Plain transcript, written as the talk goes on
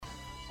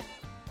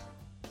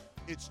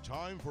It's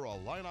time for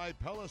Illini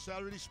Pella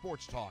Saturday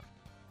Sports Talk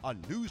on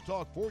News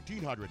Talk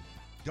 1400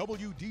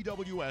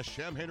 WDWS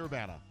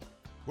Champaign-Urbana,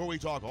 where we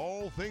talk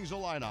all things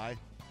Illini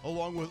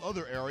along with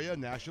other area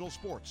national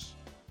sports.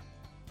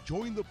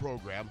 Join the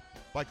program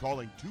by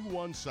calling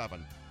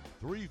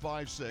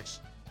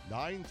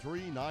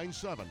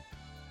 217-356-9397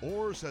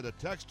 or send a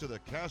text to the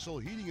Castle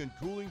Heating and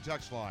Cooling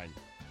text line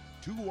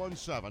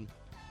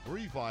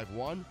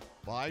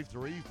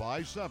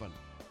 217-351-5357.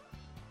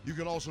 You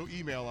can also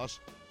email us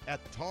at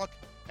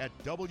talk@wdws.com.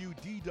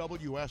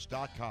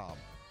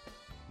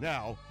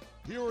 Now,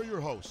 here are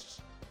your hosts,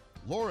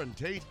 Loren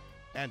Tate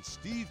and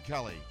Steve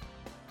Kelly.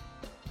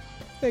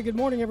 Hey, good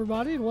morning,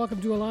 everybody, and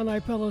welcome to Illini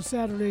Pella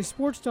Saturday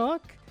Sports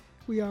Talk.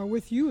 We are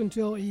with you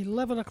until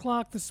 11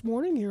 o'clock this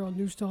morning here on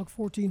News Talk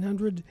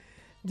 1400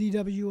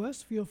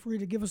 DWS. Feel free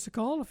to give us a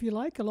call if you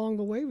like. Along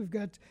the way, we've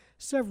got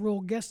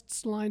several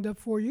guests lined up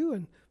for you,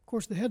 and, of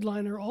course, the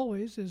headliner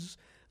always is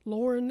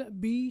Loren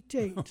B.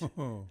 Tate.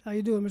 How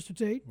you doing, Mr.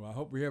 Tate? Well, I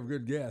hope we have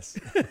good guests.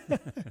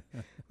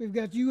 We've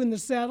got you in the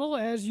saddle,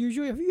 as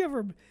usual. Have you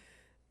ever,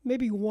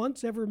 maybe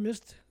once, ever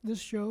missed this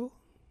show?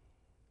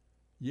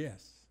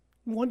 Yes.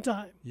 One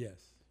time?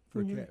 Yes,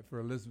 for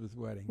Elizabeth's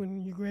wedding.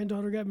 When your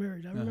granddaughter got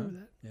married. I remember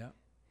that. Yeah.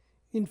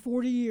 In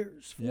 40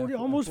 years.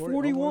 Almost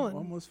 41.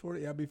 Almost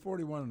 40. I'll be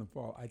 41 in the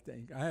fall, I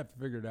think. I have to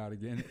figure it out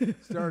again.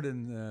 It started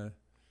in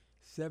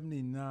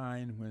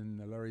 79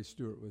 when Larry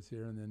Stewart was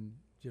here, and then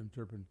Jim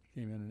Turpin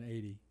came in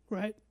 80.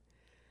 Right.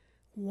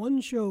 One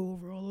show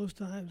over all those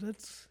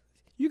times.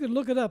 You could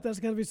look it up.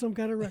 That's got to be some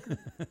kind of record.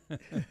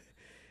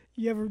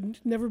 You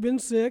never been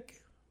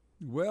sick?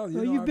 Well,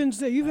 you've been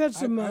sick. You've had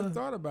some. I've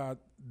thought about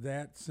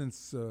that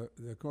since the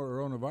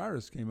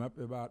coronavirus came up.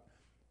 About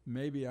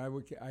maybe I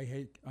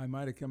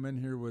might have come in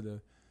here with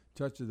a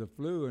touch of the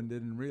flu and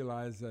didn't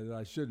realize that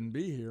I shouldn't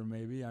be here.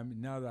 Maybe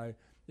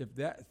if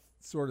that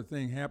sort of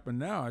thing happened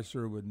now, I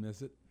sure would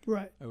miss it.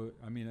 Right.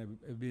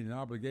 It'd be an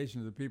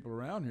obligation to the people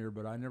around here,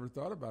 but I never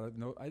thought about it.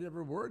 No, I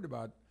never worried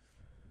about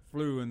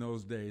flu in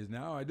those days.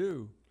 Now I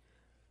do.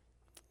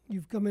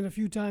 You've come in a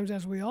few times,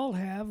 as we all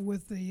have,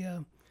 with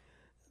the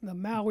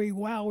Maui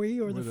Wowie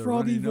or with the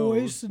froggy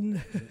voice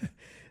and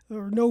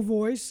or no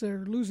voice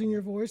or losing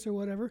your voice or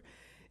whatever.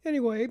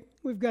 Anyway,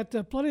 we've got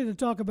plenty to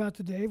talk about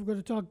today. We're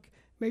going to talk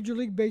Major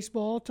League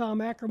Baseball. Tom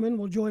Ackerman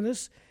will join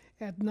us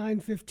at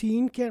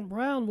 9:15. Kent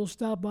Brown will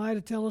stop by to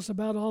tell us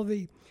about all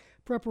the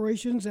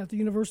preparations at the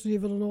University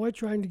of Illinois,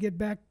 trying to get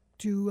back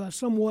to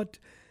somewhat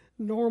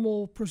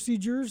normal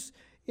procedures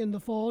in the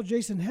fall.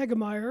 Jason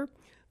Heggemeyer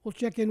will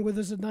check in with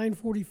us at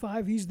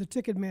 9:45. He's the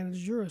ticket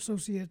manager,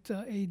 associate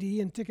AD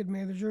and ticket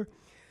manager.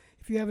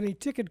 If you have any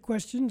ticket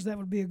questions, that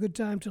would be a good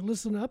time to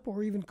listen up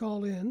or even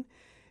call in.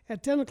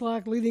 At 10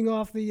 o'clock, leading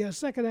off the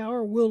second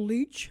hour, Will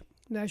Leitch,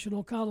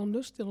 national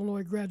columnist,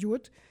 Illinois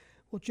graduate,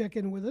 will check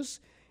in with us.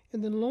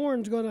 And then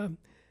Loren's going to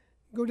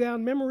go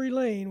down memory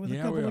lane with a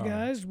couple of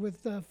guys,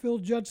 with Phil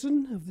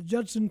Judson of the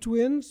Judson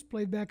Twins,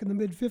 played back in the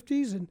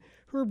mid-'50s, and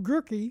Herb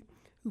Gerecke,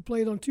 who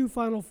played on two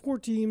Final Four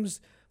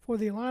teams for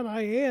the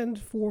Illini and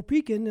for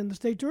Pekin in the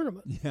state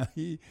tournament. Yeah,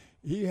 he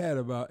had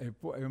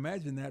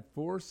imagine that,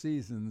 4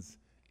 seasons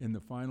in the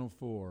Final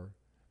Four,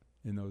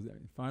 in those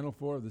Final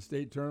Four of the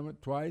state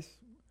tournament twice,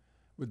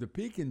 with the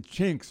Pekin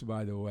Chinks,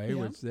 by the way,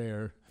 which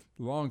they're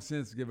long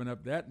since given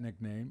up that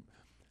nickname.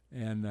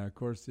 And, of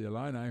course, the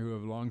Illini, who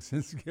have long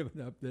since given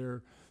up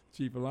their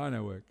Chief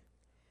Illiniwek.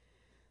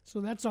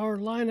 So that's our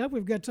lineup.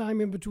 We've got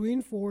time in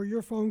between for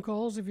your phone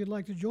calls if you'd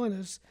like to join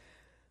us.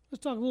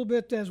 Let's talk a little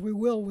bit, as we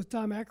will, with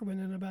Tom Ackerman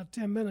in about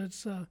 10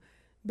 minutes.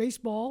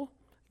 Baseball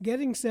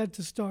getting set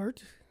to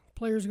start.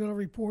 Players are going to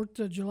report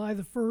July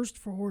the 1st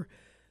for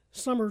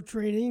summer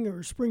training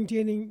or spring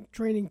training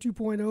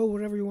 2.0,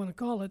 whatever you want to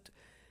call it.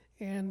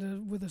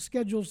 And with a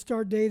scheduled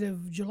start date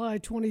of July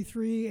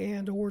 23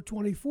 and or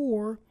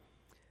 24,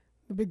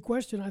 the big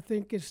question, I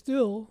think, is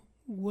still,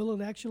 will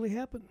it actually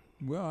happen?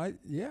 Well, I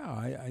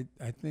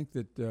think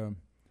that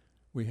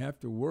we have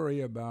to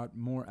worry about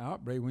more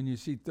outbreak. When you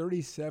see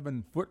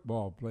 37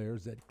 football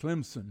players at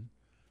Clemson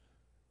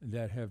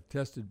that have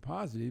tested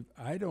positive,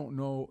 I don't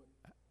know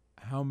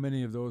how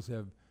many of those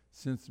have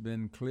since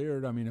been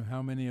cleared. I mean,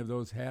 how many of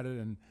those had it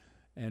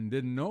and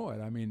didn't know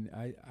it. I mean,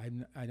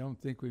 I don't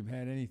think we've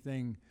had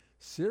anything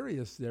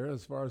serious there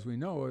as far as we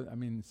know. I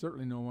mean,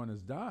 certainly no one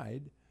has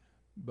died,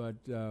 but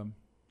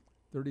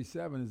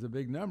 37 is a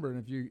big number,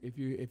 and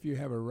if you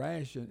have a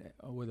rash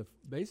with a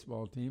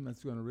baseball team,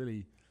 that's going to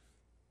really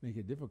make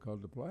it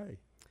difficult to play.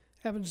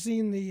 Haven't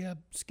seen the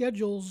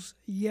schedules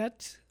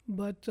yet,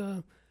 but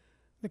the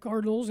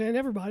Cardinals and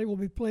everybody will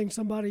be playing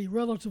somebody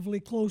relatively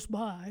close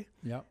by.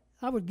 Yep.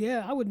 I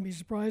wouldn't be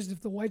surprised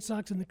if the White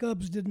Sox and the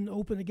Cubs didn't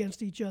open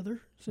against each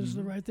other, since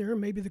they're right there.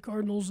 Maybe the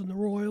Cardinals and the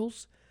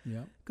Royals.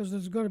 Yeah. Because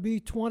there's going to be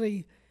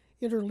 20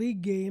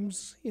 interleague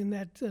games in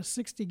that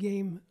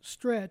 60-game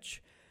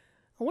stretch.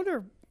 I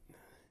wonder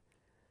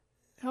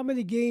how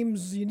many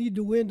games you need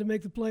to win to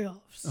make the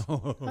playoffs.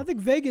 I think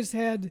Vegas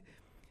had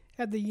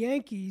the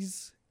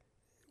Yankees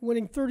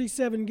winning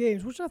 37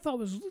 games, which I thought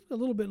was a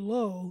little bit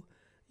low.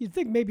 You'd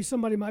think maybe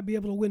somebody might be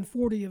able to win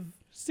 40 of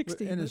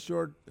 60. In a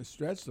short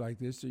stretch like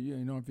this, so you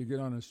know, if you get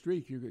on a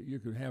streak, you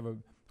could have a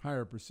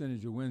higher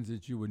percentage of wins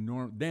that you would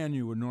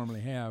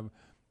normally have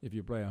if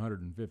you play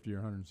 150 or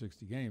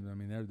 160 games. I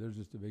mean, there's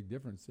just a big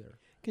difference there.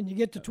 Can you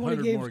get to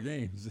 20 games? More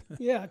games.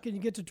 Yeah, can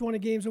you get to 20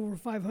 games over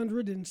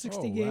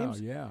 560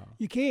 games? Wow, yeah.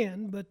 You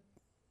can, but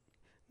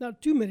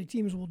not too many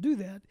teams will do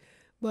that.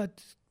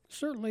 But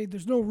certainly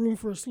there's no room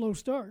for a slow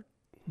start.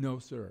 No,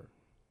 sir.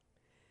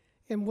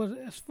 And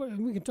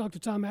we can talk to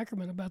Tom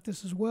Ackerman about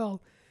this as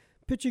well.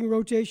 Pitching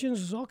rotations,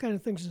 there's all kind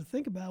of things to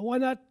think about. Why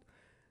not?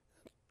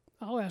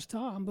 I'll ask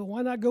Tom, but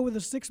why not go with a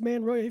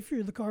 6-man rotation if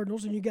you're the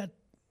Cardinals and you got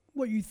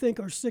what you think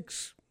are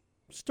 6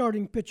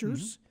 starting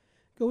pitchers?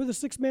 Go with a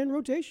 6-man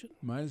rotation.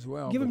 Might as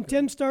well. Give them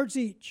 10 starts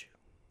each.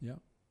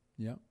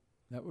 Yeah,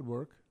 that would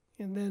work.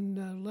 And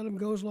then let them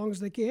go as long as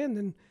they can,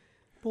 then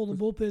pull the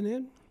bullpen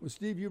in. Well,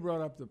 Steve, you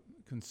brought up the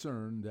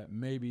concern that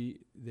maybe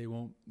they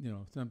won't,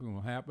 something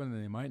will happen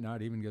and they might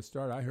not even get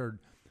started. I heard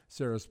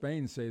Sarah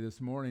Spain say this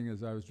morning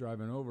as I was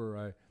driving over,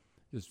 I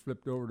just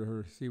flipped over to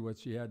her to see what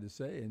she had to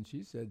say, and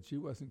she said she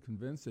wasn't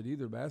convinced that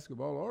either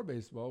basketball or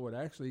baseball would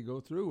actually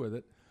go through with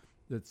it,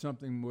 that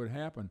something would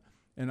happen.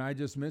 And I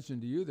just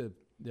mentioned to you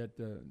that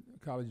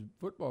college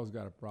football's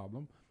got a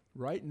problem.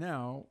 Right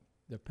now,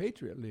 the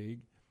Patriot League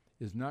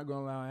is not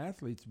going to allow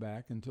athletes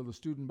back until the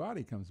student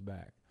body comes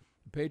back.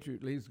 The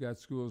Patriot League's got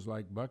schools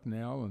like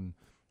Bucknell and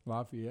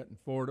Lafayette and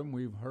Fordham.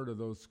 We've heard of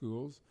those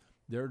schools.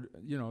 They're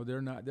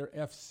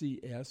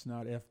FCS,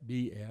 not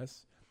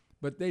FBS.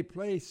 But they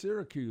play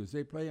Syracuse,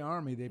 they play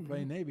Army, they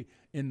play Navy.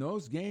 And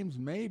those games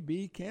may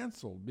be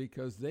canceled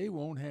because they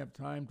won't have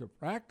time to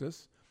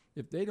practice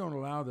if they don't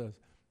allow the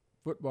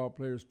football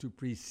players to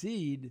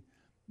precede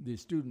the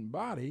student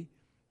body.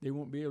 They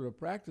won't be able to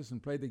practice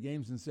and play the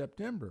games in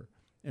September.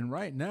 And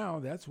right now,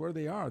 that's where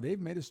they are. They've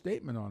made a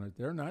statement on it.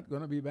 They're not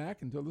going to be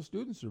back until the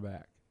students are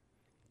back.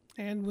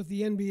 And with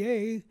the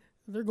NBA,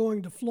 they're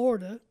going to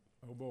Florida.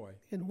 Oh, boy.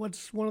 And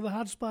what's one of the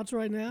hot spots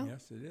right now?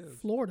 Yes, it is.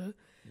 Florida.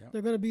 Yep.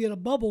 They're going to be in a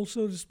bubble,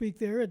 so to speak,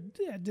 there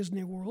at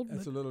Disney World.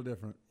 That's a little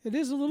different. It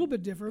is a little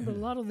bit different, but a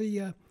lot of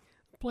the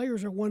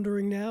players are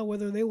wondering now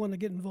whether they want to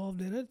get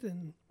involved in it.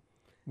 And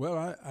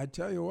well, I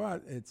tell you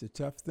what, it's a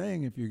tough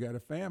thing if you got a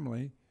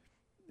family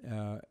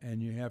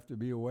and you have to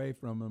be away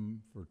from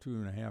them for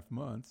 2.5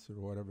 months or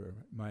whatever it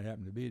might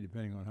happen to be,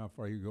 depending on how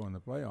far you go in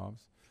the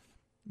playoffs.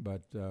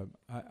 But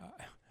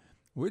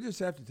we just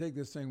have to take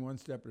this thing one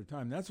step at a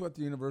time. That's what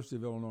the University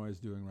of Illinois is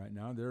doing right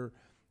now.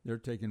 They're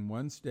taking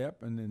one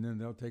step, and then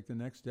they'll take the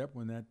next step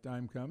when that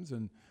time comes,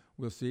 and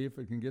we'll see if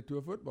it can get to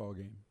a football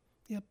game.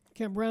 Yep.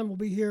 Kent Brown will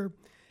be here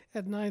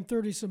at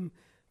 9:30. Some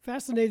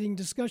fascinating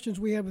discussions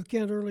we had with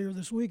Kent earlier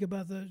this week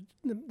about the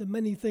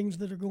many things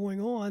that are going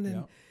on.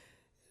 And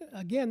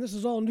again, this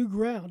is all new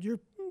ground. You're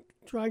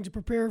trying to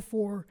prepare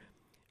for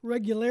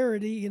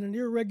regularity in an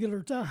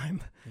irregular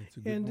time. That's a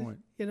good point.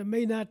 And it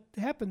may not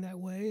happen that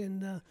way.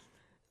 And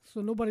so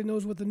nobody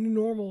knows what the new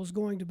normal is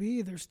going to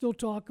be. There's still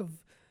talk of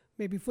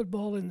maybe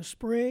football in the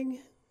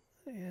spring.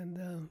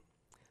 And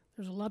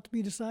there's a lot to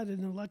be decided,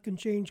 and a lot can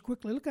change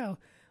quickly. Look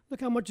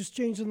how much has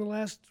changed in the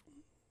last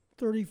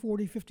 30,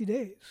 40, 50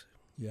 days.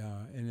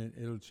 Yeah, and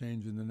it'll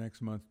change in the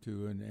next month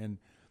too.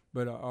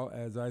 But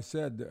as I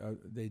said,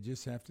 they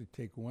just have to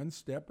take one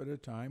step at a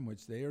time,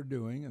 which they are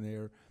doing, and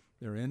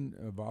they're in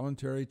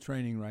voluntary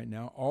training right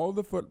now. All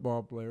the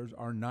football players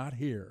are not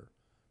here,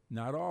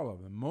 not all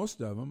of them.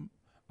 Most of them,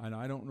 and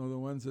I don't know the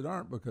ones that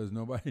aren't because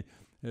nobody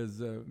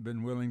has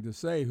been willing to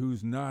say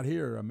who's not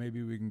here.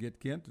 Maybe we can get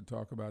Kent to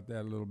talk about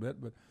that a little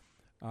bit, but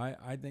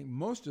I think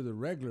most of the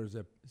regulars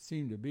that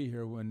seem to be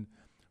here when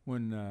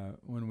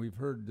we've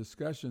heard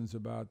discussions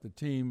about the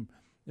team,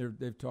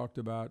 they've talked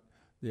about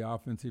the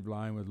offensive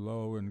line with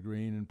Lowe and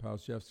Green and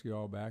Palczewski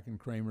all back and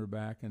Kramer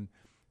back, and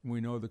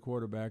we know the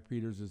quarterback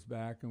Peters is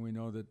back, and we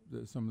know that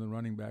some of the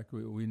running back,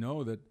 we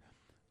know that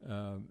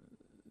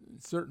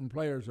certain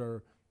players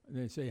are,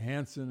 they say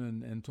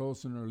Hansen and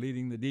Tolson are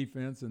leading the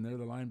defense, and they're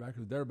the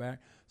linebackers, they're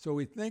back. So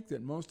we think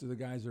that most of the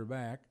guys are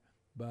back,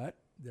 but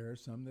there are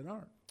some that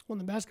aren't. On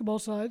the basketball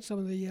side, some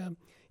of the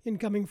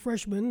incoming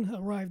freshmen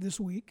arrived this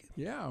week.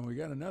 Yeah, we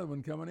got another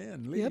one coming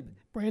in. Lieb. Yep,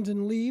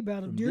 Brandon Lieb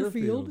out of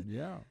Deerfield.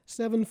 Yeah.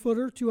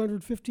 7-footer,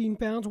 215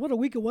 pounds. What a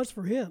week it was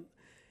for him.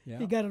 Yeah.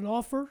 He got an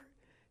offer,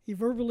 he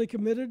verbally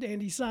committed, and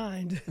he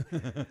signed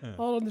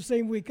all in the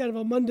same week. Kind of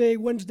a Monday,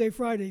 Wednesday,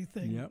 Friday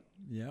thing.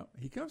 Yep.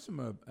 He comes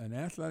from an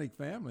athletic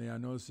family. I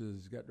noticed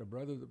he's got a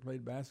brother that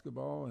played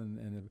basketball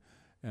and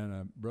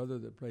a brother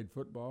that played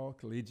football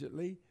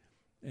collegiately.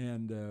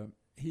 And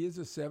he is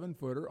a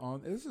 7-footer.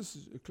 This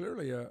is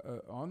clearly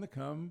a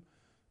on-the-come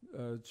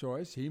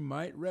choice. He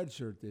might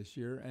redshirt this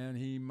year, and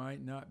he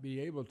might not be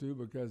able to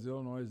because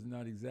Illinois is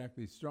not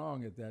exactly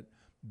strong at that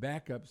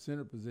backup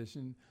center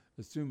position,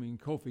 assuming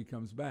Kofi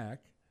comes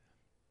back.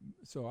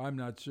 So I'm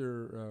not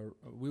sure.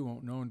 We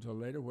won't know until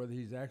later whether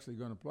he's actually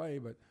going to play.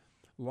 But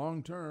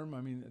long term,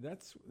 I mean,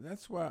 that's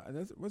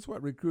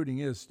what recruiting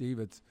is, Steve.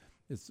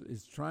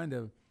 It's trying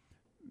to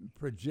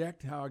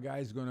project how a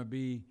guy's going to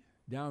be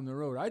down the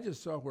road. I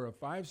just saw where a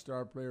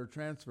 5-star player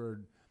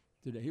transferred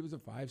today. He was a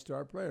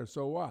 5-star player.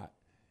 So what?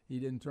 he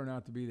didn't turn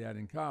out to be that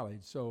in college.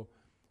 So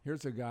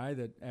here's a guy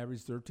that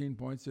averaged 13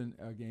 points in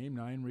a game,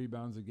 9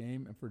 rebounds a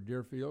game for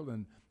Deerfield,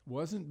 and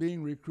wasn't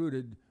being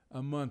recruited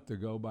a month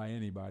ago by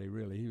anybody,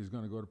 really. He was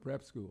going to go to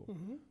prep school.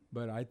 Mm-hmm.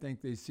 But I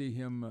think they see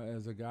him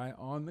as a guy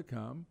on the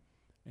come,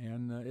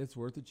 and it's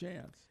worth a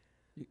chance.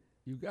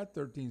 You've got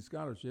 13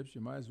 scholarships.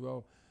 You might as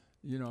well,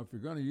 if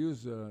you're going to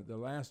use the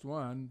last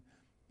one,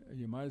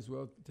 you might as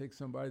well take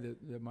somebody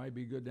that might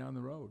be good down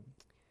the road.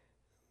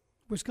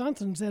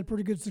 Wisconsin's had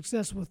pretty good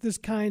success with this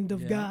kind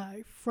of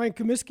guy. Frank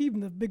Comiskey,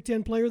 the Big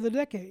Ten Player of the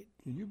Decade.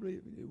 Can you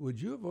believe?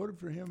 Would you have voted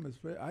for him as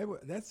player?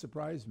 That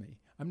surprised me.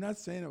 I'm not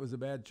saying it was a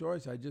bad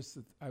choice. I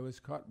was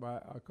caught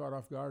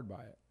off guard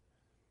by it.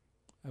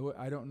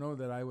 I don't know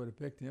that I would have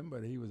picked him,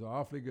 but he was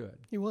awfully good.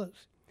 He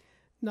was.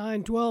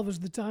 9:12 is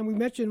the time. We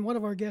mentioned one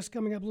of our guests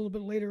coming up a little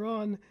bit later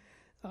on,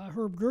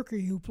 Herb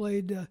Gerecke, who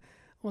played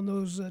on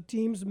those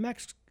teams.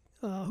 Max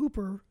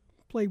Hooper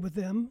played with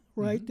them,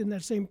 right?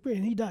 Mm-hmm.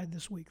 And he died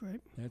this week, right?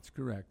 That's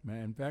correct,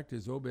 man. In fact,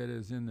 his obit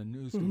is in the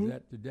News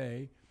Gazette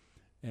today,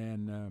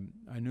 and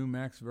I knew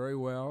Max very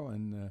well,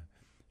 and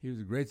he was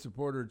a great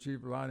supporter of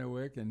Chief Illini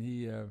Wick, and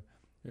he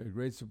a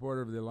great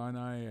supporter of the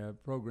Illini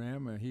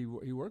program. He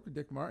worked with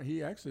Dick Martin.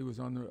 He actually was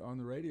on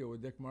the radio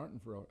with Dick Martin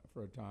for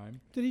a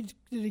time. Did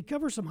he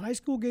cover some high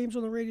school games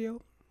on the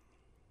radio?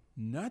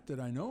 Not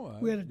that I know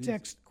of. We had a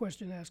text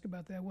question asked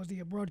about that. Was he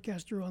a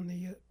broadcaster on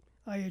the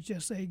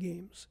IHSA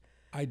games?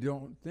 I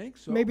don't think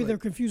so. Maybe they're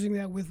confusing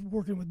that with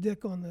working with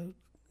Dick on the.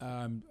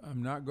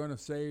 I'm not going to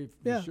say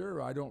for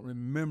sure. I don't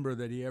remember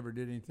that he ever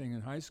did anything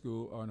in high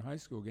school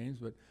games,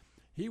 but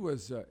he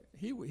was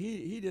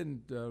he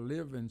didn't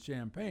live in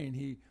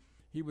Champaign.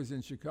 He was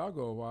in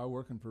Chicago a while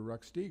working for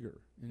Ruck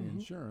Steger in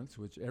insurance,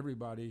 which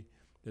everybody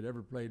that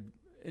ever played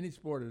any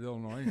sport at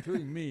Illinois,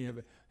 including me,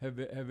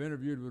 have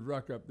interviewed with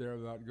Ruck up there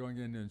about going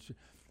into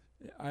insurance.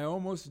 I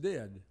almost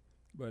did,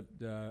 but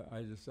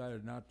I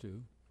decided not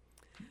to.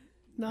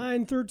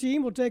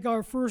 9:13. We'll take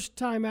our first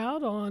time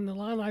out on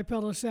Illini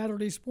Pella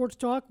Saturday Sports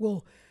Talk.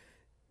 We'll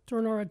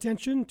turn our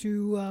attention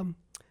to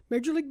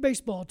Major League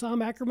Baseball.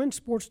 Tom Ackerman,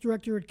 sports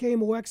director at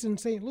KMOX in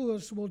St.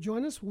 Louis, will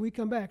join us when we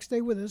come back. Stay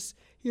with us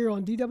here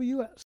on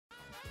DWS.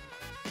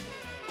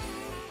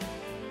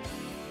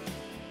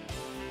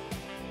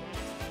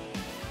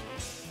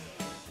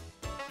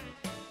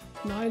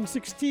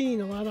 (9:16)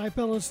 Illini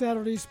Pella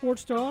Saturday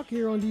Sports Talk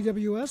here on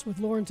DWS with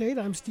Loren Tate.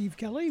 I'm Steve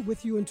Kelly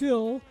with you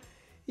until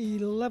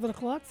 11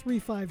 o'clock.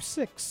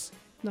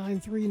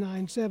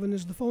 356-9397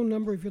 is the phone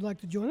number if you'd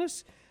like to join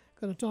us.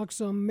 Going to talk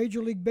some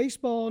Major League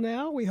Baseball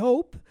now, we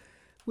hope.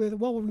 We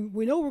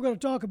know we're going to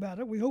talk about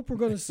it. We hope we're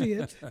going to see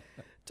it.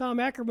 Tom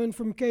Ackerman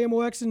from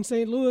KMOX in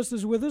St. Louis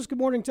is with us. Good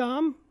morning,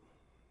 Tom.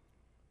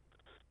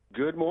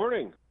 Good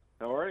morning.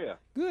 How are you?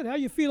 Good. How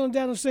you feeling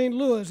down in St.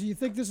 Louis? Do you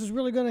think this is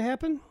really going to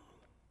happen?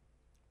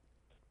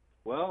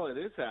 Well, it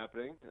is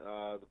happening.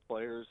 The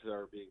players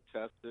are being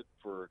tested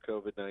for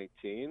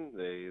COVID-19.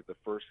 The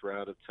first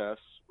round of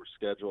tests were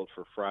scheduled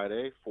for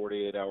Friday,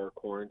 48-hour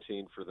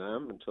quarantine for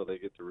them until they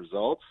get the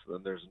results.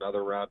 Then there's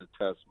another round of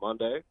tests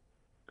Monday,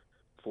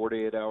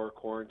 48-hour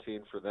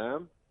quarantine for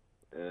them.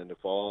 And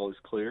if all is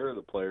clear,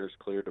 the players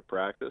clear to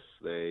practice,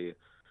 they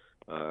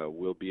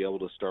will be able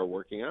to start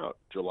working out.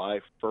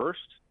 July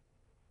 1st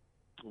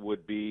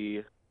would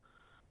be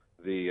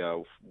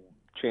the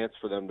chance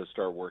for them to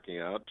start working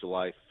out.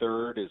 July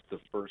 3rd is the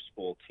first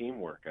full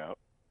team workout.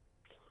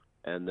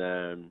 And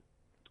then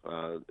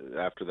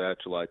after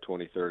that, July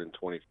 23rd and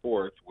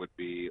 24th would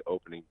be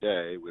opening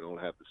day. We don't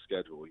have the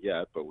schedule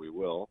yet, but we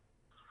will.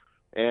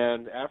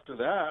 And after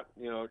that,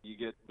 you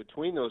get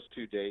between those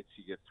two dates,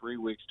 you get 3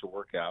 weeks to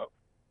work out.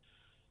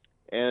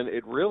 And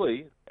it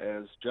really,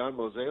 as John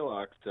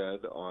Mozeliak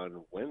said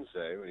on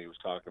Wednesday when he was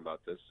talking about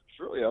this, it's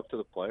really up to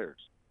the players.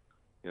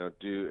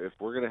 If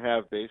we're going to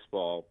have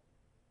baseball,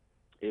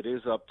 it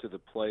is up to the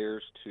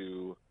players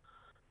to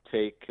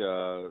take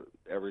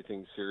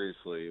everything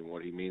seriously. And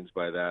what he means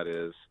by that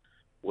is,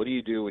 what do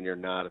you do when you're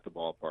not at the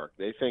ballpark?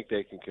 They think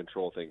they can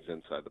control things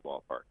inside the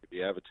ballpark. If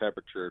you have a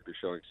temperature, if you're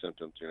showing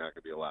symptoms, you're not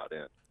going to be allowed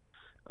in.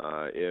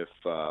 If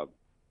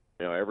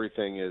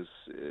everything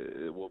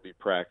will be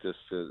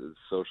practiced,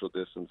 social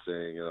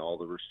distancing and all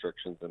the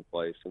restrictions in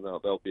place, and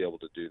they'll be able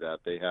to do that.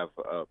 They have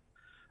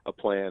a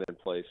plan in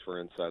place for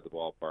inside the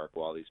ballpark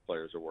while these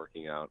players are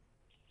working out.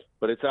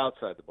 But it's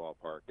outside the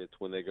ballpark. It's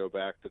when they go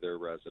back to their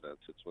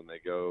residence. It's when they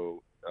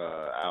go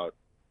out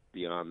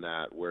beyond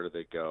that. Where do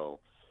they go?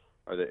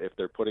 If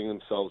they're putting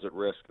themselves at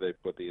risk, they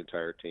put the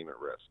entire team at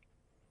risk.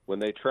 When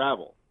they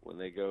travel, when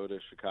they go to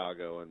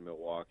Chicago and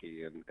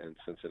Milwaukee and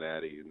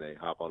Cincinnati, and they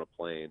hop on a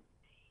plane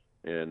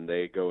and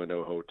they go into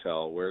a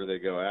hotel, where do they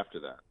go after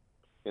that?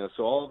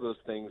 So all of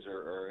those things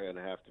are going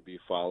to have to be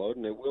followed,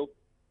 and it will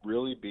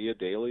really be a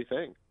daily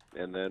thing.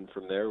 And then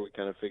from there, we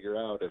kind of figure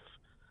out if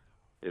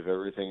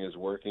everything is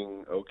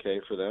working okay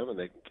for them and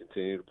they can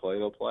continue to play,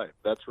 they'll play.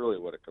 That's really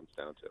what it comes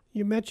down to.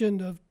 You mentioned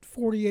a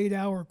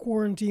 48-hour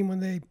quarantine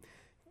when they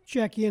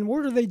check in.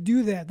 Where do they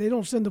do that? They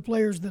don't send the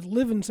players that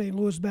live in St.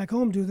 Louis back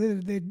home, do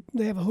they?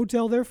 They have a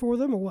hotel there for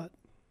them or what?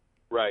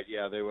 Right,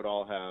 yeah, they would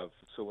all have,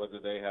 so whether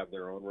they have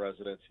their own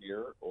residence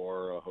here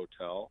or a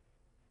hotel,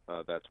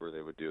 that's where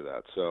they would do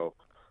that. So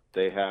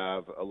they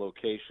have a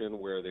location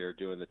where they're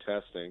doing the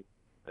testing,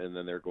 and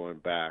then they're going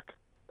back.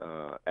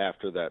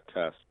 After that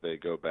test, they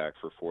go back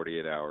for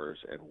 48 hours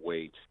and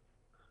wait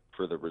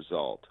for the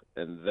result,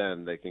 and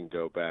then they can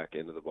go back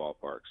into the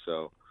ballpark.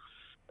 So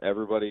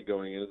everybody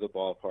going into the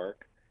ballpark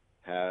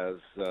has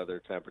their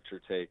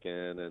temperature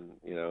taken, and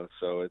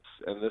so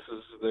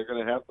they're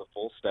going to have the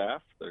full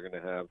staff. They're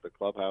going to have the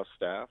clubhouse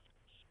staff.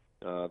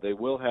 They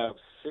will have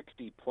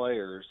 60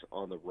 players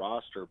on the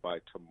roster by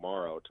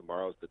tomorrow.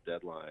 Tomorrow's the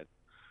deadline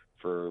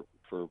for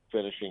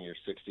finishing your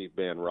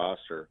 60-man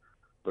roster,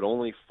 but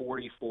only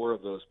 44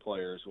 of those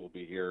players will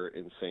be here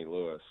in St.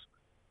 Louis.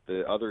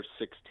 The other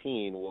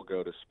 16 will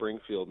go to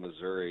Springfield,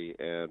 Missouri,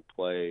 and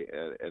play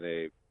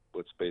in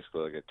what's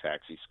basically like a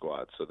taxi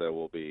squad. So they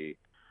will be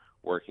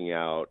working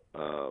out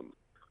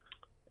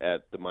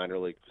at the minor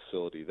league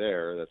facility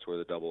there. That's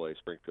where the AA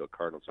Springfield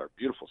Cardinals are.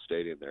 Beautiful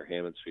stadium there,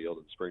 Hammons Field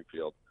in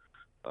Springfield.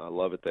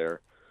 Love it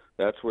there.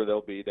 That's where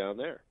they'll be down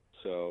there.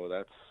 So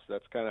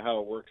that's kind of how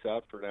it works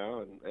out for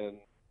now, and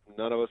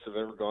none of us have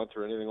ever gone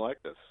through anything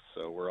like this.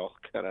 So we're all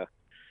kind of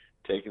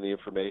taking the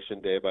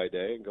information day by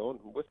day and going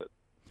with it.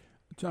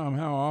 Tom,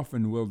 how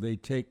often will they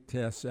take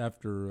tests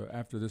after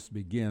this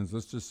begins?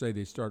 Let's just say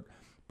they start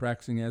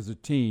practicing as a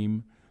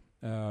team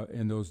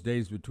in those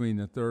days between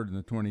the 3rd and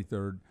the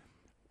 23rd.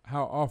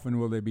 How often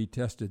will they be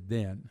tested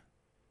then?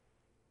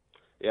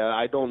 Yeah,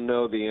 I don't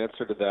know the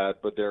answer to that,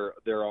 but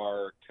there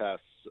are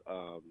tests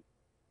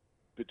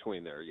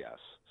between there, yes.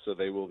 So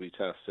they will be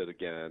tested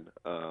again.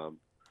 But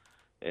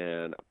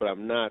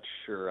I'm not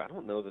sure. I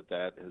don't know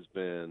that has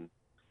been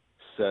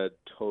said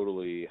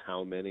totally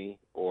how many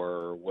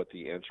or what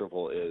the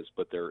interval is,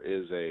 but there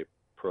is a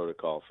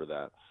protocol for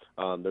that.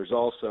 There's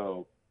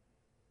also,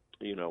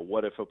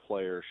 what if a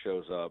player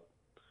shows up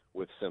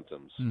with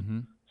symptoms? Mm-hmm.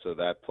 So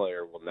that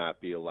player will not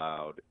be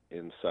allowed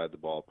inside the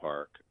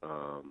ballpark,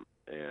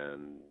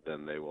 and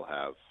then they'll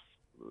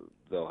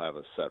have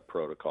a set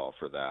protocol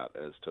for that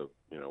as to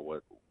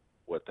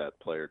what that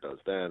player does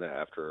then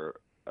after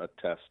a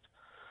test,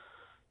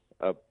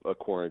 a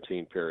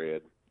quarantine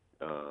period,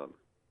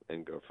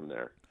 and go from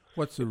there.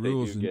 What's the if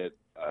rules?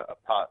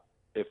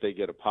 If they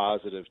get a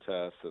positive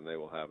test, then they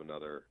will have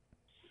another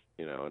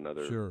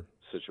Sure.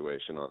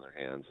 situation on their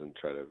hands and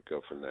try to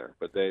go from there.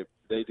 But they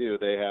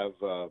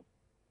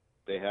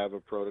have a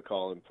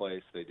protocol in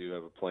place. They do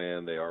have a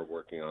plan. They are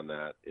working on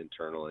that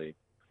internally,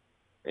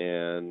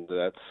 and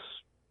that's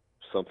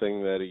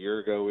something that a year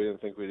ago we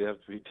didn't think we'd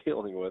have to be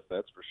dealing with.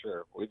 That's for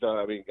sure. We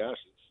thought, it's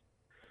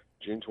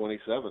June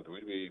 27th.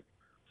 We'd be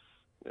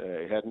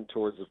heading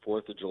towards the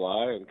 4th of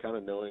July and kind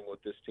of knowing what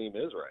this team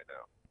is right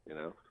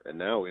now, and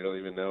now we don't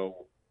even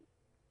know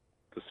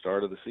the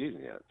start of the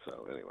season yet.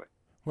 So anyway.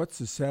 What's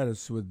the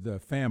status with the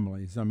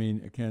families? I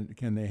mean,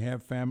 can they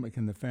have family?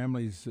 Can the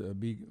families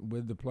be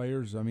with the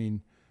players? I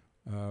mean,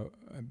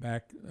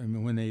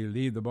 when they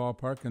leave the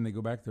ballpark, can they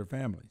go back to their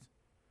families?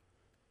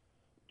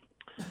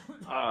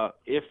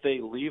 If they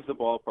leave the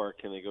ballpark,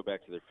 can they go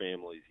back to their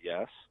families?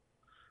 Yes.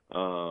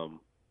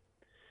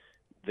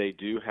 They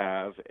do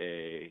have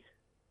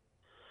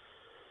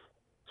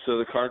so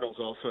the Cardinals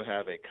also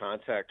have a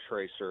contact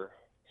tracer.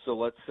 So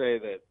let's say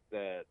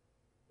that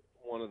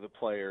one of the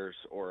players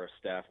or a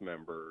staff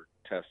member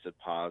tested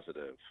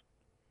positive.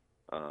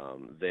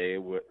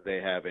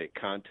 They have a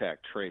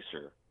contact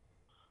tracer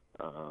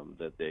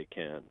that they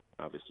can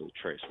obviously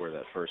trace where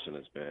that person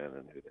has been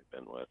and who they've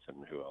been with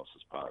and who else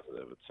is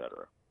positive, et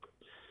cetera.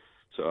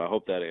 So I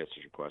hope that answers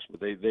your question.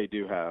 But they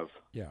do have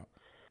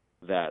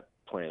that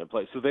plan in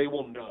place. So they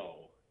will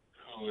know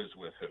who is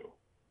with who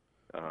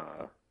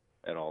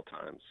at all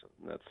times.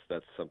 And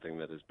that's something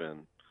that has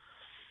been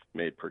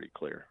made pretty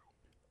clear.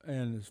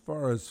 And as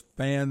far as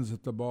fans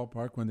at the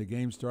ballpark when the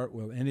games start,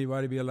 will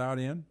anybody be allowed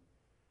in?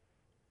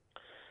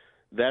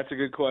 That's a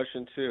good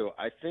question too.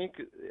 I think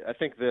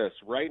this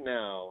right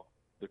now,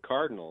 the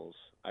Cardinals,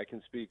 I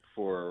can speak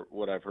for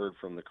what I've heard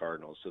from the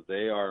Cardinals. So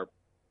they are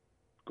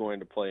going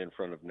to play in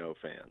front of no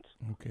fans.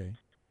 Okay.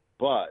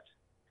 But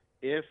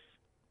if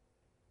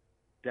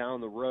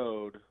down the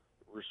road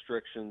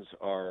restrictions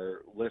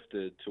are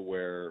lifted to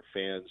where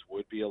fans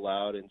would be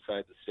allowed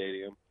inside the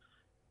stadium,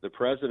 the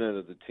president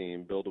of the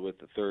team, Bill DeWitt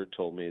III,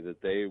 told me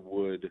that they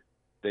would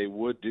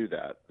do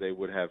that. They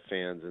would have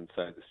fans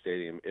inside the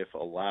stadium if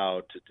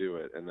allowed to do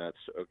it, and that's,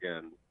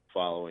 again,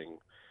 following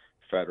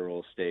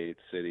federal, state,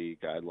 city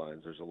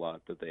guidelines. There's a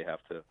lot that they have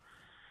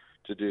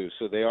to do.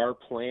 So they are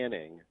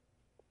planning,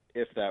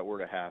 if that were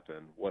to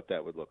happen, what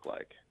that would look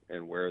like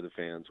and where the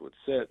fans would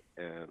sit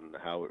and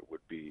how it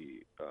would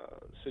be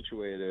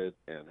situated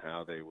and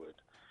how they would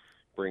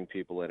bring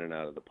people in and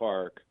out of the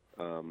park.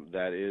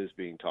 That is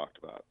being talked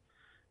about.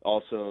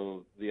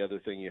 Also, the other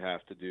thing you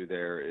have to do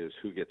there is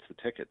who gets the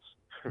tickets,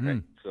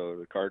 right? So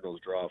the Cardinals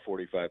draw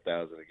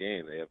 45,000 a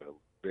game. They have a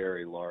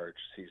very large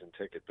season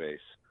ticket base.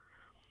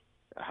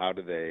 How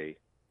do they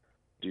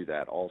do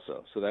that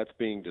also? So that's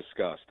being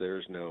discussed.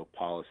 There's no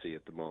policy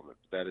at the moment.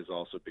 That is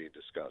also being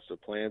discussed. So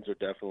plans are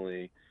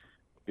definitely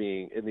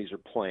and these are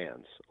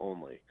plans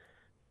only,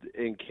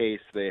 in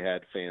case they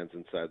had fans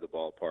inside the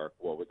ballpark,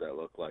 what would that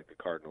look like? The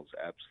Cardinals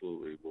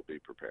absolutely will be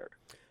prepared.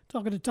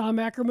 Talking to Tom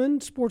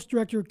Ackerman, sports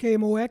director at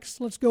KMOX.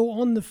 Let's go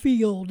on the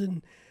field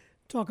and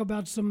talk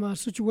about some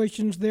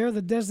situations there.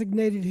 The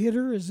designated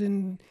hitter is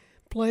in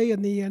play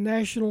in the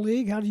National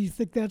League. How do you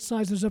think that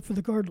sizes up for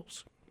the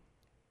Cardinals?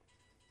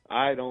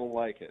 I don't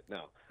like it.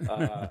 No,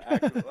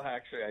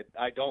 actually,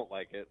 I don't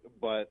like it,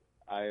 but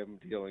I am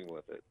dealing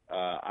with it.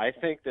 I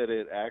think that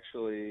it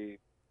actually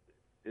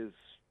is.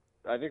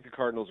 I think the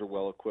Cardinals are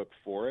well equipped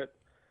for it.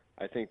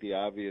 I think the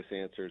obvious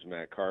answer is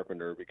Matt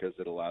Carpenter, because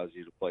it allows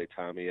you to play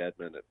Tommy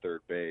Edman at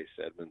third base.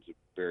 Edman's a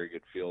very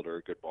good fielder,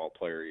 a good ball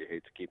player. You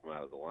hate to keep him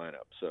out of the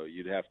lineup, so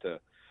you'd have to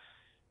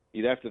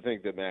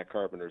think that Matt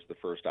Carpenter is the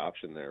first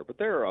option there. But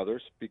there are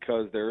others,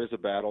 because there is a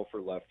battle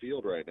for left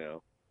field right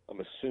now. I'm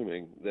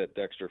assuming that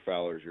Dexter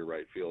Fowler is your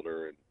right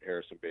fielder and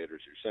Harrison Bader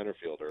is your center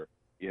fielder.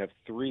 You have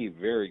three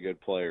very good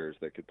players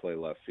that could play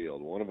left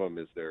field. One of them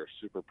is their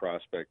super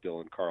prospect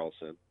Dylan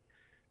Carlson.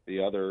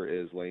 The other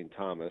is Lane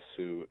Thomas,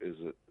 who is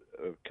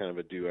a kind of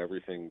a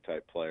do-everything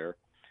type player.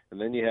 And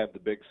then you have the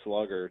big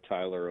slugger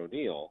Tyler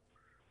O'Neill,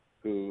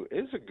 who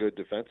is a good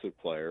defensive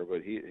player,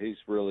 but he's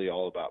really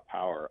all about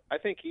power. I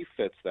think he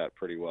fits that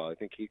pretty well. I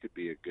think he could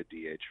be a good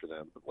DH for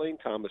them. But Lane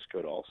Thomas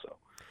could also.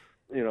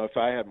 If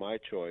I had my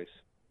choice,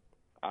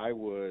 I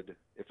would,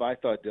 if I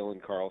thought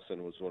Dylan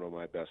Carlson was one of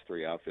my best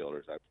three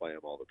outfielders, I'd play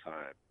him all the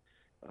time.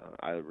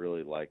 I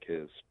really like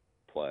his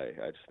play.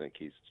 I just think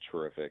he's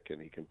terrific,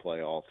 and he can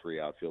play all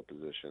three outfield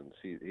positions.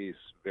 He's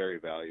very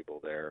valuable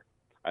there.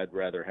 I'd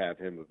rather have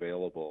him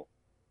available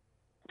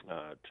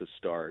to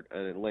start.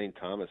 And then Lane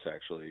Thomas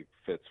actually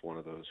fits one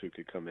of those who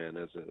could come in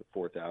as a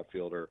fourth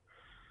outfielder,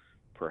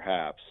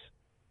 perhaps,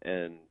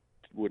 and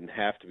wouldn't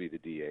have to be the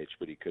DH,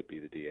 but he could be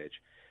the DH.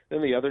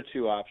 Then the other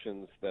two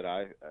options that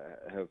I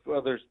have,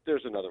 well, there's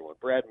another one.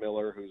 Brad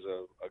Miller, who's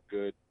a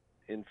good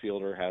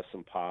infielder, has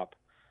some pop.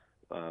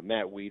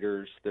 Matt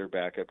Wieters, their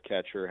backup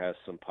catcher, has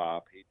some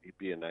pop. He'd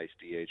be a nice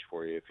DH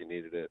for you if you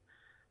needed it.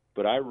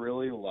 But I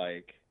really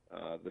like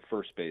the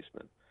first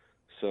baseman.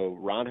 So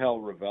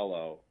Rangel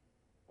Ravello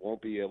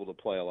won't be able to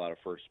play a lot of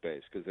first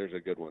base because there's a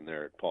good one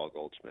there at Paul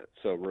Goldschmidt.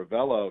 So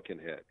Ravello can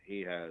hit.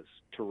 He has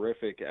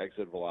terrific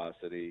exit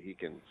velocity. He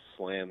can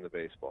slam the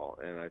baseball.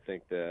 And I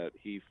think that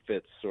he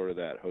fits sort of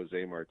that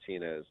Jose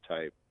Martinez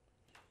type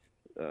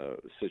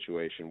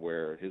situation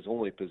where his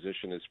only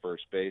position is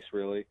first base,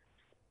 really.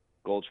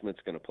 Goldschmidt's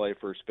going to play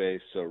first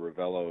base, so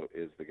Ravello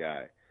is the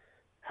guy.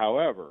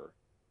 However,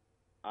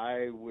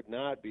 I would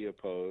not be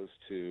opposed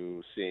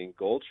to seeing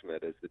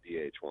Goldschmidt as the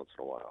DH once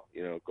in a while.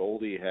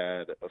 Goldie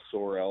had a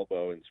sore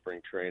elbow in spring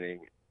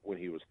training when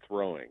he was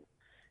throwing.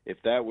 If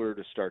that were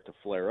to start to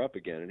flare up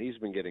again, and he's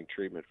been getting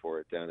treatment for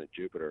it down at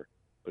Jupiter,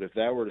 but if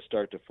that were to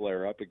start to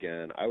flare up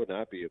again, I would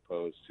not be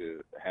opposed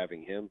to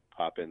having him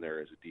pop in there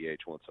as a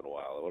DH once in a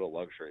while. What a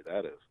luxury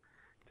that is,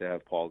 to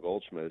have Paul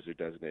Goldschmidt as your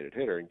designated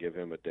hitter and give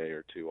him a day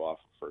or two off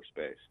of first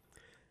base.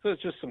 So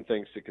it's just some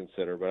things to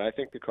consider, but I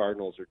think the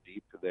Cardinals are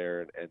deep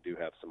there and do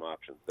have some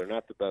options. They're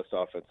not the best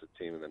offensive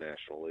team in the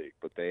National League,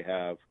 but they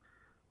have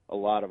a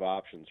lot of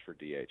options for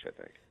DH, I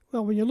think.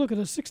 Well, when you look at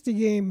a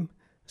 60-game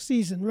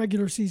season,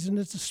 regular season,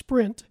 it's a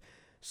sprint.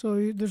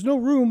 So there's no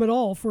room at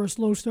all for a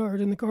slow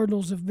start, and the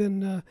Cardinals have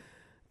been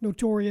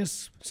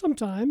notorious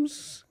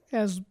sometimes,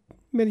 as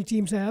many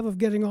teams have, of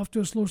getting off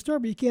to a slow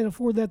start, but you can't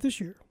afford that this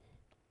year.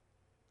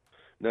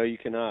 No, you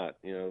cannot.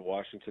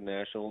 Washington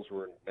Nationals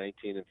were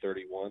 19-31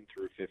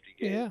 through 50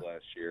 games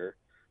last year,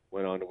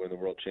 went on to win the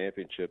World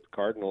Championship.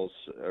 Cardinals,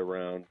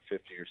 around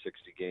 50 or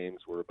 60 games,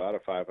 were about a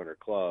 500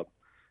 club,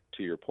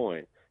 to your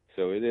point.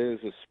 So it is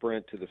a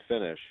sprint to the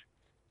finish.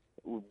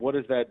 What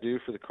does that do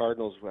for the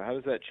Cardinals? How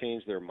does that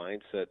change their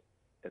mindset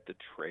at the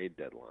trade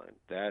deadline?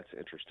 That's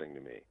interesting to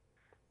me.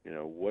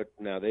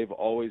 Now they've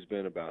always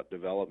been about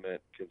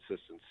development,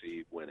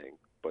 consistency, winning,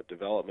 but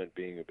development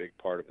being a big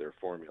part of their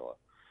formula.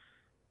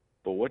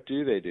 But what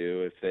do they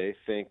do if they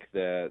think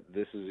that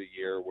this is a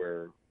year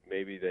where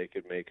maybe they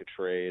could make a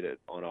trade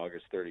on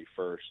August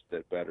 31st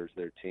that betters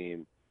their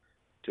team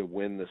to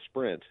win the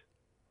sprint?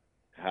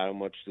 How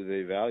much do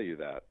they value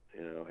that?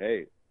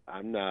 Hey,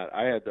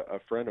 I had a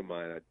friend of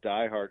mine, a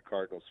diehard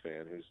Cardinals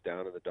fan, who's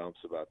down in the dumps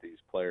about these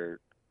player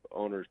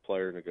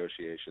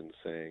negotiations,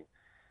 saying,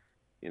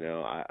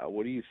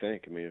 what do you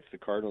think? I mean, if the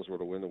Cardinals were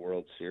to win the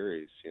World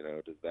Series,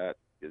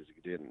 is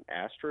it an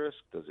asterisk?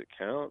 Does it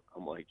count?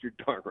 I'm like, you're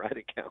darn right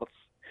it counts.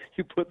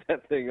 You put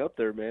that thing up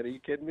there, man. Are you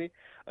kidding me?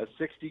 A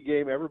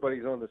 60-game,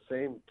 everybody's on the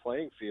same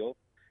playing field.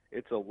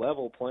 It's a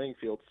level playing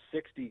field,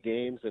 60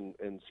 games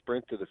and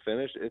sprint to the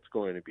finish. It's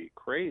going to be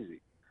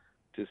crazy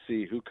to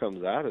see who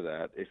comes out of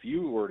that. If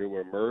you were to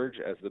emerge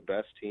as the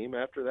best team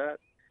after that,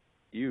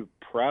 you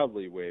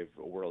proudly wave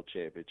a World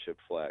Championship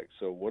flag.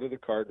 So what do the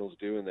Cardinals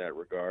do in that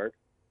regard,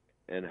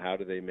 and how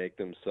do they make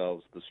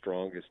themselves the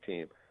strongest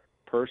team?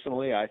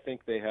 Personally, I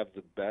think they have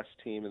the best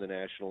team in the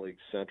National League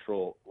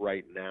Central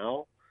right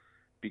now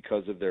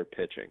because of their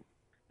pitching.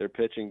 Their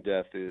pitching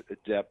depth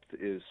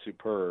is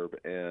superb,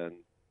 and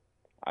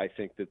I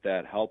think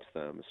that helps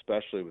them,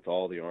 especially with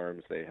all the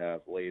arms they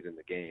have late in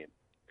the game.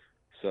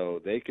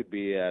 So they could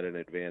be at an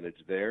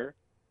advantage there.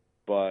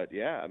 But,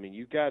 yeah, I mean,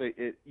 you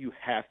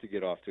have to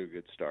get off to a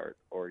good start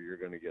or you're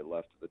going to get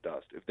left to the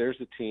dust. If there's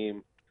a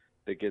team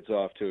that gets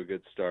off to a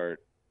good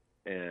start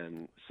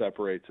and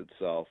separates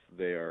itself,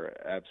 they are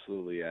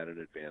absolutely at an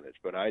advantage.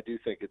 But I do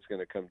think it's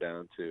going to come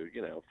down to,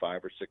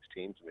 5 or 6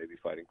 teams maybe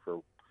fighting for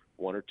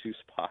 1 or 2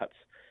 spots,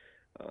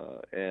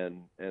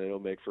 and it'll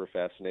make for a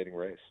fascinating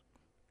race.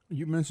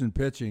 You mentioned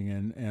pitching,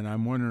 and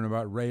I'm wondering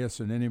about Reyes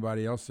and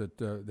anybody else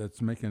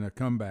that's making a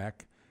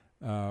comeback.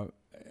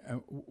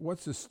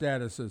 What's the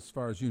status as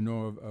far as you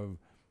know of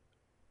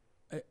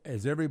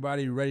is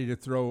everybody ready to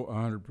throw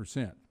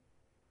 100%?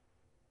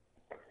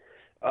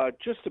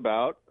 Just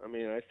about. I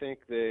mean, I think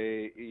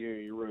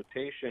your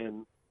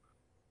rotation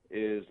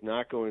is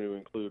not going to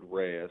include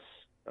Reyes.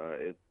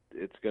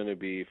 It's going to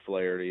be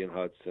Flaherty and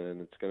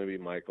Hudson. It's going to be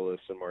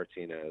Michaelis and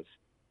Martinez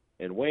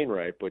and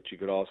Wainwright, but you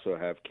could also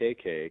have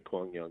KK,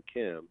 Kwang Young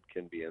Kim,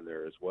 can be in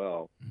there as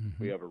well.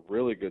 Mm-hmm. We have a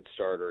really good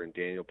starter in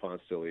Daniel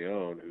Ponce de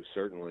Leon, who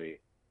certainly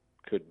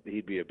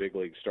he'd be a big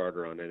league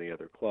starter on any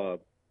other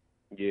club.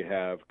 You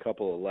have a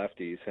couple of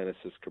lefties,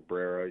 Genesis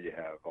Cabrera. You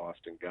have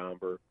Austin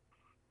Gomber.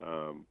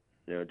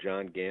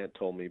 John Gant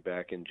told me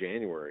back in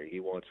January he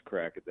wants a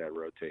crack at that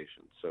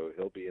rotation, so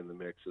he'll be in the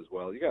mix as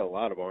well. You got a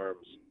lot of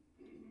arms,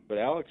 but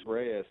Alex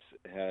Reyes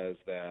has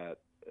that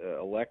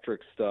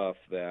electric stuff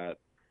that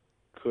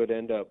could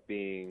end up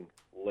being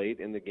late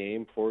in the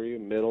game for you,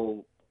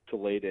 middle to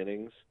late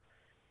innings.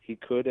 He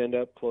could end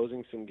up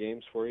closing some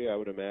games for you, I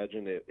would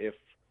imagine, if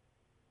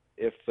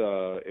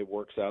it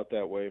works out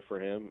that way for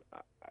him.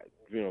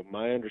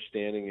 My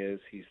understanding is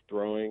he's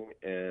throwing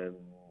and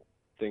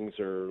things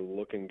are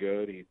looking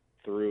good. He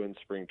threw in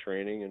spring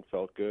training and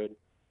felt good.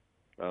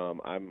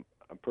 I'm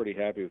pretty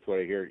happy with what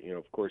I hear.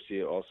 Of course,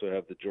 you also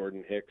have the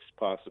Jordan Hicks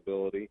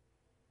possibility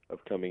of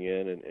coming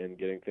in and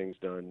getting things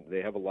done.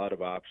 They have a lot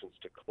of options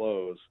to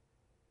close,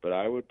 but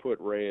I would put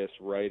Reyes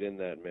right in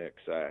that mix.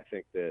 I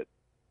think that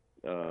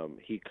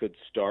he could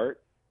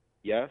start,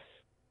 yes.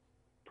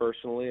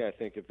 Personally, I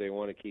think if they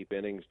want to keep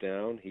innings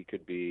down, he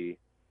could be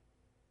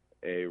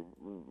a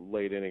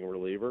late inning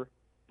reliever,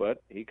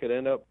 but he could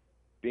end up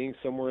being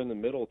somewhere in the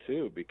middle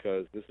too,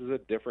 because this is a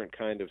different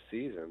kind of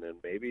season, and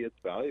maybe it's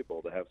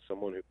valuable to have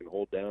someone who can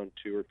hold down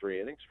 2 or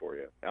 3 innings for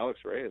you. Alex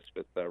Reyes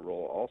fits that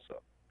role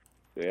also.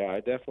 So, yeah,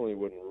 I definitely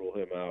wouldn't rule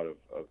him out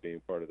of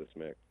being part of this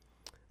mix.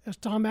 That's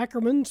Tom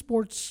Ackerman,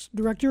 sports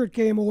director at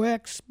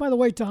KMOX. By the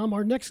way, Tom,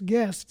 our next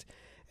guest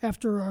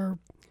after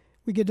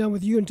we get done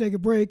with you and take a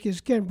break is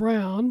Kent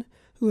Brown,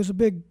 who is a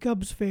big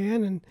Cubs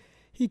fan, and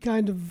he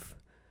kind of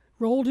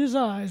rolled his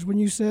eyes when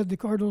you said the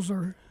Cardinals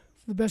are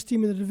the best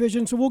team in the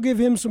division. So we'll give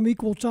him some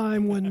equal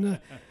time when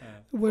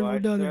we're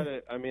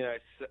done.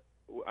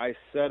 I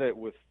said it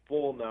with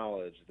full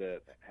knowledge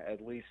that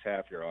at least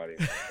half your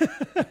audience.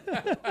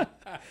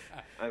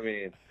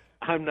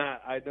 I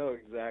know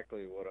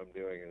exactly what I'm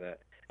doing in that,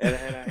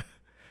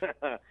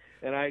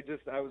 and I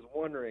was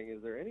wondering,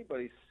 is there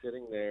anybody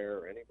sitting there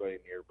or anybody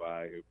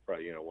nearby who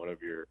probably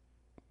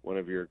one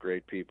of your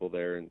great people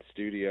there in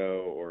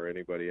studio or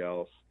anybody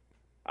else?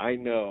 I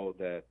know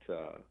that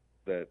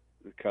the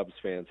Cubs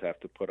fans have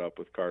to put up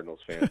with Cardinals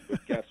fans,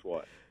 but guess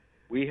what?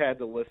 We had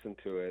to listen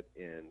to it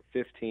in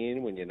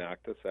 15 when you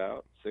knocked us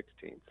out,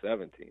 16,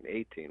 17,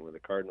 18 when the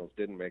Cardinals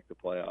didn't make the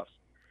playoffs.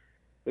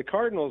 The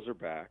Cardinals are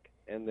back,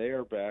 and they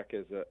are back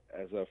as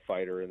a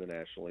fighter in the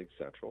National League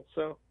Central.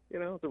 So,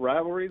 the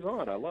rivalry's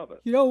on. I love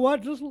it. You know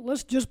what?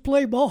 Let's just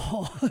play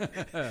ball.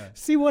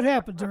 See what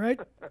happens, all right?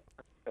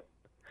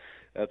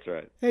 That's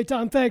right. Hey,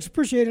 Tom, thanks.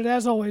 Appreciate it,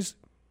 as always.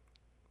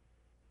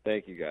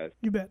 Thank you, guys.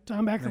 You bet.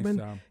 Tom Ackerman,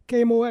 Thanks, Tom.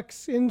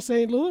 KMOX in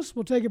St. Louis.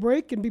 We'll take a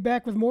break and be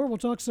back with more. We'll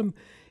talk some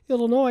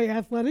Illinois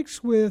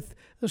athletics with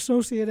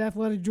Associate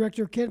Athletic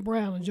Director Kent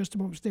Brown in just a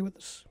moment. Stay with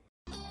us.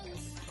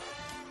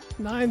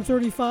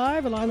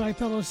 9:35, Illini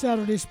Pella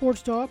Saturday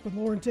Sports Talk with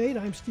Loren Tate.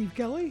 I'm Steve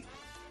Kelly.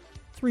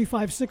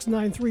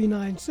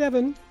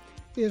 356-9397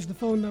 is the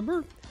phone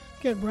number.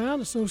 Kent Brown,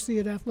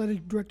 Associate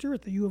Athletic Director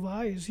at the U of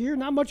I, is here.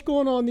 Not much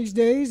going on these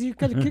days. You're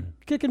kind of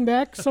kicking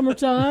back,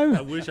 summertime. I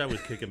wish I was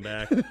kicking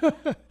back.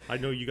 I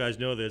know you guys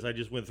know this. I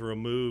just went through a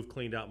move,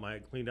 cleaned out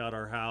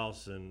our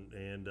house,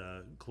 and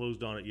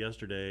closed on it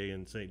yesterday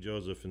in St.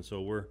 Joseph, and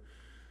so we're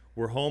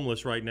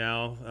homeless right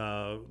now.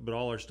 But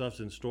all our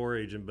stuff's in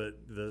storage, but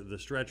the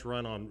stretch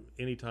run on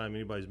any time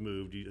anybody's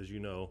moved, as you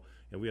know,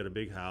 and we had a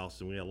big house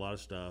and we had a lot of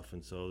stuff,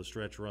 and so the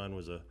stretch run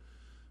was a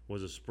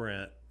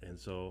sprint, and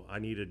so I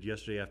needed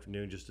yesterday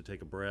afternoon just to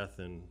take a breath,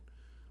 and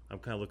I'm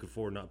kind of looking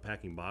forward to not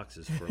packing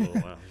boxes for a little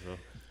while. So.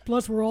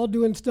 Plus, we're all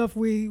doing stuff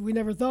we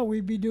never thought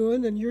we'd be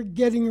doing, and you're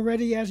getting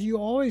ready, as you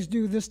always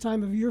do this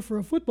time of year, for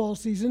a football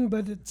season,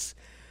 but it's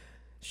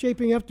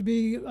shaping up to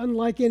be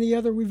unlike any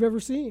other we've ever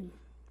seen.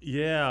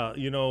 Yeah,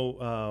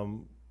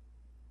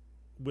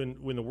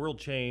 when the world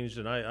changed,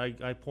 and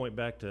I point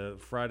back to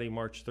Friday,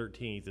 March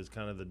 13th is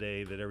kind of the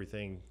day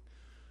that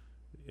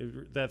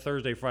that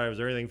Thursday, Friday,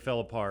 everything fell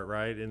apart,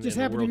 right? And just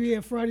happened to be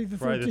a Friday the 13th.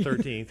 Friday the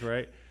 13th,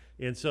 right?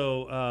 And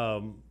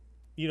so,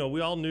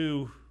 we all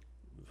knew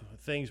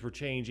things were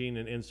changing.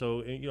 And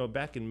so,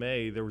 back in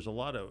May, there was a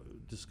lot of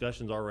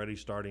discussions already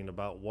starting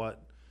about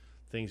what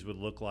things would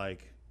look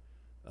like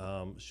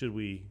should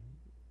we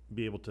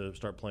be able to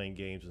start playing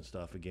games and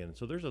stuff again.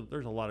 So there's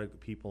a lot of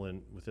people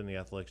within the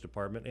athletics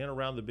department and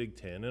around the Big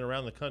Ten and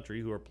around the country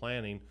who are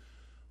planning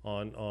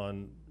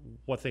on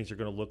what things are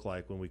going to look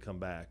like when we come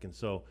back. And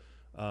so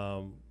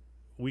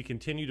we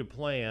continue to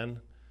plan.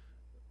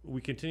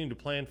 We continue to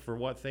plan for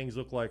what things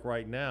look like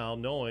right now,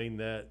 knowing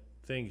that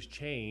things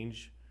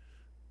change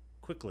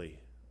quickly,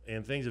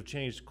 and things have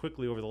changed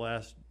quickly over the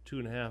last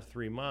 2.5,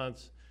 3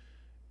 months.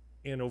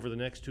 And over the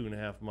next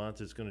 2.5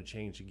 months, it's going to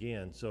change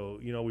again. So,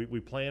 we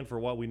plan for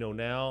what we know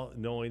now,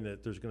 knowing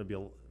that there's going to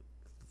be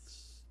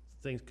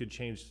things could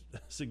change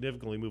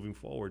significantly moving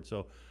forward.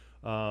 So,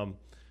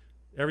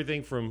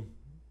 everything from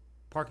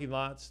parking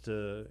lots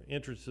to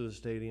entrance to the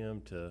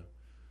stadium to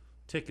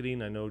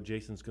ticketing. I know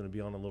Jason's going to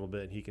be on a little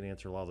bit, and he can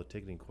answer a lot of the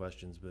ticketing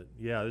questions. But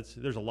yeah,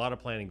 there's a lot of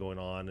planning going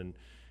on, and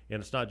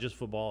it's not just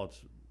football;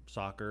 it's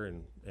soccer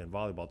and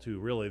volleyball too.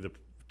 Really,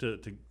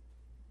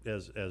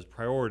 as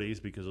priorities,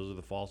 because those are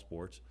the fall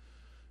sports.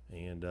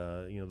 And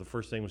the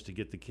first thing was to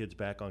get the kids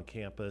back on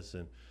campus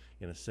and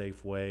in a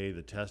safe way,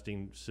 the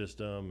testing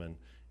system,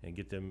 and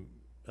get them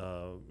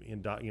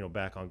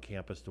back on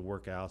campus to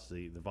workouts,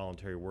 the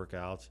voluntary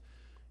workouts.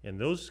 And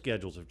those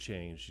schedules have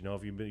changed.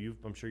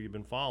 I'm sure you've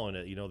been following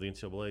it. The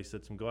NCAA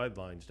set some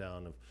guidelines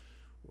down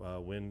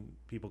of when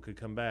people could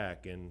come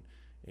back and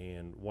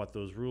what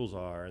those rules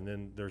are. And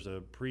then there's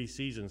a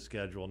preseason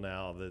schedule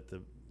now that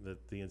the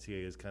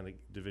NCAA is kind of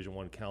Division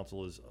I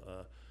Council is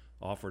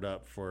offered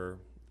up for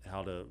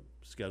how to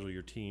schedule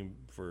your team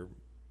for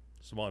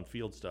some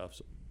on-field stuff.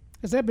 So,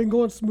 has that been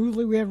going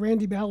smoothly? We had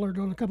Randy Ballard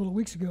on a couple of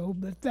weeks ago,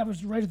 but that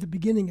was right at the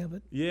beginning of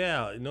it.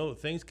 Yeah, no,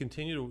 things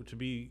continue to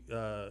be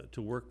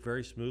to work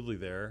very smoothly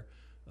there.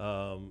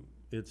 I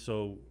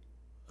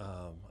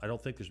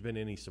don't think there's been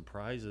any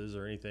surprises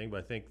or anything, but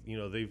I think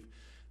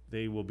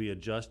they will be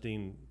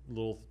adjusting,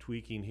 little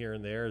tweaking here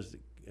and there as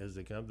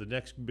they come. The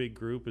next big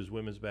group is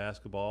women's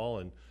basketball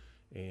and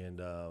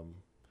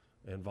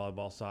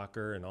volleyball,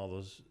 soccer, and all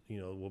those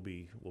will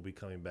be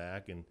coming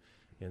back, and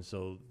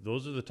so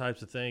those are the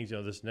types of things.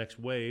 This next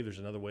wave, there's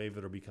another wave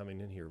that'll be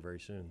coming in here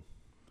very soon.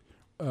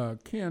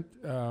 Kent,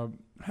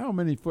 how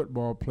many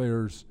football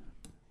players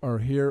are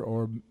here,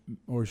 or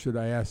should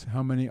I ask,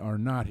 how many are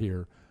not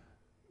here?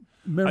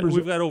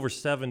 We've got over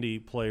 70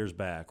 players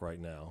back right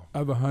now.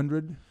 Of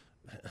 100?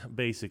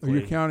 Basically.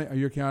 Are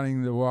you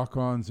counting the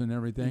walk-ons and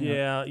everything?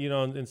 Yeah,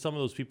 and some of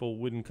those people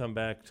wouldn't come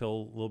back till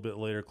a little bit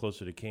later,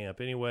 closer to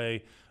camp.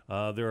 Anyway,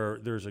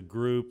 there's a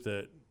group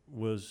that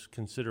was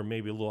considered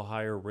maybe a little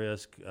higher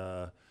risk,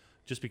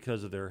 just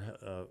because of their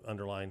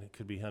underlying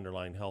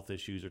health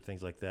issues or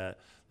things like that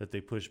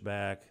they push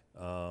back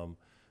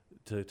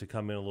to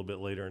come in a little bit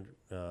later,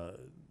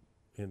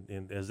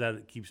 and as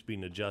that keeps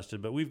being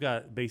adjusted. But we've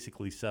got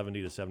basically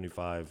 70 to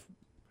 75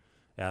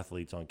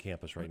 athletes on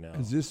campus right now.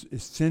 Is this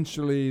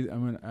essentially,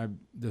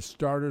 the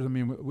starters?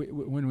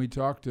 When we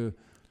talk to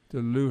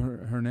Lou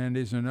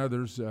Hernandez and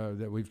others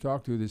that we've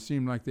talked to, they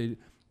seem like they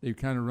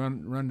kind of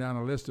run down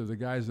a list of the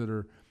guys that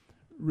are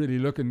really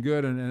looking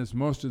good, and it's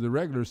most of the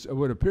regulars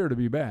would appear to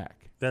be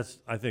back.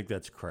 I think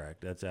that's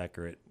correct. That's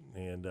accurate.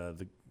 And I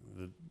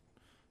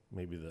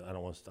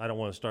don't want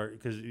to start,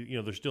 because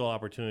there's still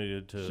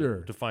opportunity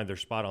to find their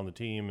spot on the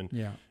team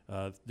and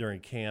during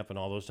camp and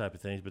all those type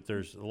of things. But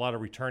there's a lot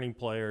of returning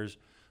players,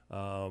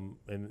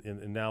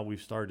 and now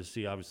we've started to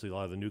see, obviously, a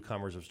lot of the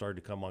newcomers have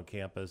started to come on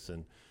campus,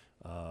 and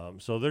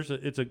so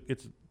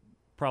it's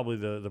probably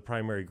the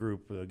primary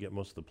group get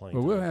most of the playing.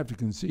 Well, time. We'll have to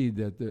concede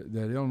that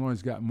Illinois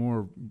has got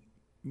more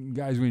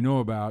guys we know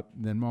about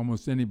than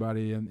almost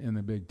anybody in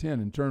the Big Ten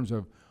in terms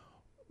of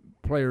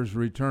players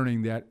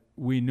returning that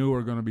we knew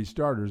are going to be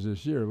starters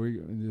this year.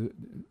 The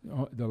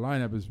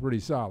lineup is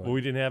pretty solid. Well,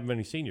 we didn't have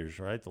many seniors,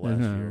 right, the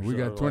last year. We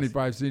got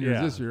 25 seniors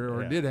this year,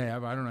 or did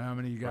have. I don't know how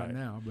many you got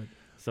now, but.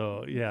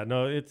 So yeah,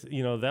 no, it's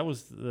that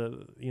was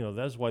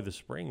that's why the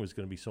spring was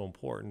going to be so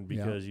important,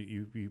 because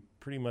you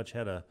pretty much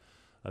had a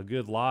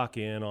good lock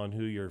in on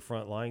who your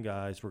front line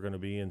guys were going to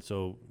be, and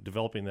so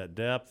developing that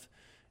depth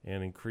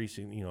and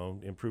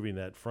improving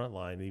that front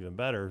line even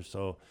better.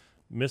 So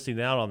missing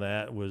out on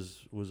that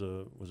was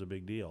a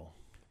big deal.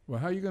 Well,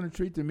 how are you going to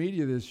treat the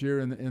media this year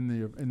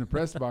in the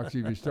press box? Are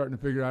you starting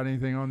to figure out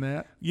anything on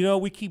that?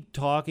 We keep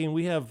talking.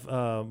 We have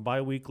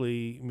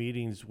biweekly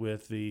meetings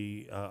with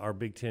our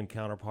Big Ten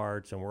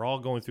counterparts, and we're all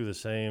going through the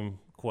same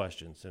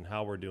questions and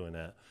how we're doing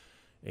that.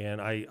 And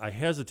I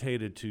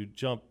hesitated to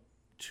jump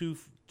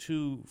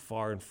too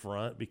far in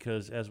front,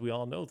 because, as we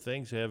all know,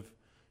 things have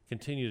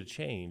continued to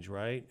change,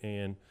 right?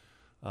 And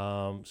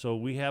so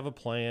we have a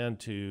plan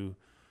to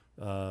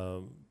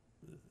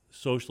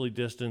socially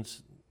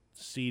distance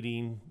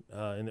seating,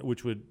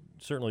 which would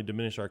certainly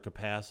diminish our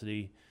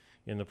capacity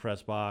in the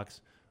press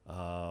box.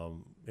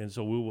 And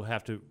so we will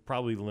have to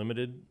probably be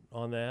limited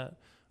on that.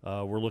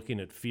 We're looking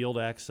at field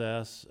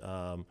access.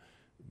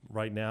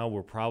 Right now,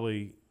 we're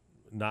probably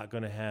not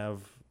going to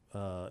have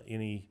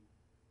any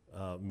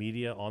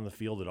media on the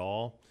field at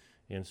all,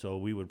 and so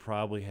we would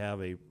probably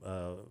have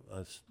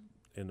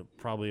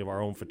probably of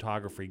our own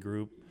photography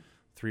group,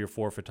 3 or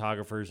 4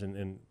 photographers,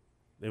 and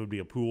it would be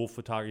a pool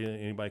photography.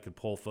 Anybody could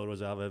pull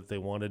photos out of it if they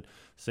wanted.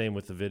 Same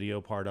with the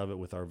video part of it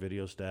with our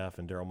video staff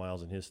and Daryl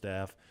Miles and his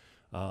staff.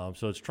 So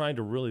it's trying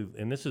to really,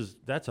 and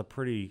that's a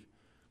pretty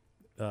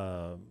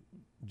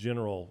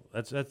general.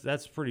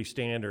 That's pretty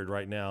standard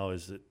right now.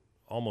 Is that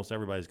almost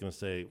everybody's going to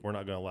say we're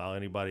not going to allow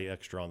anybody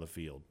extra on the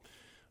field.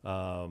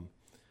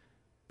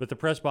 But the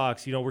press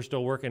box, we're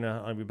still working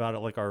about it,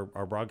 like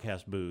our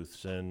broadcast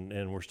booths,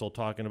 and we're still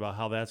talking about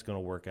how that's going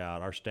to work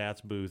out. Our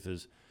stats booth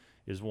is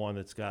one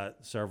that's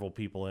got several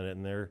people in it,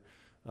 and they're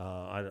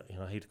I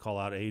hate to call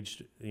out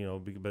age,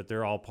 but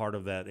they're all part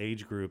of that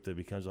age group that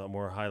becomes a lot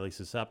more highly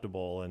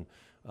susceptible, and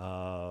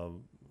so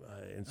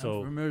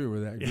I'm familiar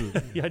with that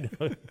group. yeah, I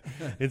know.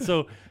 And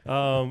so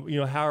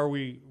how are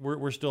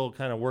we're still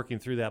kind of working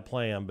through that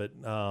plan, but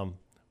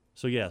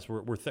so yes,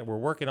 we're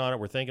working on it.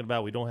 We're thinking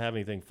about it. We don't have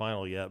anything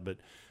final yet, but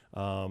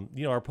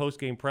our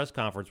post-game press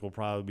conference will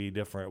probably be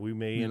different. We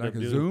may end up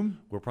doing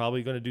Zoom. We're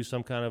probably going to do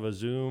some kind of a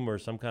Zoom or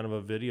some kind of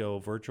a video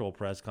virtual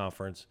press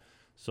conference,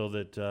 so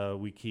that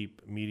we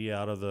keep media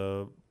out of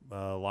the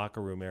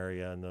locker room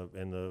area and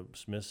the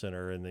Smith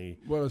Center and the.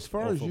 Well, as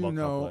far as you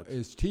know, complex.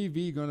 is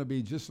TV going to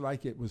be just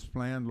like it was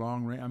planned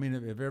long range? I mean,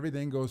 if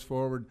everything goes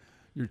forward,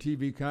 your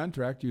TV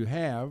contract you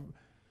have,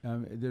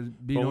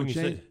 there'd be no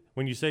change.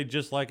 When you say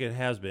just like it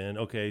has been,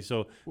 okay,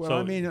 so. Well,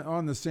 I mean,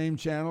 on the same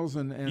channels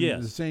and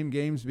yes. the same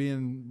games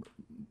being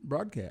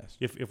broadcast.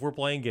 If we're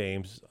playing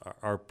games,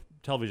 our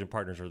television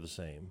partners are the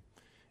same.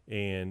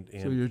 And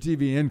so your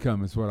TV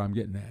income is what I'm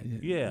getting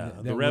at. Yeah,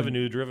 the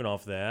revenue driven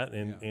off that.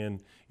 And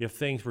if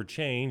things were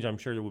changed, I'm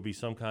sure there would be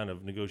some kind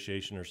of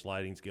negotiation or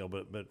sliding scale.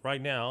 But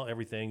right now,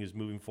 everything is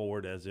moving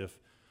forward as if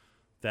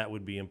that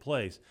would be in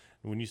place.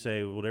 And when you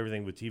say, well,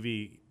 everything with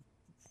TV,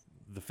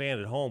 the fan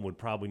at home would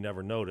probably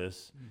never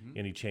notice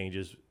any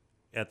changes.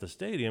 At the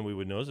stadium, we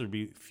would notice there'd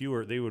be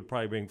fewer. They would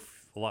probably bring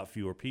a lot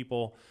fewer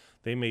people.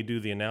 They may do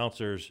the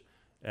announcers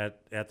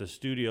at the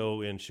studio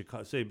in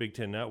Chicago. Say Big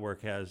Ten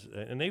Network has,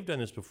 and they've done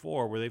this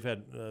before, where they've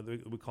had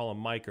we call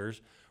them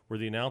micers, where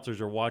the announcers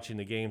are watching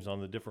the games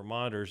on the different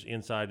monitors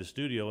inside the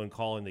studio and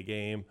calling the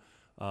game.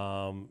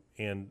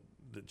 And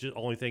the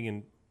only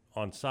thing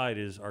on site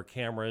is our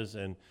cameras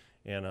and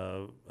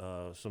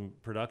some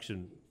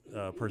production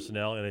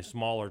personnel in a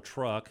smaller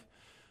truck,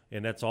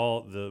 and that's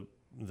all. The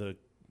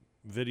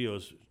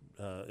videos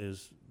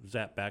is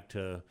zapped back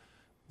to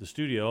the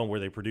studio and where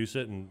they produce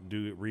it and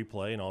do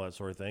replay and all that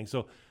sort of thing.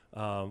 So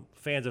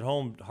fans at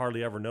home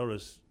hardly ever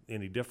notice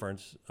any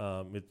difference.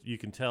 You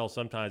can tell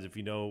sometimes if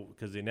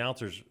because the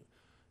announcers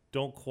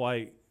don't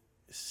quite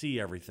see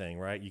everything,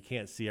 right? You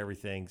can't see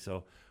everything.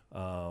 So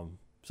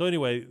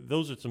anyway,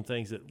 those are some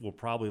things that will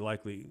probably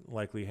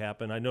likely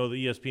happen. I know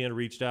the ESPN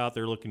reached out.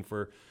 They're looking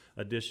for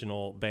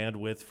additional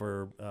bandwidth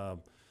for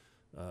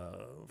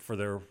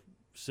their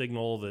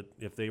signal, that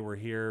if they were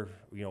here,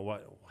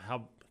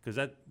 because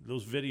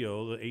those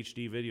video, the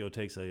HD video,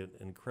 takes an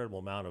incredible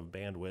amount of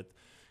bandwidth.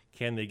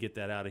 Can they get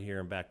that out of here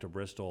and back to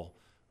Bristol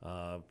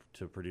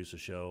to produce a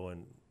show?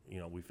 And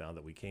we found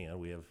that we can.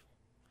 We have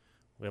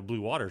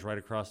Blue Waters right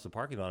across the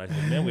parking lot. I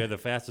said, man, we have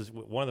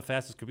one of the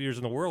fastest computers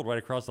in the world right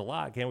across the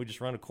lot. Can't we just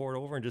run a cord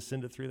over and just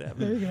send it through that?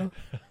 There you go.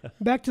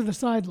 Back to the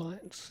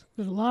sidelines.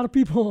 There's a lot of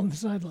people on the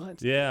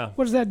sidelines. Yeah.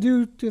 What does that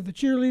do to the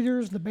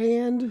cheerleaders, the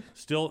band?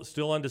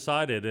 Still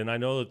undecided. And I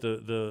know that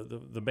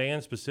the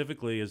band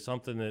specifically is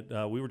something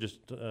that we were just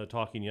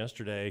talking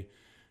yesterday.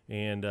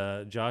 And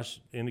Josh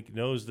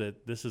knows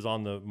that this is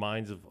on the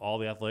minds of all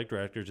the athletic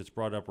directors. It's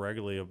brought up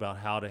regularly about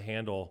how to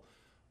handle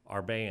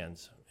our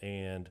bands.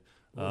 And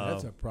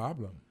that's a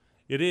problem.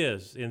 It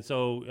is. And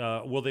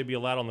so will they be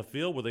allowed on the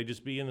field? Will they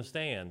just be in the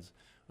stands?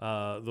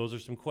 Those are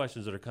some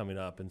questions that are coming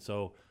up. And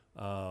so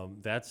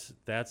that's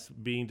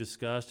being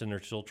discussed, and they're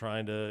still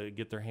trying to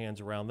get their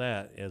hands around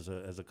that as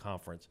a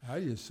conference. How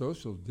do you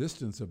social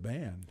distance a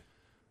band?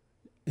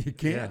 You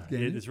can't. Yeah,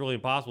 it's really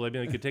impossible. I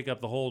mean, they could take up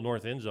the whole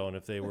north end zone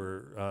if they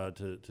were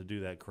to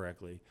do that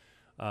correctly.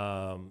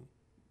 The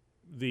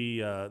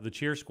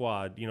cheer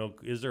squad,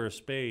 is there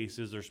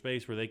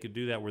space where they could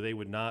do that, where they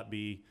would not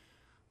be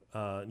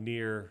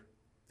near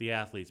the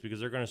athletes, because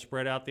they're going to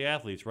spread out the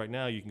athletes. Right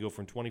now, you can go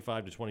from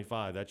 25 to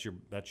 25. That's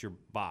your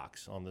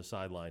box on the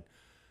sideline,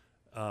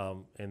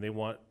 and they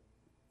want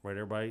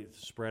everybody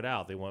spread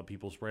out. They want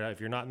people spread out. If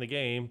you're not in the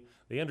game,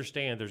 they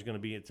understand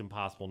it's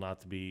impossible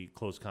not to be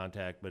close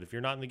contact. But if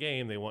you're not in the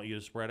game, they want you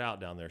to spread out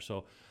down there.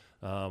 So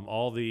a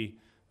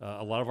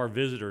lot of our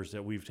visitors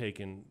that we've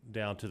taken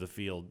down to the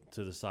field,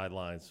 to the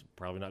sidelines,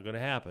 probably not going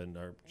to happen.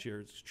 Our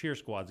cheer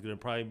squad's going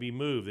to probably be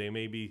moved. They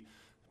may be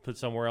put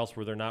somewhere else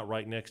where they're not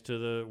right next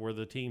to where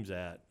the team's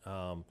at.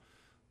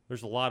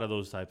 There's a lot of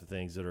those types of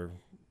things that are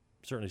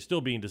certainly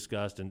still being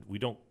discussed, and we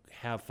don't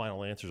have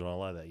final answers on a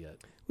lot of that yet.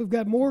 We've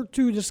got more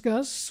to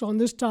discuss on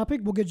this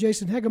topic. We'll get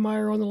Jason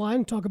Heggemeyer on the line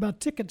and talk about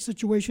ticket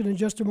situation in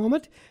just a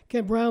moment.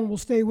 Kent Brown will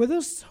stay with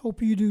us.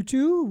 Hope you do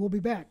too. We'll be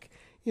back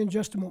in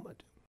just a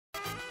moment.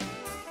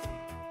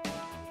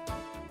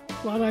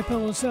 Illini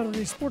Pella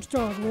Saturday Sports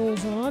Talk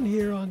rolls on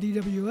here on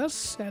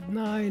DWS at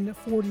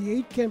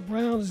 9:48. Kent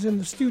Brown is in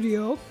the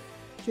studio.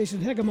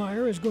 Jason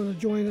Heggemeyer is going to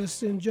join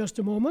us in just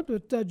a moment.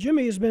 But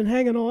Jimmy has been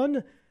hanging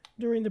on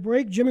during the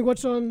break. Jimmy,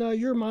 what's on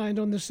your mind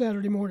on this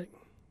Saturday morning?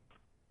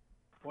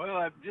 Well,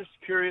 I'm just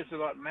curious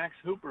about Max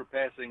Hooper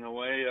passing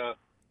away.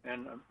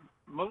 And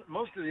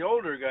most of the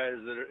older guys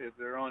if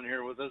they're on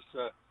here with us,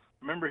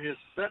 remember his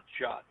set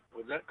shot.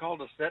 Was that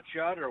called a set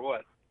shot or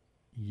what?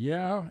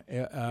 Yeah.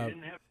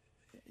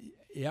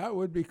 Yeah, it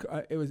would be.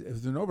 It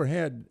was an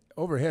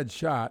overhead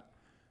shot.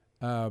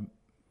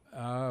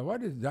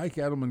 What did Dyke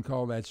Edelman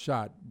call that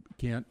shot,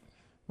 Kent?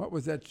 What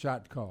was that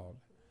shot called?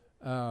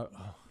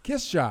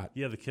 Kiss shot.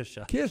 Yeah, the kiss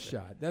shot. Kiss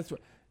shot. That's what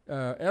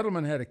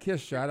Edelman had, a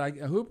kiss shot.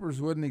 Hooper's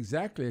wasn't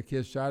exactly a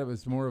kiss shot. It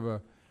was more of a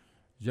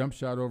jump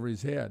shot over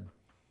his head.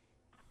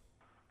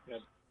 Yeah,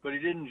 but he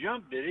didn't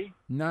jump, did he?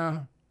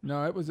 No.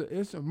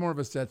 It's more of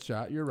a set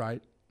shot. You're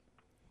right.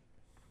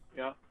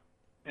 Yeah,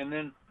 and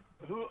then.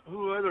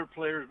 Who other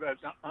players?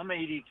 I'm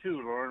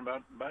 82, Loren,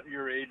 about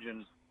your age,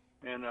 and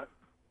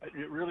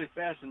it really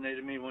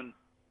fascinated me when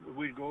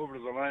we'd go over to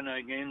the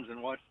Illini games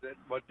and watch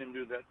them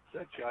do that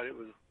set shot.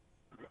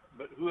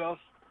 But who else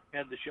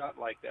had the shot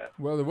like that?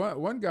 Well, the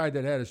one guy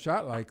that had a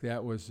shot like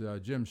that was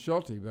Jim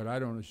Schulte, but I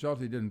don't know. Schulte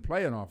didn't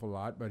play an awful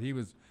lot, but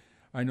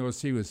I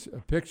noticed he was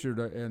pictured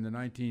in the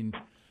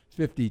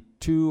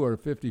 1952 or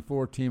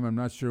 54 team. I'm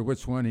not sure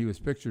which one he was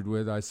pictured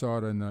with. I saw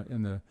it in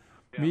the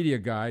media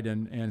guide,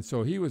 and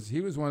so he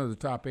was one of the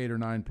top 8 or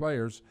 9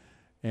 players,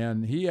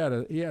 and he had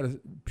a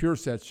pure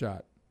set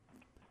shot.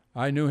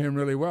 I knew him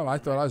really well. I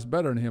thought I was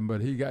better than him,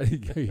 but he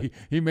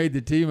made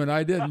the team and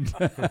I didn't.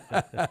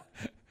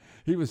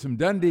 He was from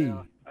Dundee.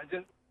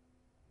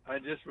 I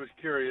just was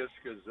curious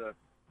because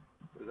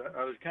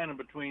I was kind of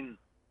between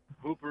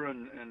Hooper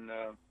and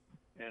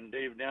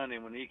Dave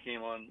Downing when he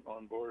came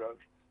on board.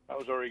 I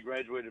was already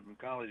graduated from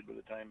college by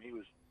the time he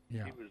was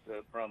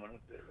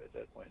prominent there at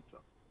that point. So.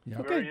 Yeah.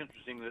 Very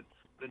interesting that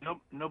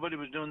nobody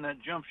was doing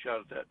that jump shot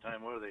at that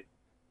time, were they?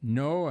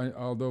 No,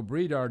 although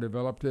Bredar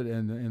developed it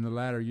in the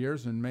latter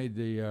years and made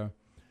the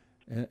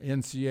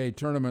NCAA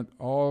tournament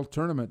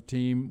all-tournament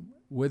team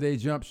with a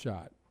jump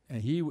shot.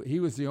 And he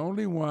was the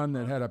only one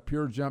that had a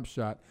pure jump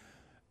shot.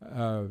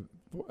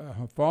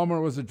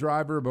 Falmer was a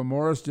driver, but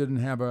Morris didn't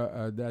have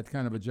that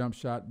kind of a jump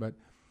shot.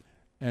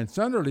 And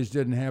Sunderly's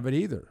didn't have it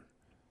either.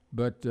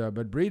 But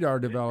Bredar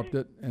developed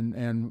it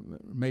and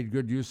made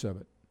good use of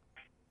it.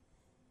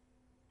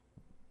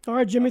 All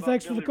right, Jimmy,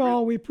 thanks for the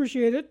call. We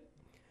appreciate it.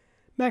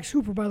 Max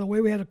Hooper, by the way,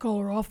 we had a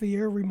caller off the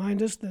air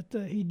remind us that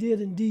he did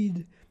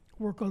indeed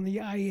work on the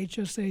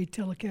IHSA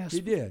telecast.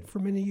 He did. For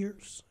many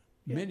years.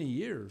 Yeah. Many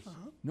years?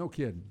 Uh-huh. No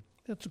kidding.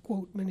 That's a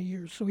quote, many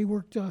years. So he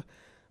worked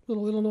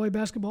little Illinois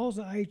basketball as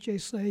the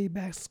IHSA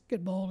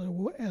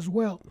basketball as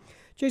well.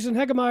 Jason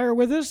Heggemeyer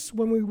with us.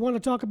 When we want to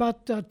talk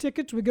about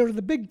tickets, we go to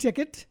the big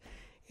ticket,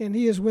 and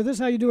he is with us.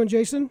 How you doing,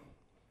 Jason?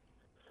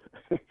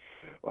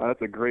 Well,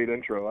 that's a great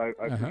intro. I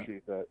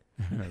appreciate that.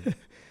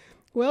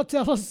 Well,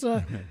 tell us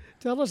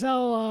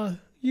how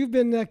you've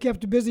been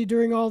kept busy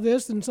during all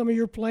this and some of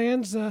your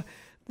plans.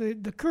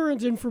 The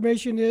current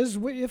information is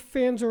if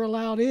fans are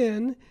allowed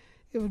in,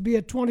 it would be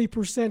at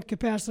 20%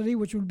 capacity,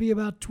 which would be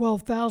about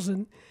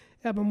 12,000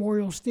 at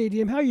Memorial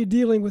Stadium. How are you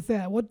dealing with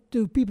that? What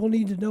do people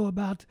need to know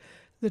about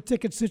the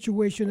ticket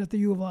situation at the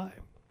U of I?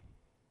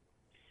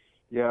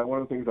 Yeah,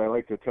 one of the things I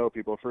like to tell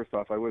people, first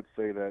off, I would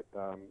say that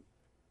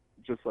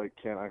just like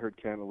Ken, I heard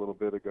Ken a little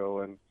bit ago,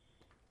 and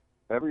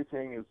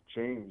everything has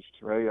changed,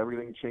 right?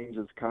 Everything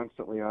changes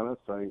constantly on us.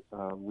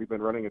 We've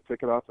been running a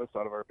ticket office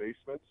out of our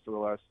basements for the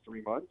last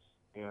 3 months,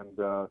 and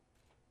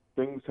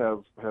things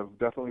have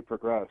definitely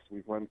progressed.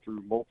 We've run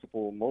through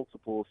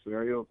multiple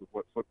scenarios of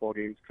what football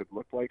games could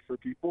look like for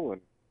people,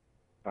 and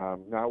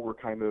now we're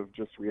kind of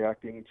just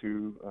reacting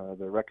to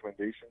the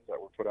recommendations that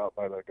were put out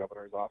by the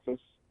governor's office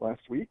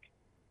last week,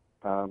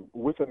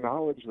 with the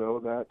knowledge,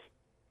 though, that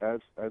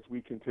as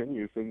we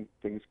continue,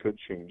 things could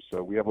change.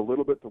 So we have a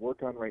little bit to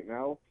work on right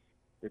now.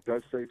 It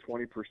does say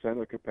 20%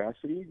 of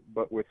capacity,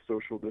 but with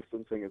social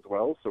distancing as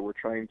well. So we're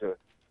trying to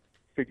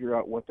figure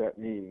out what that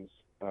means.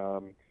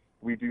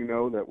 We do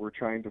know that we're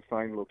trying to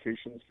find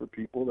locations for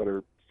people that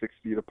are 6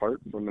 feet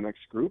apart from the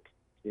next group.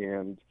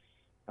 And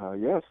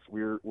yes,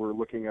 we're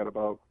looking at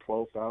about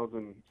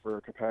 12,000 for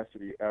a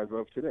capacity as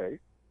of today.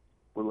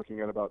 We're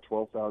looking at about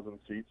 12,000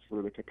 seats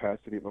for the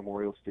capacity at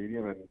Memorial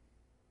Stadium, and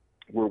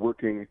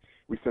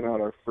we sent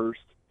out our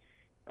first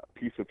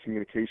piece of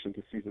communication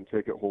to season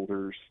ticket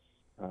holders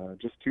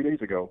just 2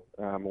 days ago.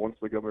 Once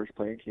the governor's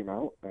plan came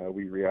out,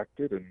 we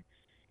reacted, and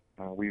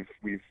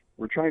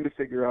we're trying to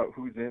figure out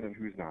who's in and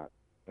who's not.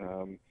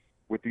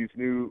 With these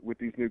new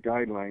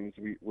guidelines,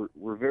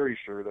 we're very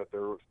sure that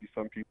there will be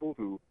some people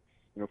who,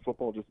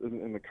 football just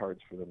isn't in the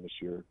cards for them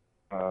this year.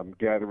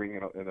 Gathering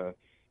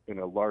in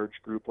a large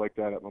group like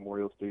that at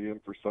Memorial Stadium,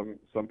 for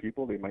some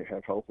people, they might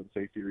have health and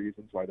safety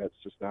reasons why that's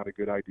just not a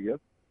good idea.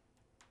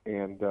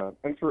 And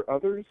for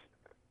others,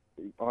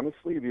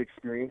 honestly, the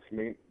experience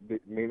may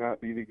not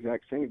be the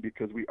exact same,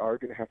 because we are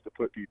going to have to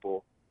put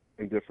people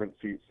in different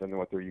seats than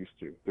what they're used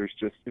to.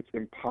 It's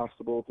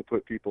impossible to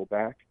put people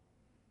back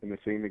in the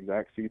same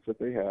exact seats that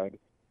they had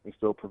and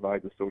still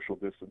provide the social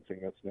distancing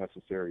that's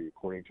necessary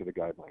according to the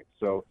guidelines.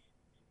 So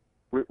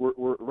we're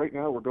right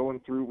now we're going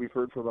through. We've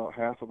heard from about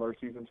half of our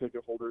season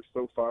ticket holders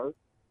so far,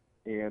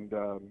 and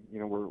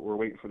we're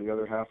waiting for the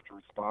other half to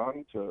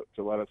respond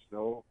to let us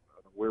know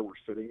where we're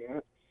sitting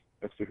at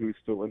as to who's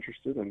still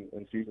interested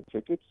in season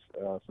tickets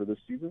for this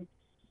season.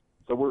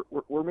 So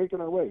we're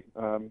making our way.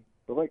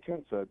 But like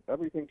Ken said,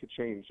 everything could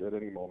change at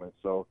any moment.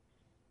 So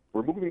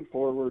we're moving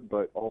forward,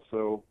 but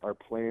also our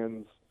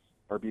plans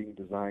are being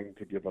designed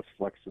to give us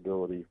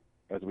flexibility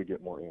as we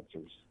get more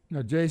answers.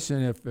 Now,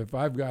 Jason, if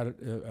I've got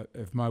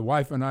if my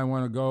wife and I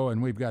want to go,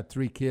 and we've got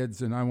 3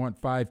 kids, and I want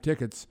 5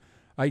 tickets,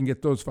 I can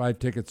get those 5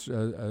 tickets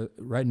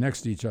right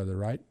next to each other,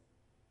 right?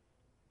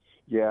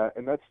 Yeah,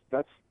 and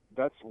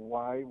that's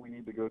why we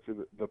need to go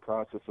through the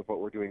process of what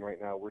we're doing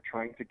right now. We're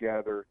trying to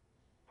gather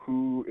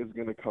who is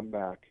going to come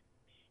back.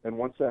 And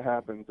once that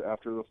happens,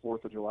 after the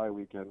 4th of July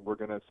weekend, we're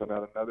going to send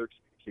out another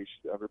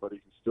communication to everybody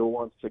who still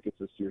wants tickets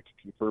this year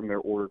to confirm their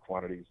order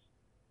quantities.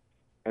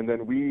 And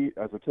then we,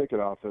 as a ticket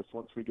office,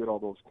 once we get all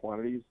those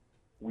quantities,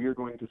 we are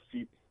going to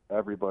seat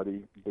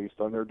everybody based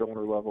on their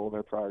donor level and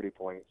their priority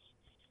points.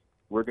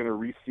 We're going to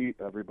reseat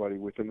everybody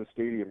within the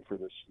stadium for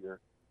this year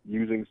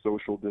using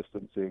social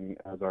distancing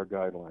as our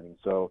guideline.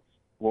 So,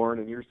 Loren,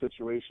 in your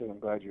situation, I'm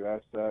glad you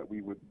asked that.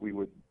 We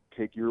would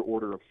take your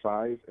order of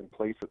 5 and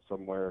place it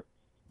somewhere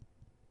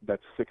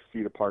that's 6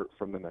 feet apart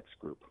from the next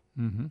group.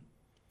 Mm-hmm.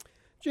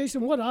 Jason,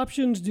 what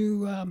options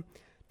do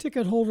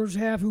ticket holders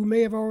have who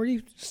may have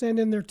already sent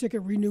in their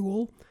ticket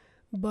renewal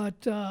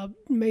but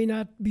may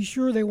not be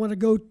sure they want to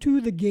go to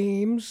the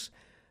games?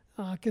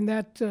 Can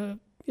that,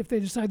 if they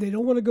decide they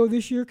don't want to go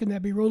this year, can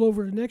that be rolled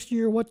over to next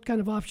year? What kind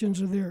of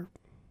options are there?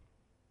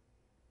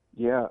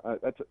 Yeah,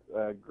 that's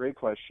a great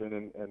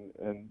question,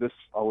 and this,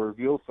 I'll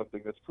reveal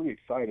something that's pretty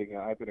exciting.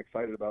 I've been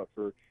excited about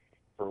for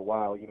a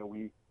while.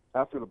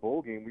 After the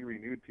bowl game, we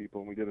renewed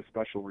people, and we did a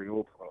special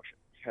renewal promotion.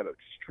 We had an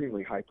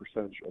extremely high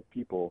percentage of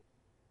people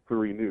who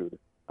renewed.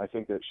 I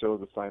think that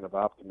shows a sign of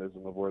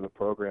optimism of where the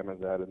program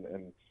is at,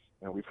 and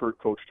we've heard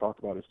Coach talk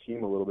about his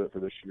team a little bit for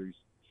this year. He's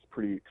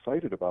pretty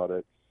excited about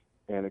it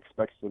and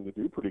expects them to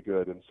do pretty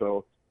good. And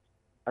so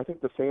I think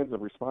the fans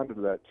have responded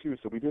to that too.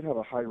 So we did have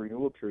a high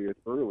renewal period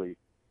early,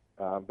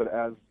 but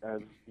as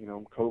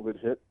COVID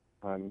hit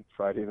on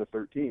Friday the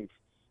 13th,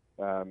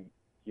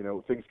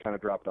 things kind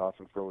of dropped off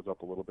and froze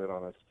up a little bit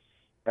on us.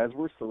 As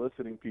we're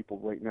soliciting people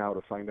right now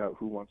to find out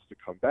who wants to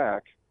come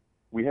back,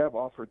 we have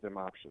offered them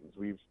options.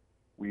 We've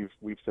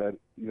said,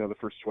 the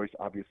first choice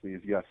obviously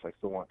is yes, I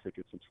still want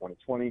tickets in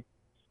 2020.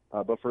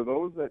 But for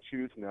those that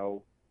choose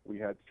no, we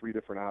had 3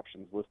 different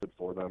options listed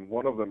for them.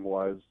 One of them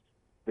was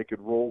they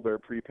could roll their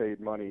prepaid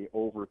money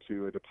over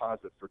to a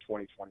deposit for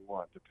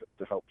 2021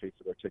 to help pay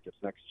for their tickets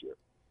next year.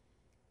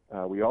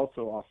 We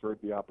also offered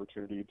the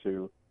opportunity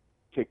to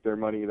take their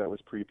money that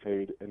was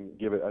prepaid and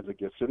give it as a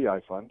gift to the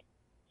iFund.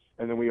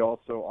 And then we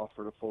also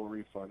offered a full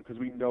refund because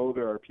we know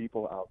there are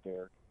people out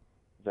there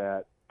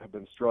that have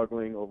been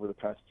struggling over the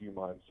past few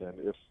months. And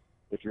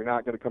if you're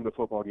not going to come to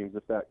football games,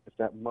 if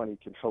that money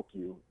can help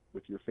you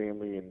with your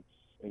family and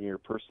your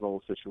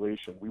personal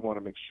situation, we want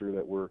to make sure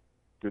that we're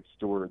good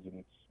stewards.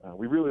 And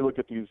we really look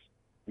at these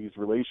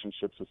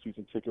relationships with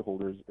season ticket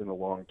holders in the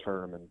long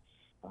term. And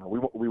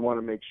we want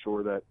to make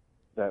sure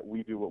that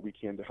we do what we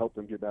can to help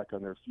them get back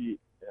on their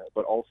feet.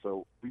 But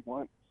also we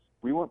want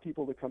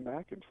people to come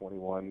back in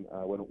 21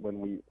 when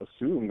we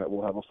assume that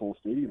we'll have a full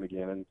stadium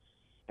again.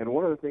 And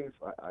one of the things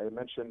I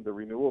mentioned, the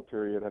renewal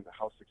period and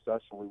how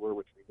successful we were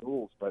with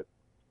renewals, but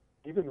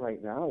even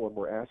right now when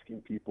we're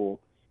asking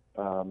people,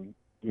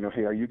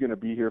 hey, are you going to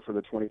be here for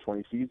the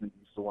 2020 season?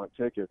 You still want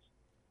tickets?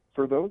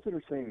 For those that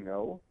are saying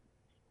no,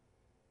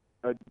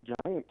 a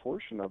giant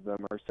portion of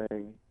them are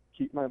saying,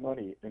 keep my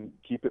money and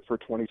keep it for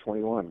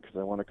 2021 because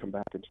I want to come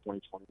back in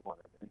 2021.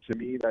 And to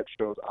me, that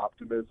shows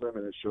optimism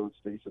and it shows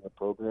faith in the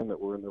program that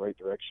we're in the right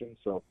direction.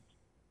 So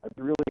I've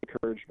been really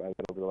encouraged by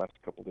that over the last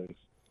couple of days.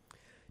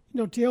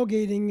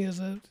 Tailgating is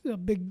a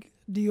big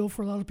deal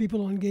for a lot of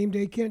people on game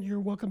day. Kent, you're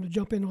welcome to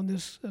jump in on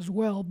this as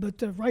well.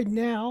 But right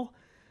now,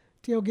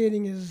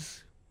 tailgating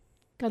is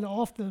kind of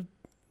off the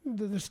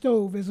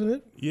stove, isn't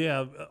it?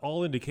 Yeah,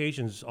 all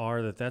indications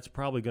are that that's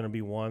probably going to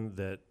be one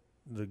that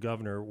the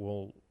governor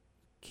will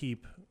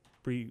keep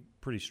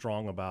pretty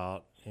strong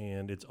about,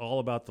 and it's all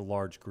about the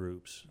large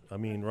groups. I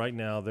mean, right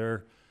now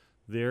they're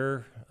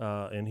the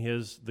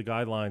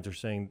guidelines are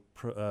saying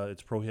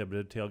it's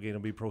prohibited. Tailgating will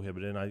be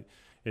prohibited. And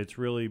it's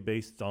really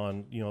based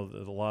on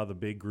a lot of the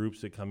big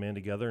groups that come in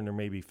together, and there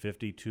may be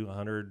 50,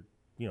 200,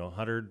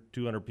 100,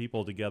 200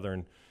 people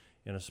together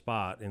in a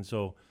spot, and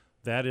so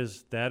that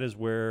is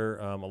where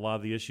a lot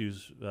of the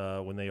issues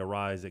when they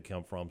arise that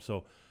come from.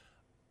 So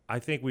I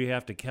think we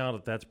have to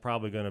count that's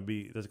probably going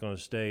to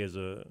stay as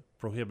a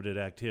prohibited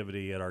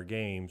activity at our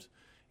games,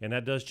 and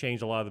that does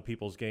change a lot of the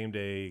people's game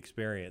day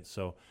experience.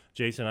 So,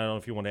 Jason, I don't know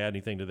if you want to add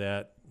anything to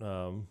that.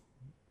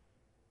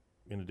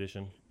 In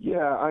addition,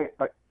 yeah,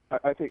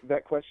 I think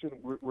that question,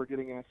 we're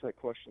getting asked that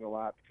question a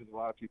lot because a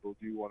lot of people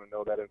do want to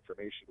know that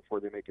information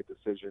before they make a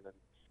decision.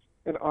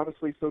 And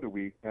honestly, so do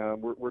we.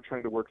 We're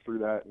trying to work through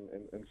that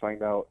and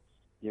find out,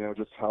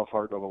 just how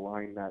hard of a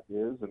line that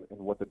is and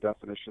what the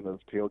definition of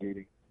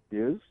tailgating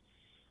is.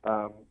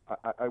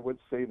 I would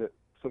say that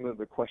some of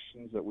the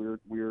questions that we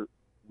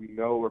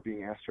know are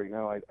being asked right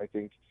now, I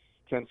think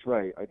Kent's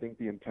right. I think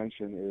the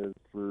intention is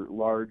for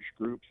large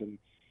groups, and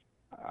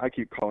I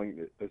keep calling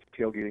it as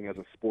tailgating as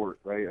a sport,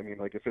 right? I mean,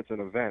 like if it's an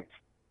event,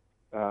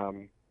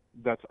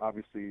 that's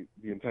obviously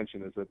the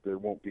intention is that there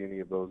won't be any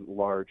of those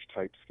large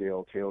type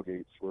scale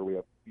tailgates where we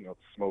have,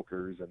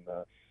 smokers and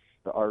the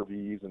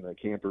RVs and the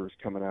campers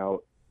coming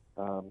out.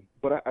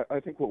 But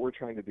I think what we're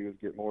trying to do is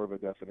get more of a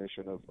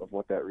definition of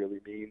what that really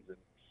means. And,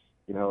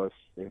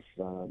 if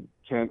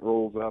Kent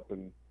rolls up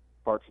and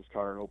parks his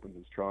car and opens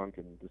his trunk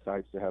and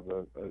decides to have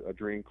a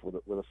drink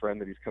with a friend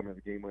that he's coming to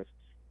the game with,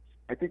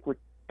 I think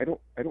I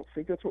don't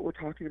think that's what we're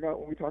talking about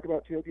when we talk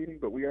about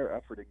tailgating, but we are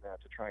efforting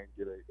that to try and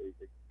get a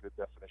good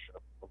definition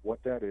of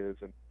what that is.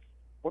 And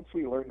once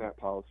we learn that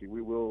policy,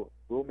 we'll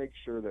make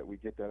sure that we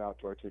get that out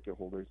to our ticket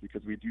holders,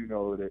 because we do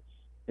know that it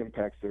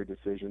impacts their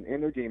decision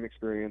and their game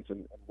experience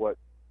and what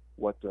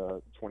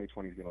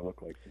 2020 is going to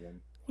look like for them.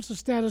 What's the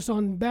status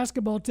on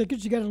basketball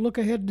tickets? You got to look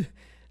ahead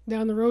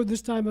down the road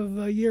this time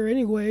of year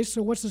anyway.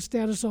 So what's the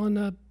status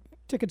on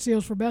ticket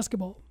sales for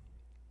basketball?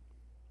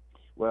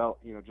 Well,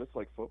 just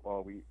like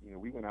football,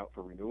 we went out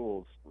for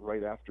renewals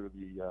right after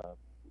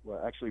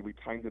actually we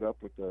timed it up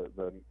with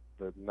the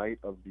night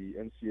of the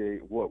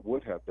NCAA, what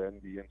would have been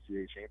the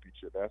NCAA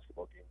championship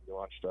basketball game. We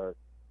launched our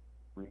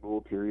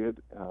renewal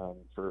period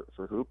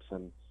for hoops,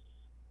 and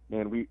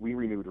man, we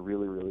renewed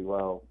really, really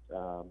well.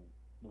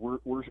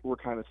 We're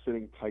kind of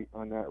sitting tight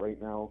on that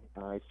right now.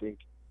 I think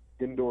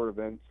indoor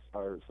events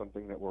are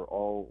something that we're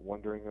all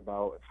wondering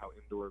about, and how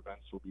indoor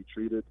events will be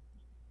treated.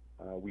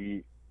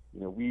 We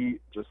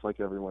just like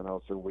everyone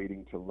else are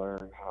waiting to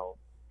learn how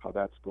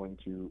that's going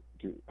to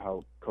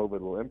how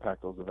COVID will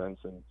impact those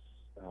events, and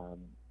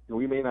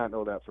we may not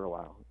know that for a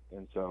while.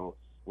 And so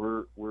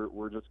we're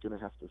just going to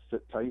have to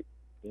sit tight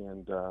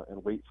and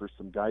wait for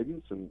some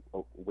guidance and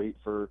wait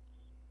for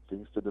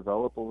things to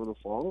develop over the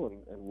fall,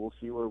 and we'll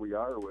see where we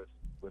are with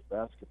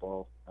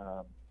basketball.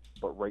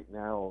 But right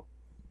now,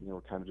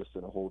 we're kind of just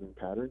in a holding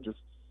pattern, just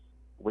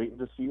waiting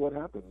to see what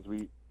happens.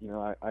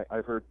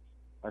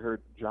 I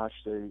heard Josh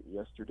say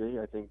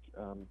yesterday, I think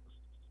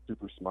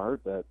super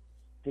smart, that,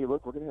 hey,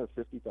 look, we're going to have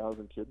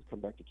 50,000 kids come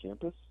back to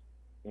campus,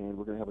 and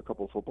we're going to have a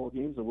couple of football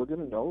games, and we're going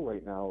to know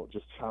right now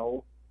just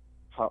how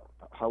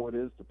it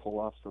is to pull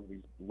off some of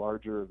these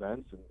larger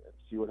events and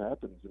see what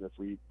happens. And if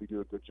we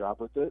do a good job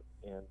with it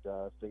and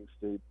things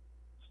stay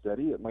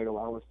steady, it might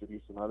allow us to do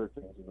some other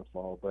things in the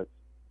fall. But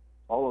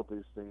all of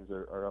these things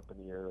are up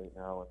in the air right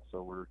now, and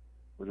so we're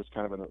just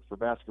kind of for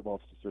basketball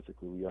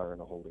specifically, we are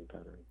in a holding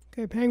pattern.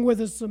 Okay, hang with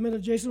us a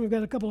minute, Jason. We've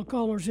got a couple of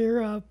callers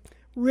here.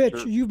 Rich,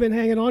 Sure. You've been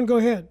hanging on. Go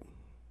ahead.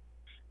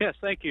 Yes,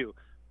 thank you.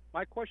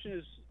 My question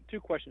is two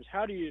questions.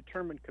 How do you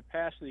determine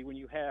capacity when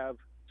you have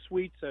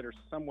suites that are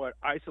somewhat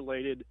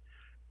isolated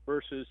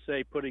versus,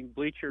 say, putting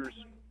bleachers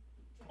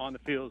on the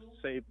field,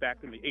 say, back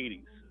in the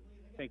 80s?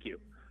 Thank you.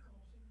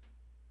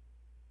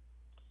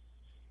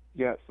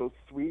 Yeah, so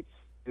suites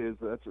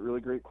that's a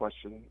really great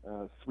question.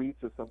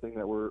 Suites is something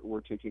that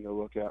we're taking a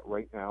look at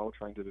right now,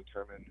 trying to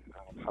determine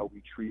how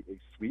we treat a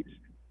suite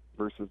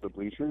versus the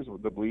bleachers.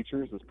 The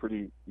bleachers is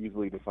pretty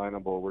easily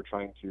definable. We're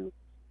trying to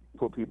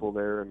put people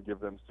there and give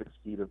them 6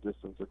 feet of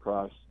distance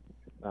across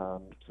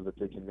so that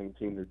they can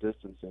maintain their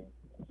distancing.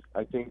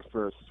 I think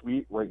for a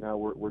suite right now,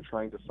 we're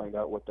trying to find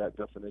out what that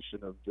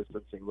definition of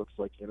distancing looks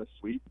like in a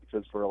suite,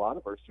 because for a lot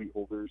of our suite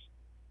holders,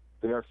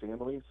 they are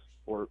families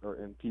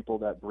and people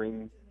that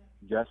bring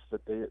guests,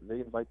 that they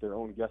invite their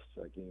own guests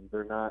to that game.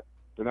 They're not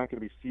going to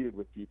be seated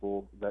with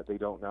people that they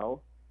don't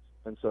know.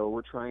 And so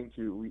we're trying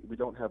to, we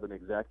don't have an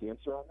exact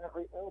answer on that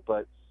right now,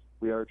 but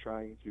we are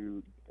trying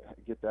to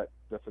get that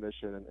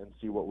definition and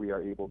see what we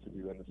are able to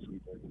do in the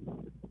suite.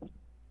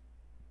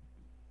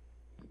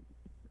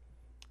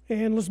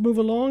 And let's move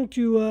along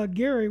to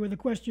Gary with a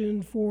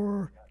question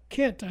for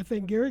Kent, I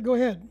think. Gary, go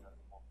ahead.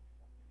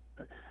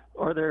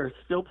 Are there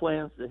still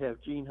plans to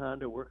have Gene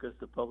Honda work as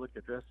the public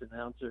address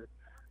announcer,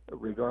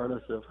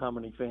 regardless of how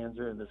many fans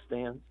are in the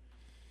stands?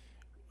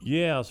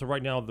 Yeah, so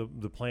right now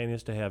the plan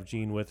is to have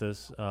Gene with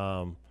us.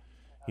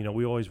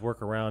 We always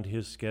work around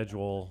his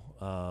schedule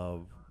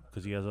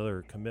because he has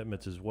other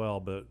commitments as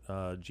well,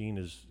 but Gene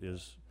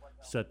is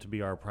set to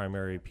be our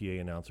primary PA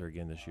announcer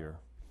again this year.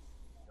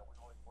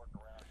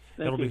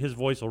 That'll be his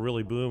voice will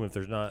really boom if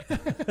there's not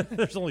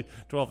there's only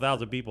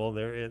 12,000 people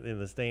there in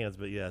the stands,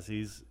 but yes,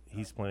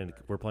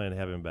 we're planning to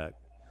have him back.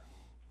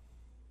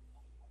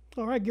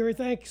 All right, Gary,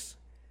 thanks.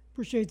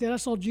 Appreciate that. I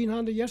saw Gene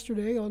Honda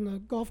yesterday on the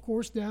golf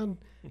course down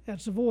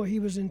at Savoy. He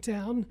was in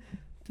town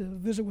to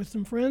visit with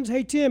some friends.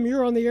 Hey, Tim,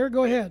 you're on the air.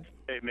 Go ahead.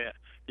 Hey, man.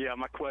 Yeah,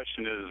 my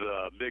question is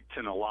Big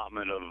Ten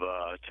allotment of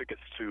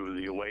tickets to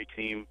the away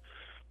team,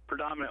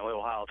 predominantly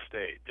Ohio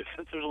State.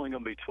 Since there's only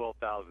going to be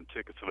 12,000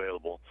 tickets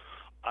available,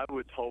 I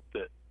would hope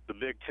that the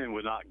Big Ten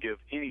would not give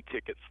any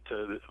tickets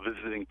to the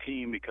visiting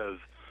team because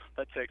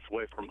that takes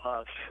away from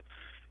us.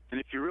 And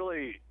if you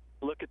really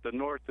look at the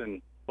north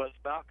and west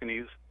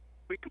balconies,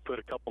 we can put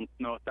a couple,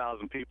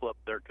 1,000 people up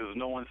there because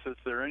no one sits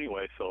there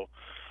anyway. So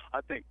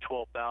I think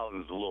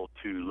 12,000 is a little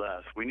too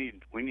less. We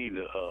need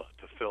to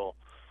fill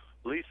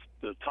at least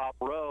the top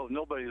row.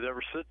 Nobody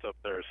ever sits up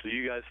there. So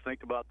you guys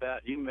think about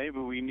that. Maybe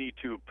we need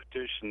to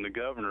petition the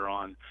governor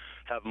on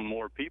having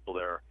more people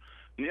there.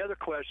 And the other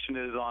question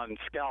is on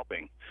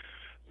scalping.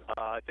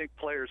 I think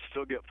players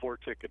still get 4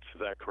 tickets. Is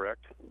that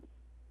correct?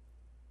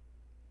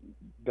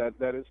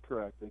 That is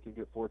correct. They can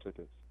get 4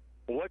 tickets.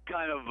 What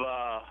kind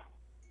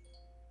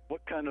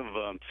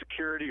of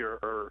security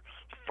or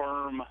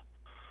firm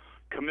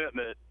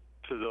commitment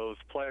to those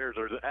players,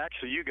 or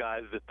actually you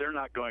guys, that they're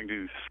not going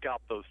to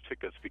scalp those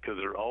tickets, because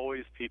there are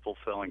always people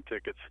selling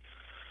tickets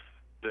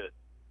that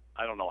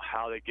I don't know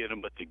how they get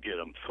them, but they get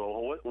them.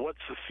 So what's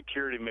the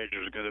security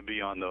measures going to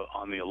be on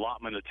the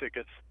allotment of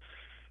tickets,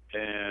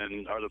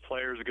 and are the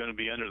players going to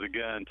be under the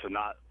gun to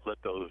not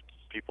let those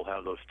people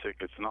have those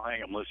tickets? And I'll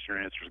hang up and listen to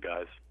your answers,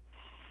 guys.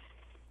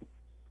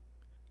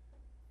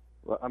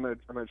 Well, I'm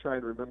gonna try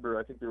and remember.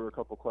 I think there were a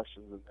couple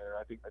questions in there.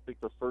 I think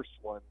the first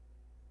one,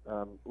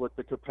 look,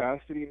 the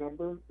capacity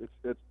number,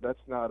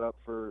 that's not up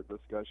for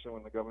discussion.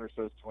 When the governor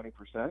says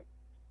 20%,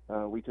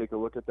 we take a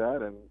look at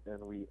that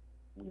and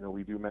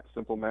we do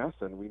simple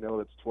math, and we know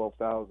it's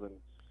 12,000.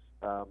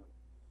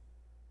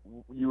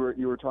 You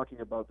were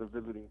talking about the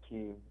visiting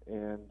team,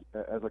 and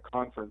as a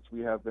conference,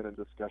 we have been in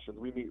discussions.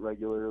 We meet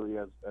regularly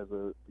as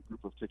a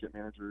group of ticket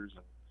managers,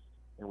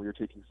 and we are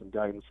taking some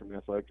guidance from the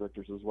athletic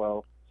directors as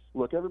well.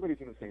 Look, everybody's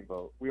in the same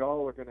boat. We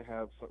all are going to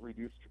have some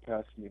reduced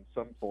capacity in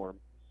some form,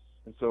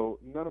 and so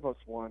none of us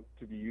want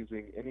to be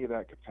using any of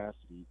that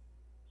capacity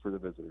for the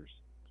visitors.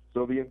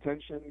 So the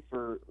intention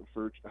for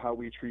how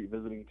we treat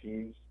visiting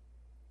teams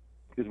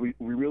is we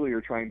really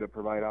are trying to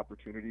provide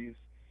opportunities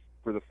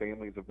for the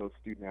families of those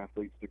student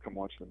athletes to come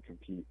watch them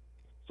compete.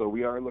 So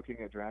we are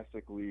looking at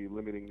drastically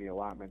limiting the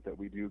allotment that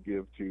we do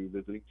give to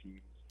visiting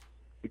teams,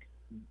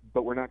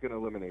 but we're not going to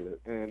eliminate it.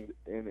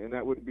 And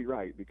that wouldn't be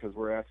right, because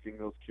we're asking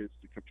those kids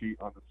to compete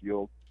on the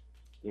field,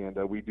 and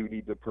we do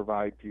need to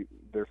provide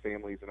their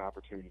families an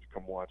opportunity to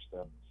come watch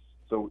them.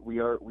 So we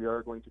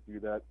are going to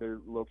do that. Their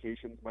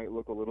locations might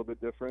look a little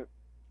bit different,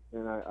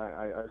 and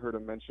I heard a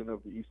mention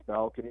of the east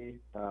balcony.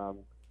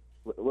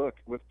 Look,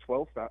 with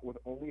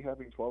only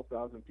having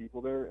 12,000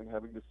 people there and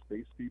having to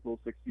space people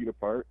 6 feet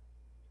apart,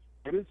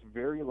 it is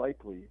very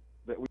likely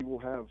that we will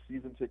have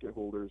season ticket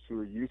holders who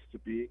are used to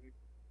being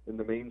in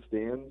the main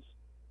stands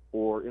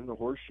or in the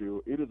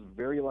horseshoe. It is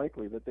very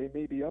likely that they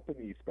may be up in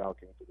the east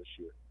balcony for this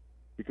year,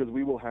 because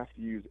we will have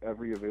to use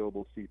every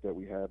available seat that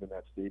we have in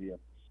that stadium.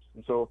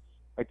 And so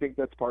I think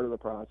that's part of the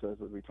process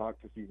as we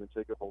talk to season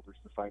ticket holders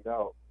to find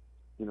out,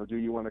 do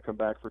you want to come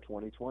back for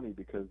 2020?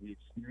 Because the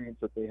experience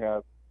that they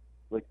have,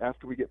 like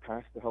after we get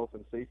past the health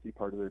and safety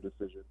part of their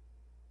decision,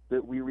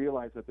 that we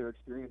realize that their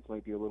experience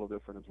might be a little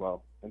different as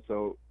well. And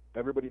so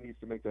everybody needs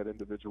to make that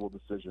individual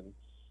decision.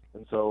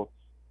 And so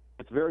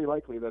it's very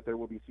likely that there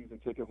will be season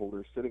ticket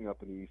holders sitting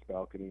up in the east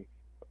balcony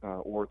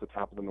or at the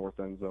top of the north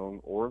end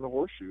zone or in the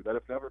horseshoe that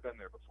have never been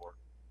there before.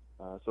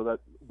 So that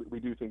we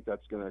do think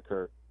that's going to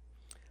occur.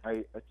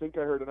 I think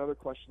I heard another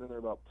question in there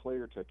about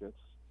player tickets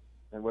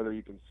and whether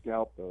you can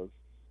scalp those.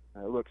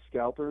 Look,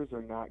 scalpers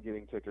are not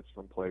getting tickets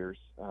from players.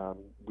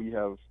 We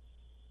have,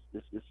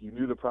 if you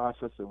knew the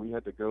process that we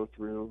had to go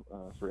through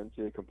for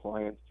NCAA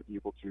compliance to be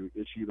able to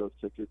issue those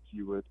tickets,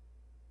 you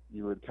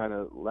would kind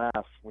of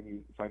laugh when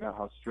you find out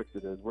how strict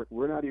it is.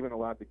 We're not even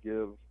allowed to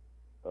give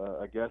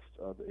a guest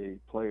of a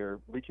player.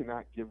 We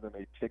cannot give them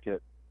a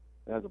ticket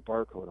that has a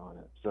barcode on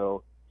it.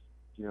 So,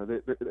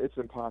 it's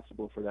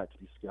impossible for that to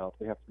be scalped.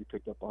 They have to be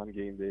picked up on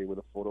game day with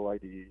a photo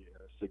ID and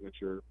a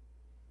signature.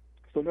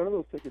 So none of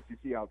those tickets you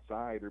see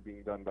outside are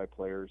being done by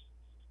players.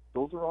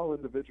 Those are all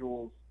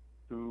individuals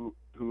who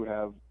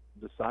have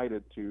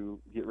decided to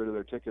get rid of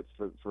their tickets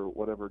for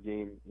whatever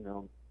game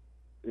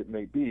it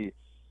may be.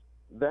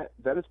 That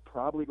is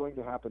probably going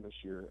to happen this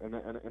year, and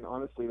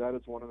honestly, that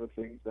is one of the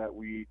things that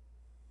we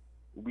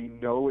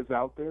know is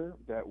out there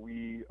that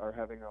we are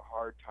having a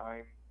hard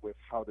time with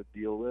how to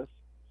deal with,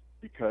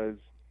 because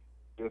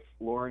if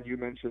Loren,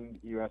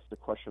 you asked a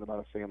question about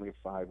a family of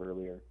 5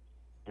 earlier.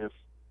 If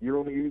you're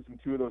only using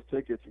 2 of those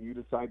tickets and you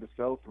decide to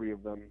sell 3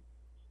 of them,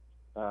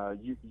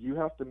 you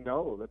have to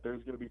know that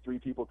there's going to be 3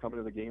 people coming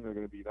to the game that are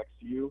going to be next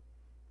to you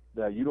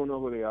that you don't know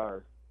who they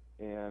are,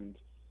 and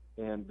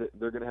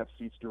they're going to have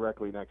seats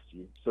directly next to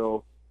you.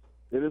 So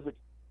it is a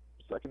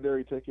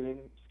secondary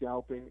ticketing,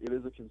 scalping. It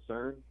is a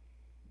concern,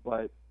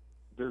 but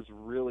there's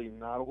really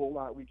not a whole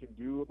lot we can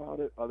do about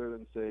it other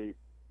than say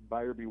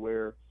buyer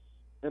beware,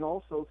 and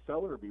also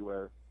seller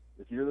beware.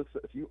 If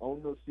you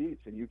own those seats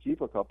and you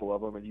keep a couple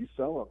of them and you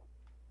sell them,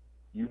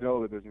 you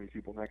know that there's going to be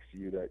people next to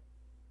you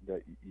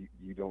that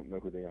you don't know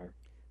who they are.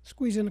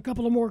 Squeeze in a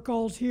couple of more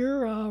calls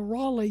here.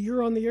 Raleigh,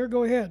 you're on the air.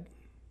 Go ahead.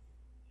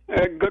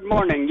 Good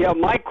morning. Yeah,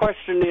 my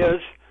question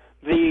is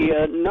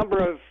the number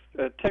of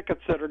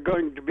tickets that are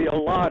going to be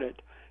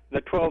allotted.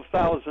 the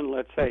 12,000,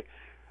 let's say,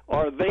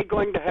 are they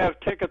going to have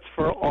tickets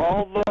for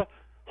all the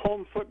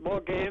home football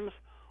games,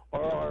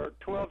 or are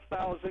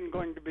 12,000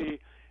 going to be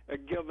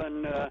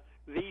given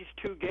these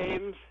 2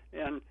 games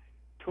and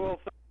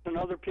 12,000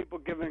 other people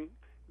going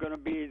to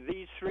be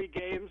these 3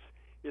 games?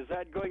 Is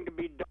that going to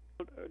be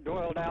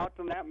doiled out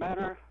in that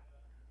manner?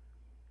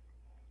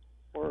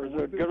 Or is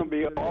it going to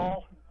be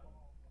all?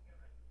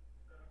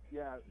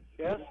 Yeah,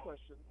 yes?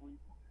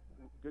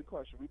 Good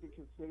question. We've been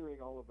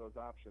considering all of those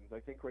options. I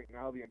think right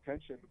now the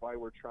intention why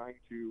we're trying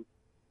to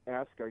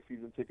ask our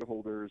season ticket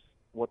holders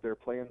what their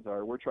plans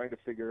are, we're trying to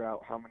figure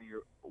out how many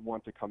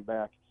want to come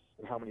back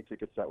and how many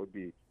tickets that would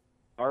be.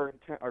 Our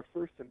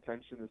first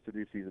intention is to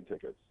do season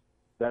tickets.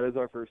 That is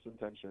our first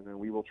intention, and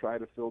we will try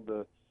to fill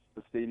the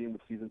stadium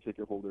with season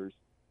ticket holders.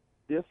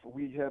 If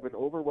we have an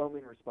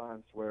overwhelming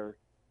response where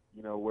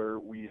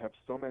we have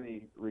so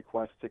many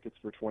request tickets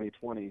for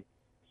 2020,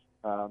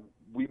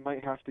 we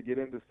might have to get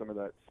into some of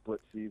that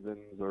split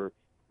seasons or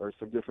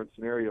some different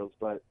scenarios.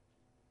 But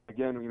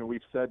again,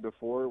 we've said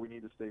before we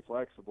need to stay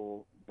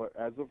flexible. But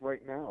as of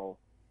right now,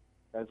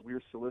 as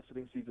we're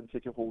soliciting season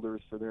ticket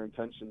holders for their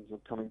intentions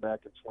of coming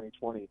back in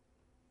 2020,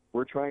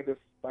 we're trying to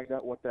find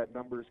out what that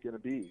number is going to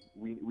be.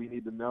 We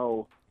need to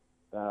know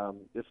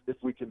if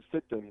we can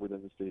fit them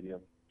within the stadium.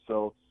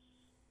 So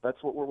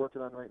that's what we're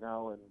working on right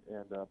now,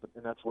 and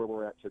that's where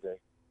we're at today.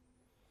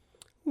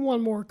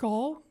 One more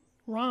call.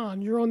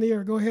 Ron, you're on the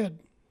air. Go ahead.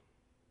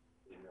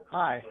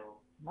 Hi.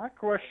 My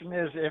question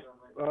is, if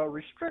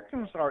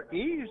restrictions are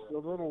eased a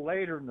little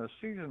later in the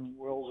season,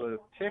 will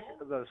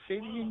the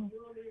seating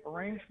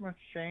arrangements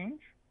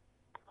change?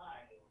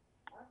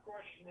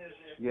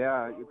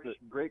 Yeah, it's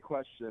a great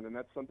question, and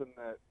that's something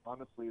that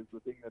honestly is the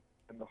thing that's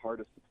been the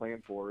hardest to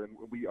plan for, and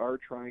we are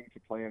trying to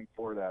plan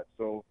for that.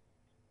 So,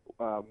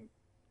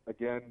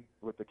 again,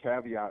 with the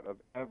caveat of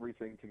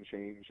everything can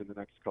change in the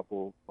next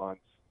couple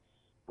months,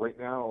 right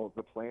now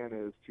the plan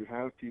is to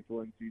have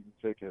people in season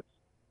tickets,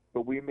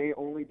 but we may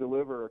only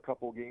deliver a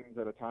couple games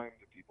at a time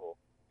to people.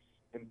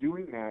 And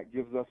doing that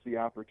gives us the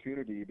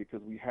opportunity,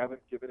 because we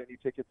haven't given any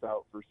tickets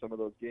out for some of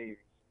those games,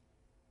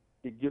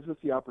 it gives us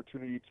the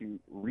opportunity to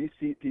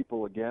reseat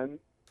people again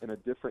in a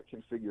different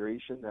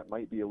configuration that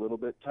might be a little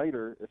bit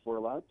tighter if we're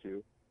allowed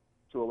to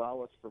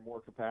allow us for more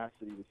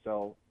capacity to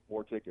sell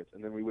more tickets.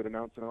 And then we would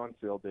announce an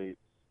on-sale date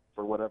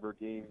for whatever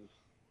games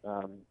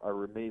are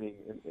remaining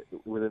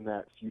within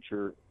that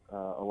future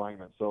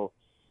alignment. So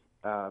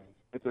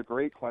it's a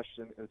great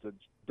question. It's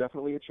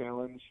definitely a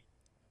challenge,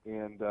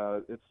 and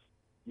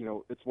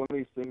it's one of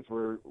these things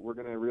where we're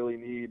going to really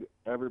need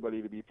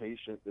everybody to be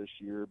patient this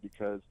year,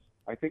 because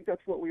I think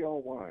that's what we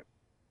all want.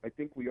 I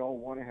think we all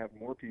want to have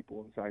more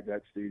people inside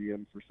that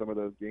stadium for some of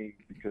those games,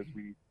 because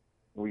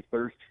we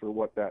thirst for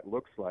what that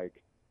looks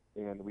like,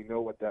 and we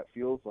know what that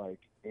feels like.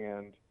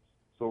 And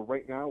so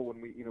right now,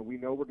 when we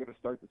know we're going to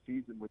start the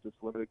season with this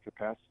limited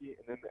capacity,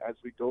 and then as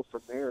we go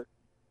from there,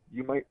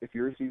 you might, if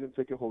you're a season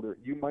ticket holder,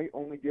 you might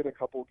only get a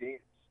couple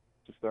games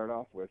to start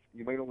off with.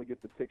 You might only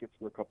get the tickets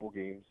for a couple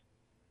games.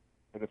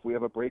 And if we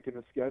have a break in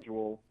the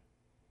schedule,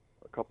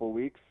 a couple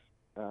weeks,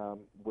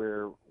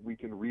 where we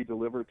can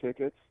redeliver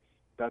tickets,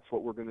 that's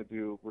what we're going to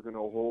do. We're going to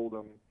hold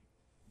them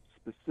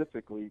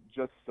specifically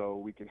just so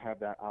we can have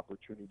that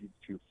opportunity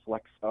to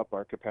flex up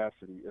our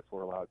capacity if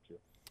we're allowed to.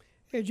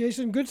 Hey,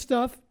 Jason, good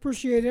stuff.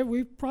 Appreciate it.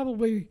 We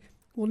probably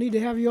will need to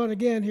have you on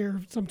again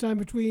here sometime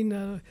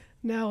between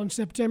now and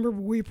September,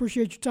 but we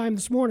appreciate your time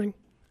this morning.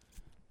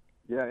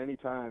 Yeah,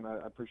 anytime. I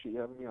appreciate you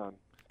having me on.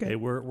 Okay. Hey,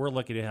 we're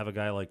lucky to have a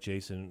guy like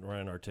Jason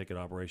running our ticket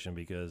operation,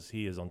 because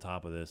he is on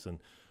top of this, and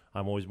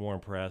I'm always more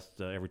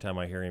impressed every time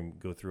I hear him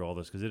go through all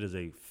this, because it is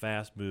a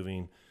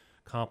fast-moving,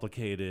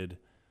 complicated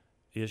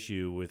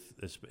issue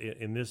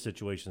in this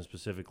situation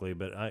specifically.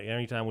 But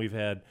anytime we've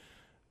had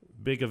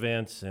big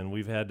events and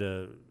we've had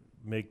to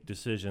make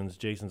decisions,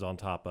 Jason's on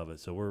top of it.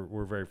 So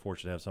we're very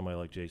fortunate to have somebody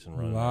like Jason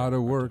running. A lot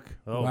of work.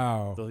 Oh,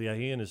 wow. So yeah,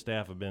 he and his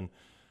staff have been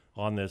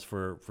on this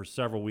for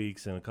several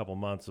weeks and a couple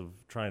months of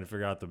trying to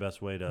figure out the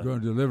best way to...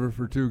 Going to deliver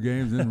for 2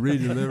 games and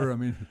redeliver. I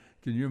mean,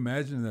 can you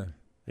imagine that?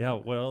 Yeah,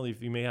 well,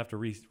 if you may have to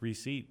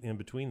reseat in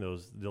between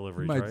those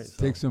deliveries, you might right?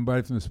 Take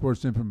somebody from the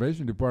sports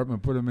information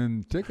department, put them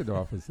in ticket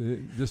office.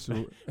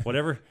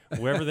 Wherever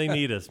they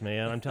need us,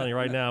 man. I'm telling you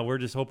right now, we're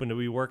just hoping to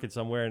be working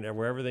somewhere, and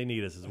wherever they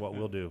need us is what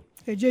we'll do.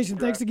 Hey, Jason,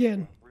 thanks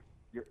again.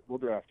 We'll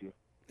draft you.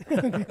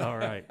 All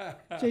right.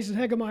 Jason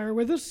Heggemeyer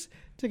with us,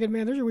 ticket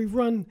manager. We've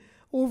run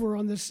over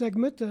on this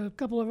segment a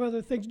couple of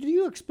other things. Do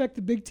you expect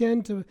the Big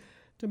Ten to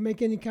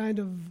make any kind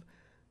of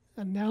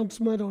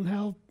announcement on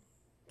how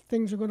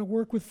things are going to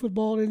work with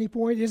football at any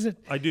point? Is it?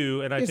 I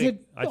do, and I think. Is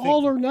it all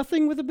all or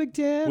nothing with the Big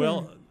Ten?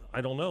 Well,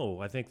 I don't know.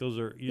 I think those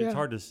are. Yeah. It's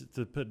hard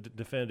to put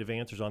definitive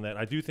answers on that.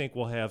 I do think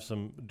we'll have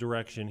some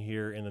direction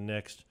here in the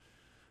next.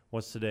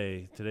 What's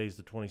today? Today's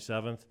the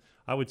 27th.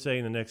 I would say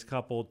in the next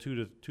couple,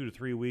 2 to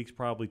 3 weeks,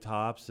 probably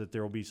tops, that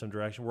there will be some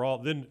direction.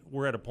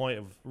 We're at a point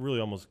of really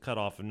almost cut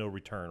off and no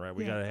return, right?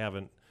 We got to have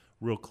a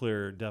real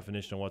clear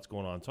definition of what's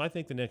going on. So I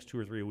think the next 2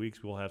 or 3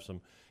 weeks we'll have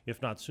some,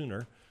 if not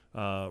sooner,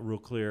 real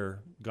clear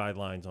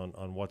guidelines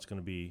on what's going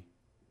to be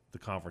the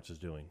conference is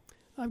doing.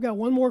 I've got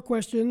one more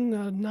question,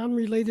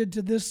 non-related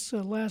to this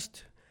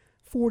last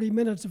 40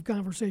 minutes of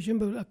conversation,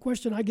 but a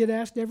question I get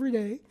asked every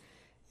day.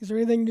 Is there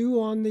anything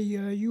new on the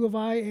U of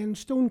I and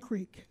Stone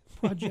Creek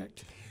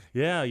project?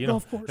 Yeah,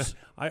 golf course.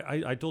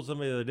 I told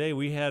somebody the other day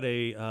we had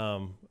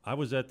I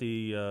was at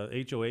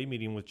the HOA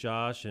meeting with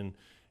Josh and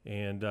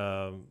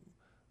the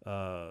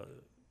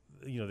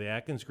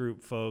Atkins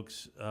Group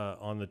folks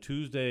on the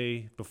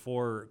Tuesday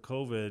before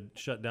COVID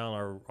shut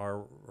down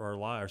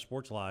our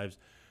sports lives,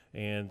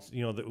 and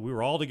we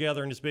were all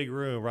together in this big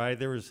room, right?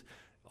 There was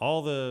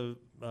all the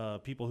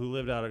people who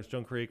lived out at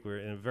Stone Creek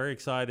were very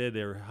excited.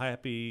 They were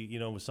happy,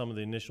 with some of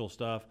the initial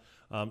stuff.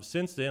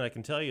 Since then, I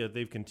can tell you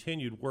they've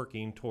continued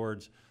working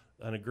towards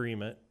an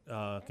agreement,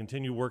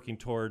 continue working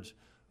towards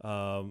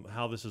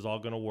how this is all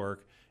going to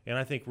work. And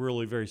I think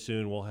really very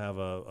soon we'll have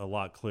a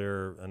lot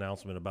clearer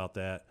announcement about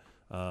that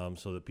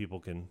so that people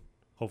can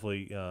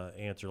hopefully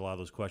answer a lot of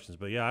those questions.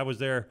 But, yeah, I was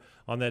there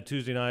on that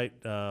Tuesday night.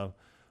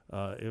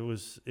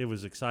 It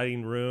was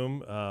exciting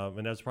room,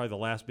 and that's probably the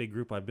last big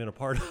group I've been a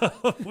part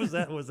of was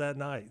that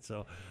night.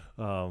 So,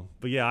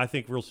 but yeah, I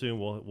think real soon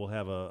we'll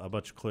have a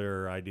much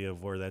clearer idea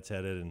of where that's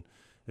headed and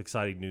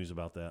exciting news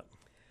about that.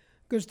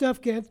 Good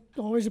stuff, Kent.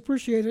 Always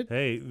appreciate it.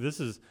 Hey,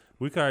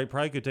 we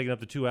probably could take it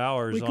up to 2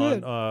 hours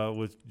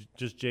with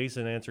just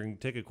Jason answering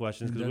ticket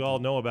questions because we all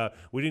know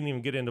we didn't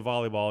even get into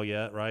volleyball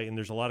yet, right? And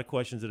there's a lot of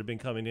questions that have been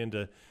coming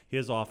into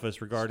his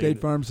office regarding State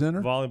Farm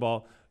Center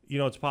volleyball.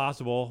 It's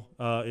possible.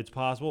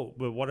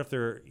 But what if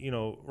there,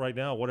 right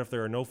now, what if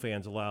there are no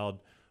fans allowed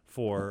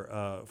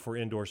for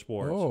indoor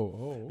sports?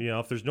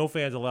 If there's no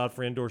fans allowed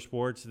for indoor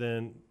sports,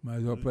 then might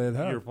as well play at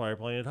Huff. You're probably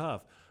playing at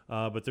Huff.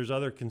 But there's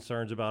other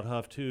concerns about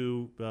Huff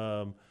too.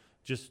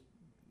 Just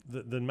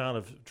the amount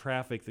of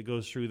traffic that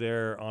goes through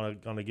there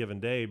on a given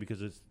day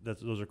because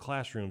those are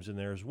classrooms in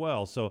there as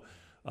well. So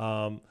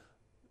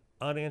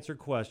unanswered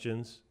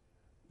questions.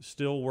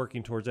 Still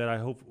working towards that. I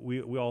hope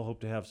we all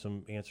hope to have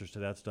some answers to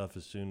that stuff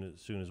as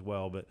soon as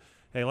well. But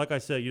hey, like I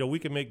said, we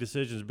can make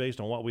decisions based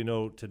on what we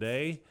know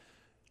today,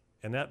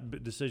 and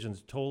that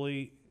decision's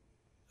totally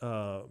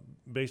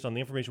based on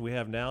the information we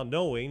have now,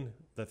 knowing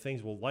that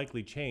things will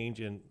likely change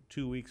in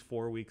 2 weeks,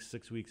 4 weeks,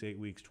 6 weeks, 8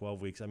 weeks,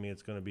 12 weeks. I mean,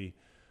 it's going to be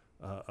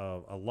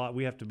a lot.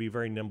 We have to be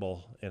very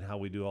nimble in how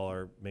we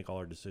make all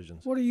our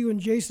decisions. What are you and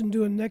Jason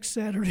doing next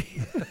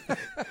Saturday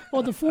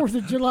on the 4th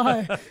of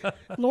July?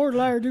 Loren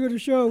and I are doing a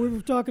show. We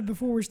were talking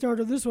before we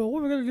started this one. What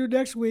are we going to do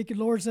next week? And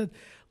Loren said,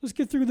 let's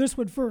get through this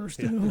one first,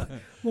 and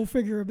we'll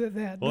figure a bit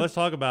that. Well, let's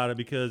talk about it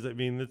because, I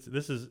mean,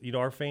 this is,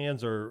 our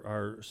fans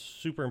are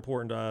super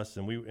important to us,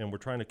 and we're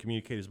trying to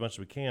communicate as much as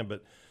we can,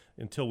 but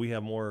until we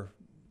have more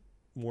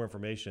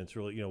information, it's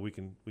really, we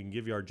can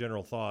give you our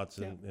general thoughts,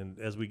 and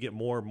as we get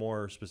more and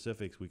more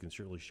specifics, we can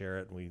certainly share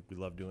it, and we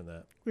love doing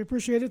that. We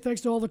appreciate it.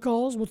 Thanks to all the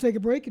calls. We'll take a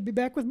break and be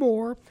back with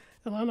more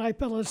Illini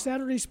Pella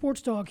Saturday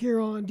Sports Talk here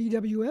on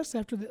DWS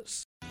after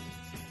this.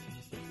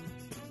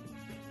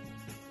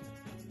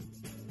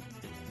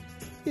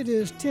 It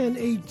is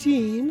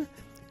 10:18.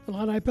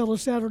 Illini Pella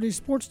Saturday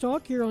Sports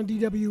Talk here on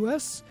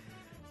DWS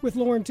with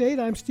Loren Tate.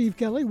 I'm Steve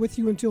Kelly with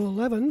you until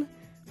 11.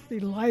 The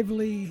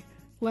lively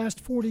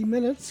last 40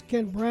 minutes.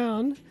 Kent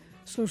Brown,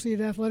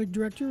 Associate Athletic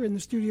Director, in the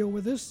studio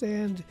with us,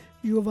 and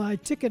U of I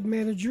ticket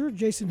manager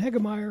Jason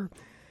Heggemeyer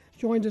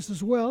joined us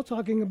as well,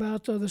 talking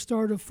about the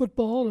start of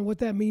football and what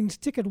that means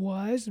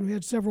ticket-wise. And we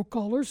had several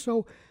callers,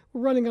 so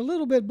we're running a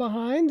little bit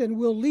behind. And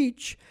Will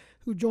Leitch,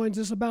 who joins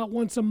us about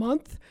once a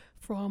month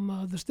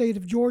from the state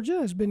of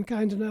Georgia, has been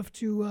kind enough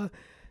to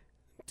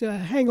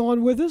hang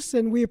on with us,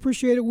 and we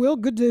appreciate it. Will,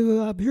 good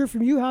to hear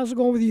from you. How's it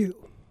going with you?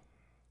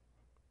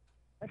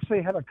 Actually,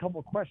 I had a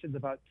couple questions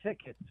about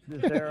tickets.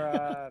 Is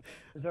there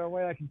a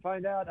way I can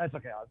find out? That's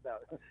okay.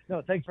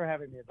 No, thanks for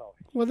having me as always.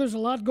 Well, there's a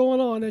lot going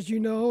on, as you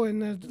know,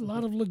 and a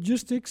lot of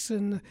logistics,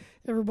 and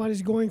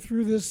everybody's going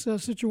through this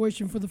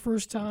situation for the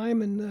first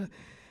time. And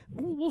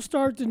we'll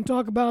start and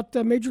talk about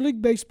Major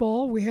League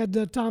Baseball. We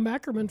had Tom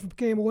Ackerman from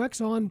KMOX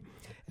on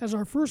as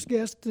our first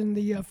guest in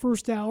the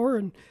first hour,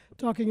 and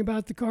talking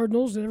about the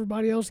Cardinals and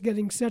everybody else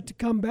getting set to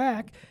come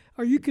back.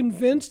 Are you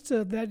convinced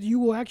that you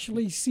will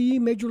actually see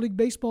Major League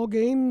Baseball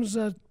games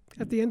at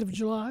the end of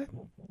July?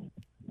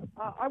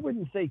 I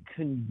wouldn't say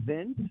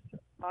convinced.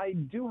 I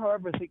do,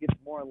 however, think it's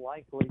more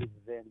likely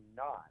than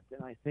not.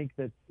 And I think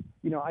that,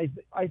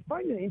 I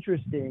find it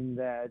interesting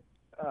that,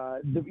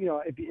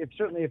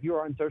 if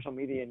you're on social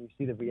media and you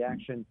see the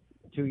reaction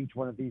to each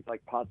one of these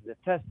positive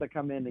tests that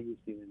come in that you've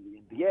seen in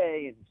the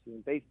NBA and you've seen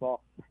in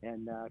baseball,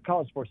 and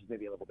college sports is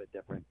maybe a little bit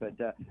different, but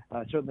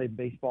certainly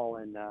baseball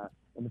and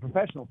the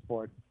professional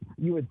sports,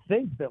 you would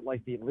think that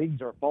the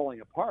leagues are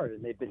falling apart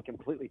and they've been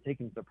completely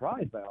taken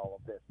surprise by all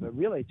of this. But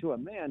really, to a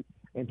man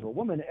and to a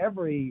woman,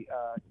 every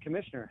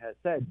commissioner has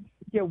said,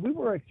 we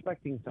were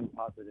expecting some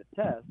positive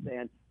tests.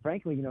 And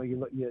frankly,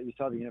 you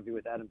saw the interview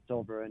with Adam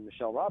Silver and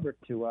Michelle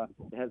Roberts, who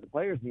has the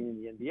players' union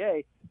in the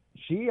NBA.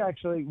 she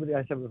actually,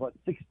 I said, was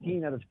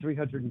 16 out of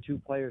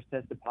 302 players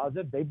tested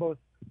positive. They both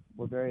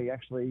were the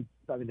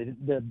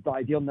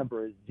ideal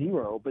number is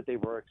 0, but they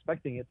were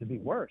expecting it to be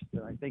worse.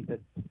 And I think that,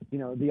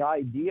 the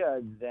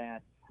idea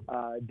that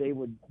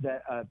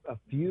a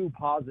few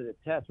positive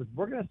tests, which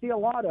we're going to see a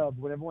lot of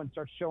when everyone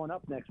starts showing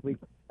up next week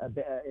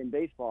in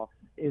baseball,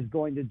 is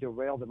going to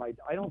derail them. I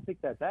don't think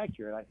that's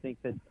accurate. I think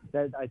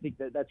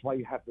that's why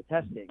you have the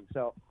testing.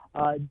 So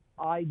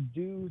I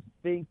do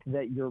think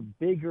that your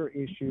bigger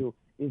issue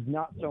is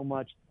not so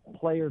much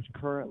players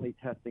currently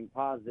testing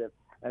positive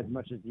as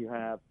much as you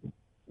have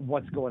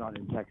what's going on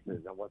in Texas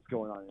and what's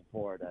going on in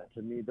Florida.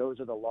 To me, those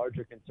are the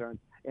larger concerns,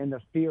 and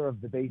the fear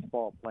of the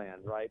baseball plan,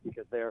 right?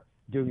 Because they're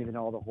doing it in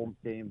all the home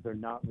stadiums. They're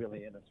not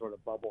really in a sort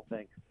of bubble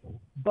thing.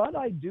 But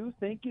I do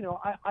think,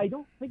 I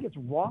don't think it's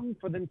wrong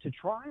for them to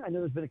try. I know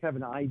there's been a kind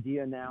of an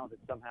idea now that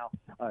somehow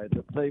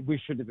we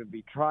shouldn't even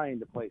be trying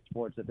to play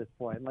sports at this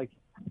point. Like,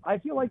 I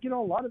feel like, a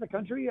lot of the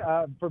country,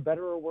 for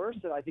better or worse,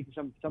 and I think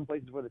some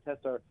places where the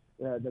tests are,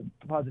 the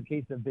positive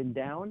cases have been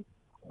down,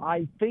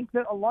 I think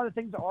that a lot of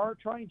things are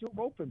trying to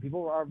open.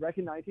 People are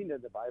recognizing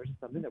that the virus is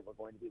something that we're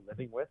going to be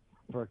living with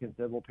for a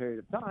considerable period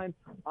of time.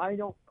 I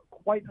don't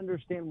quite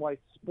understand why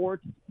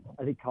sports,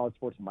 I think college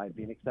sports might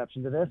be an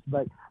exception to this,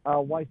 but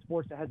why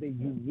sports has a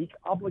unique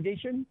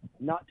obligation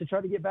not to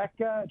try to get back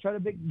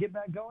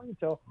going.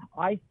 So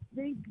I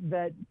think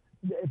that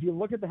if you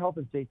look at the health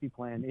and safety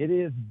plan, it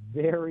is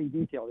very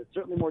detailed. It's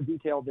certainly more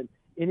detailed than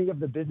any of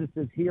the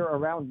businesses here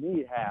around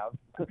me have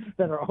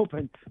that are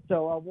open.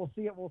 So we'll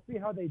see it. We'll see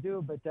how they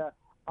do. But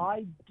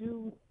I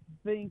do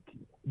think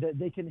that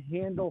they can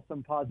handle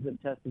some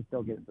positive tests and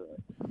still get through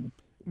it.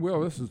 Well,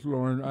 this is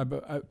Loren.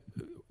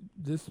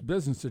 This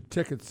business of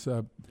tickets,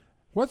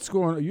 what's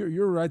going on?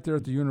 You're right there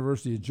at the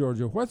University of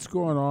Georgia. What's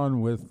going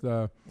on with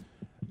the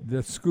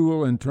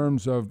school in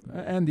terms of,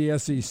 and the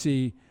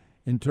SEC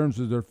in terms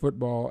of their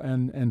football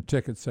and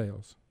ticket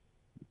sales?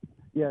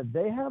 Yeah,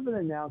 they haven't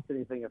announced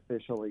anything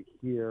officially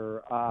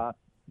here.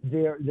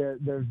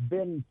 There's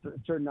been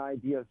certain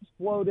ideas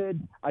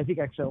floated. I think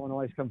actually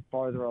Illinois has come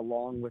farther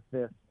along with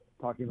this,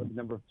 talking about the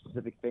number of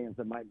specific fans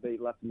that might be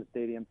left in the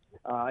stadium.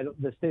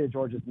 The state of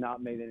Georgia has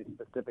not made any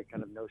specific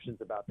kind of notions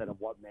about that of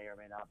what may or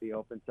may not be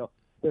open. So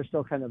they're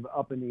still kind of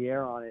up in the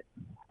air on it.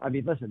 I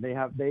mean, listen,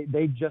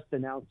 they just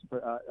announced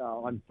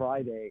on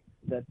Friday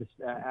that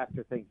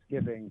after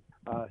Thanksgiving,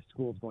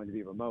 school's going to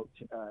be remote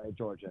at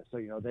Georgia. So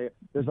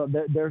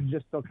they're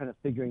just still kind of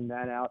figuring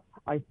that out.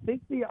 I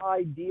think the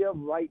idea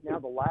right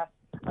now,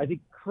 I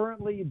think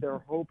currently their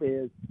hope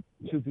is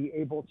to be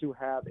able to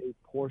have a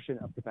portion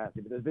of capacity,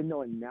 but there's been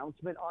no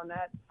announcement on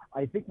that.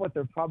 I think what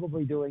they're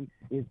probably doing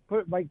is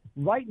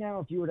right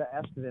now, if you were to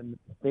ask them,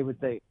 they would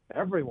say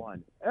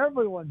everyone's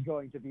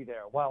going to be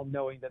there, while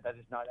knowing that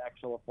is not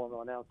actual a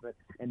formal announcement,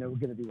 and they're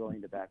going to be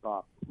willing to back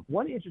off.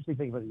 One interesting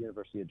thing about the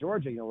University of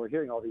Georgia, we're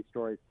hearing all these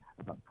stories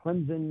about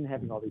Clemson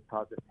having all these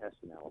positive tests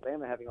and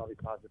Alabama having all these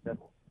positive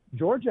tests.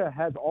 Georgia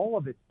has all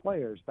of its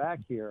players back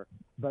here,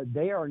 but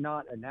they are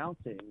not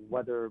announcing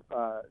whether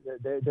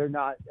they're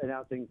not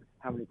announcing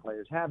how many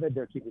players have it.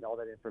 They're keeping all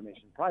that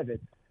information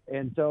private.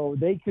 And so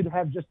they could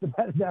have just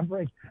about as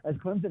average as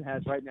Clemson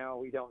has right now.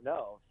 We don't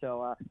know.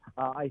 So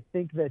I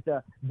think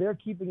that they're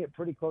keeping it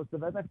pretty close to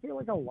the vest. I feel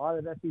like a lot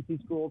of SEC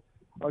schools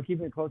are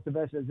keeping it close to the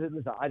vest.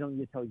 Listen, I don't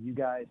need to tell you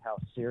guys how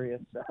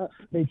serious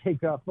they take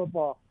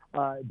football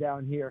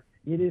down here.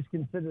 It is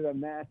considered a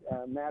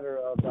matter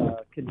of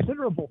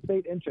considerable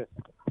state interest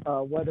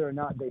whether or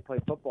not they play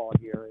football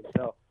here. And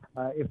so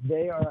if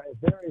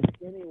there is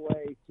any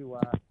way to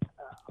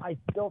I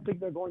still think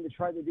they're going to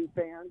try to do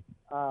fans,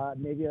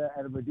 maybe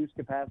at a reduced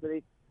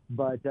capacity.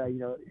 But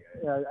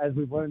as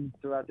we've learned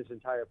throughout this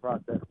entire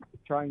process,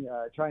 trying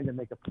to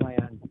make a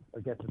plan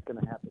or guess what's going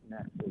to happen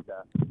next is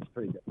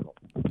pretty difficult.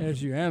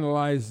 As you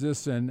analyze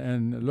this and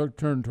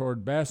turn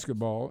toward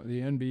basketball,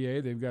 the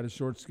NBA, they've got a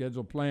short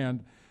schedule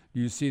planned. Do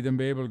you see them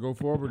be able to go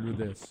forward with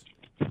this?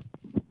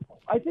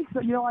 I think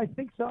so. I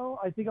think so.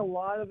 I think a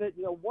lot of it.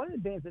 One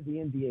advantage that the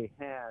NBA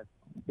has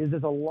is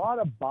there's a lot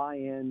of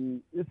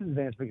buy-in. This is an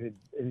advantage because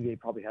the NBA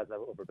probably has that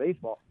over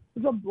baseball.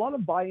 There's a lot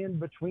of buy-in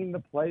between the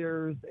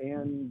players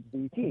and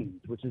the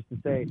teams, which is to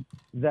say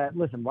that,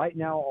 listen, right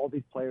now all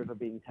these players are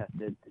being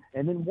tested.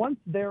 And then once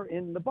they're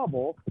in the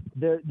bubble,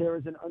 there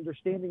is an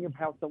understanding of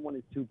how someone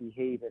is to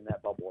behave in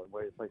that bubble and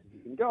where the places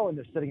you can go. And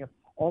they're setting up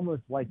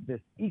almost like this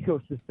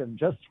ecosystem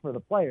just for the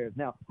players.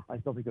 Now, I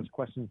still think there's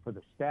questions for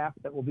the staff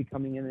that will be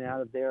coming in and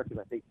out of there, because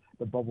I think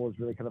the bubble is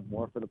really kind of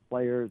more for the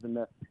players and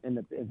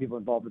the people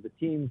involved with the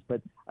teams.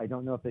 But I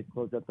don't know if they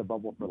close up the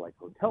bubble for like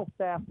hotel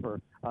staff, or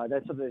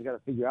that's something they've got to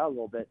figure out a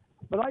little bit.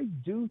 But I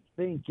do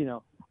think,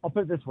 I'll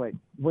put it this way: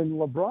 when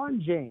LeBron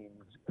James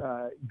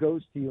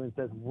goes to you and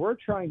says, we're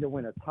trying to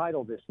win a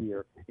title this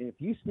year, and if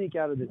you sneak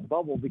out of this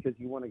bubble because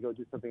you want to go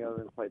do something other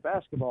than play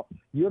basketball,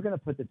 you're going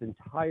to put this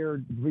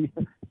entire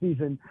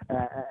season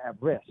at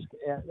risk.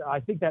 And I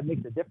think that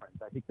makes a difference.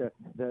 I think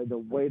the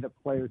way the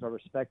players are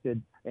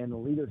respected and the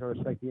leaders are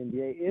respected in the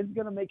NBA is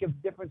going to make a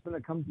difference when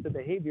it comes to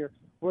behavior.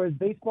 Whereas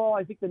baseball,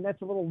 I think the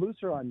net's a little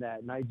looser on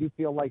that, and I do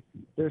feel like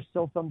there's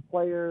still some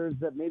players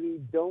that maybe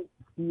don't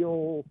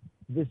feel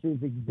this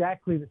is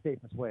exactly the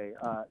safest way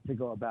to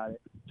go about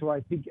it. So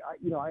I think,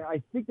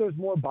 I think there's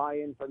more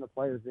buy-in from the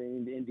players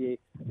in the NBA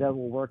that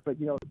will work. But,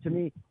 to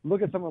me,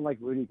 look at someone like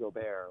Rudy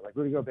Gobert. Like,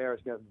 Rudy Gobert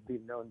is going to be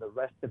known the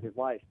rest of his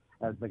life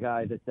as the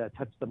guy that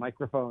touched the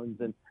microphones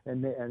and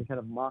kind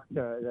of mocked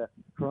the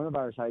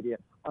coronavirus idea.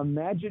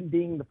 Imagine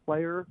being the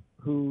player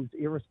whose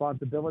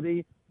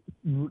irresponsibility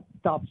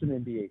stops an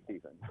NBA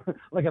season.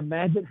 Like,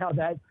 imagine how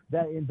that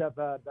ends up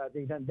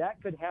being done.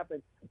 That could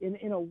happen.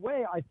 In a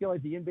way, I feel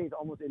like the NBA is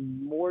almost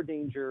in more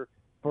danger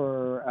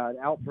for an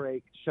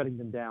outbreak shutting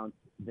them down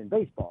than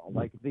baseball.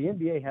 Like, if the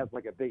NBA has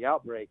like a big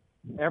outbreak,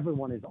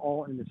 everyone is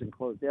all in this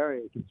enclosed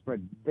area. It can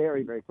spread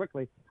very, very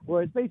quickly.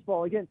 Whereas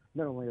baseball, again,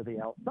 not only are they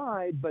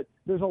outside, but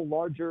there's a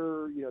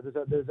larger, there's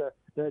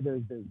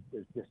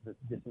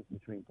distance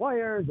between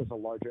players. There's a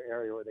larger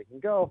area where they can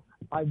go.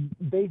 I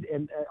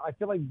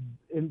feel like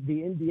the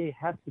NBA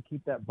has to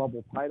keep that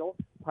bubble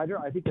tighter.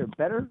 I think they're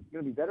going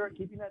to be better at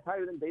keeping that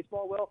tighter than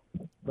baseball will.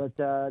 But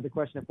the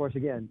question, of course,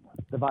 again,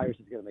 the virus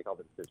is going to make all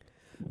the decisions.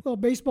 Well,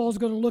 baseball is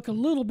going to look a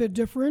little bit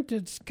different.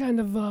 It's kind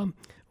of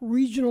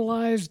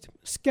regionalized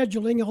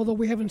scheduling, although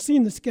we haven't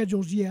seen the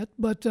schedules yet.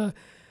 But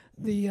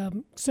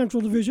the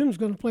Central Division is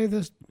going to play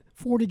the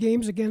 40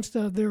 games against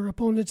their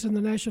opponents in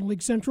the National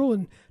League Central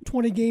and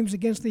 20 games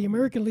against the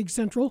American League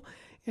Central,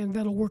 and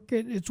that'll work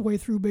its way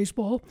through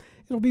baseball.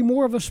 It'll be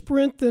more of a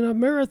sprint than a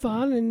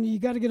marathon, and you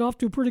got to get off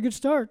to a pretty good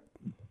start.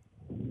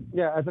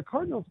 Yeah, as a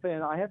Cardinals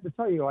fan, I have to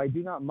tell you, I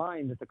do not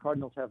mind that the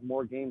Cardinals have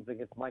more games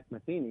against Mike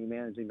Matheny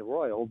managing the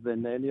Royals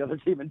than any other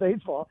team in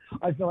baseball.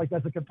 I feel like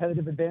that's a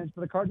competitive advantage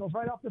for the Cardinals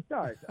right off the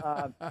start.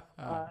 I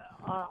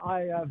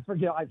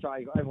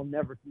will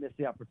never miss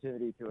the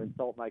opportunity to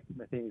insult Mike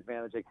Matheny's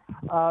managing.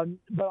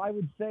 But I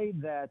would say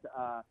that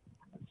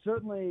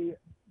certainly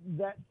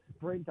that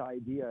sprint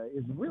idea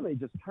is really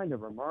just kind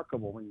of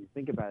remarkable when you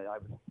think about it. I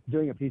was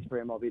doing a piece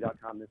for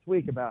MLB.com this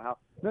week about how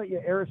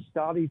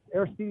Aristides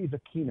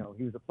Aquino,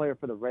 he was a player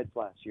for the Reds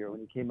last year when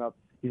he came up.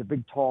 He's a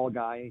big, tall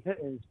guy.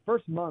 In his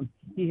first month,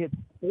 he hit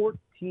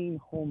 14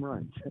 home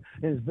runs.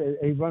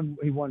 He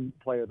won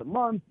Player of the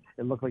Month.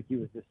 It looked like he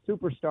was this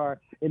superstar.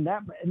 And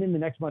then the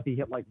next month, he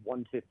hit like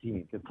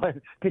 115 because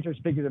pitchers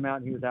figured him out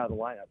and he was out of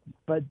the lineup.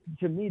 But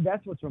to me,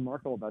 that's what's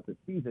remarkable about this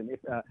season.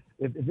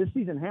 If this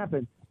season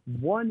happens,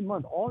 1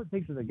 month, all it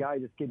takes is a guy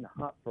just getting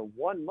hot for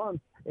 1 month,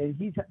 and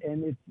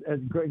it's as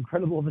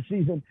incredible of a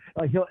season.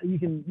 Like you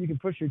can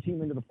push your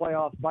team into the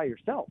playoffs by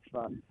yourself.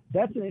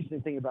 That's an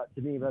interesting thing about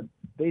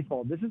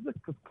baseball. This is the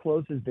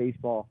closest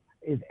baseball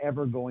is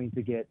ever going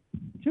to get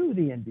to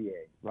the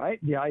NBA, right?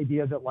 The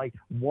idea that like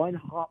one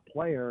hot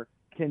player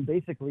can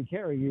basically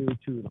carry you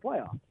to the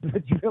playoffs.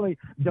 But you really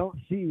don't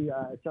see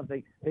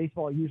something.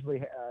 Baseball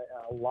usually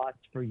allots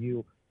for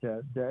you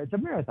it's a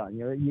marathon.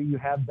 You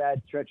have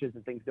bad stretches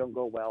and things don't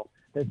go well.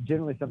 That's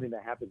generally something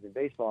that happens in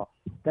baseball.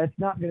 That's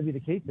not going to be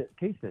the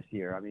case this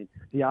year. I mean,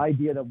 the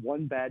idea that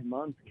one bad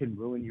month can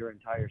ruin your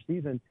entire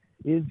season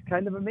is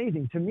kind of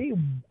amazing. To me,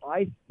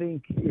 I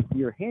think if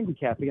you're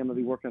handicapping, I'm going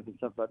to be working on some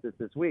stuff about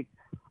this week.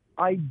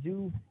 I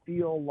do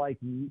feel like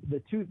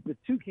the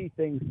two key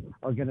things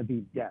are going to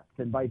be depth.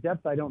 And by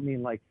depth, I don't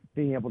mean like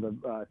being able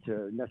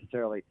to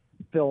necessarily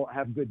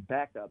have good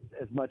backups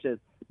as much as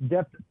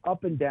depth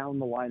up and down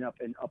the lineup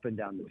and up and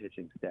down the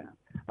pitching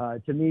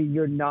staff. To me,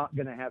 you're not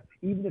going to have,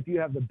 even if you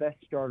have the best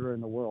starter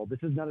in the world, this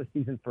is not a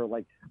season for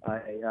like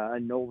a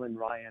Nolan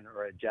Ryan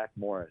or a Jack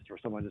Morris where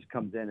someone just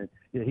comes in and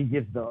he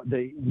gives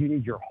you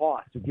need your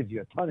Hoss who gives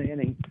you a ton of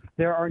innings.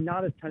 There are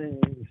not a ton of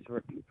innings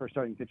for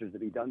starting pitchers to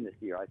be done this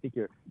year. I think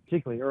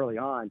particularly early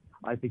on,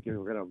 I think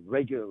you're going to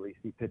regularly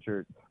see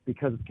pitchers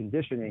because of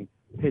conditioning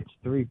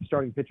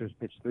starting pitchers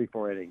pitch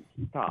 3-4 innings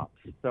tops.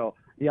 So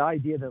the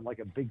idea that like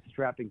a big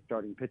strapping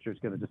starting pitcher is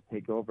going to just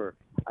take over,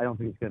 I don't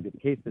think it's going to be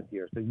the case this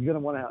year. So you're going to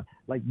want to have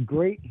like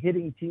great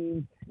hitting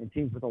teams and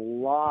teams with a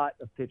lot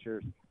of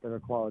pitchers that are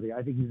quality.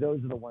 I think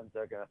those are the ones that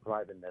are going to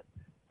thrive in this.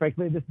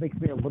 Frankly, this makes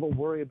me a little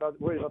worried about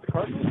the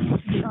Cardinals.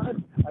 To be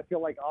honest, I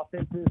feel like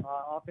offense is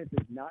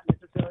not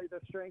necessarily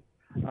their strength,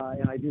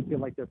 and I do feel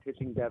like their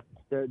pitching depth,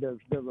 their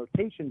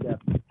rotation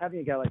depth, having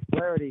a guy like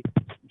Flaherty.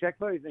 Jack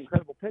Flaherty's an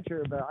incredible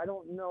pitcher, but I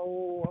don't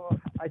know.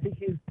 I think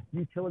his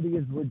utility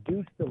is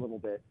reduced a little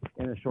bit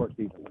in a short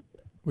season.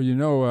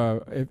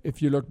 Well, if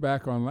you look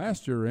back on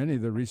last year or any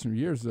of the recent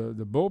years, the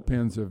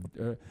bullpens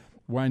have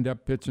wind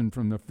up pitching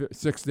from the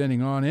sixth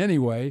inning on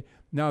anyway.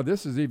 Now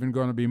this is even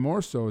going to be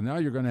more so. Now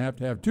you're going to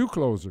have two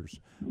closers,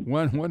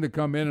 one to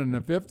come in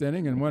the fifth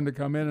inning and one to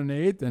come in the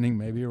eighth inning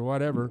maybe or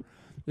whatever.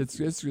 It's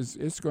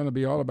going to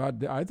be all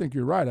about. I think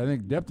you're right. I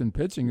think depth in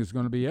pitching is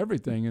going to be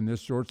everything in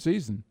this short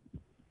season.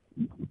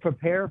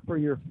 prepare for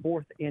your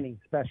fourth inning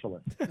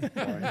specialist.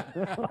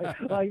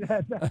 like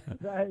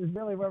that is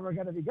really where we're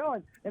going to be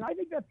going. And I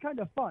think that's kind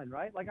of fun,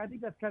 right? Like, I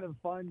think that's kind of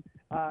fun.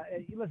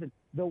 Listen,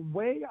 the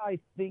way I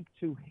think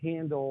to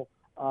handle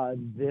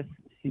this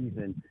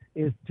season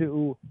is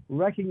to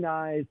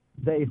recognize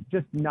that it's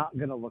just not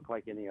going to look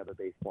like any other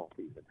baseball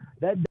season.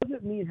 That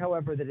doesn't mean,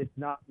 however, that it's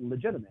not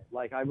legitimate.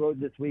 Like I wrote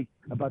this week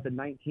about the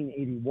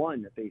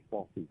 1981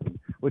 baseball season,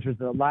 which was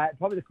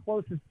probably the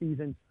closest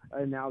season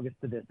analogous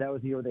to this. That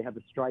was the year they had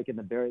the strike in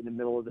the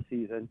middle of the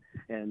season.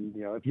 And,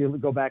 if you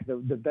go back, the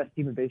best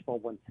team in baseball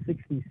won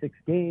 66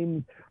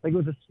 games. Like, it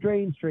was a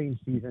strange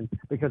season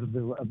because of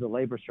the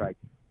labor strike.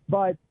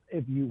 But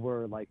if you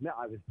were like, no,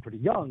 I was pretty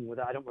young.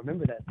 I don't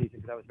remember that season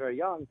because I was very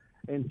young.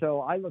 And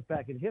so I look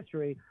back in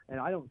history, and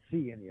I don't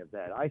see any of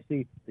that. I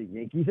see the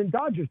Yankees and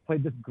Dodgers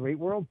played this great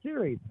World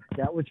Series.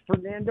 That was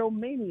Fernando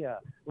Mania.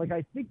 Like,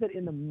 I think that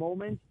in the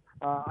moment,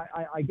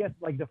 I guess,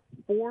 like, the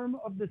form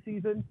of the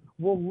season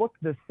will look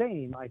the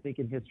same, I think,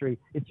 in history.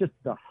 It's just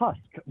the husk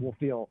will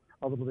feel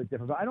a little bit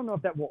different. But I don't know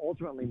if that will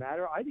ultimately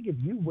matter. I think if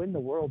you win the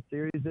World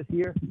Series this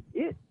year,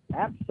 it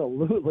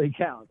absolutely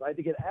counts. I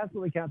think it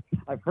absolutely counts.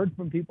 I've heard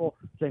from people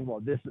saying,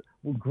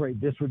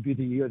 great, this would be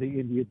the year the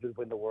Indians would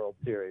win the World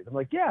Series. I'm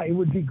like, yeah, it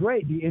would be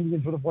great. The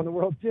Indians would have won the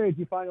World Series.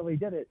 You finally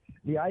did it.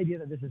 The idea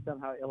that this is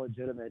somehow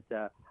illegitimate,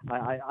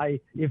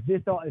 if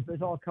this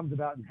all comes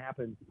about and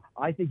happens,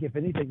 I think if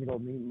anything, it'll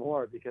mean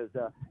more because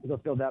it'll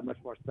feel that much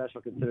more special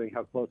considering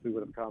how close we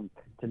would have come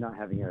to not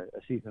having a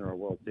season or a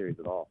World Series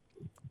at all.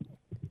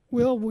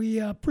 Will, we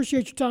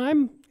appreciate your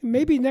time.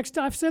 Maybe next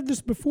time, I've said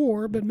this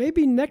before, but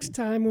maybe next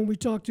time when we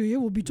talk to you,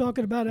 we'll be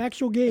talking about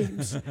actual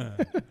games.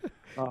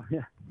 Oh,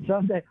 yeah.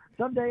 Someday.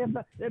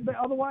 But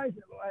otherwise,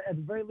 at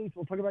the very least,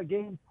 we'll talk about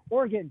games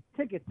or, again,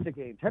 tickets to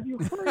games. Have you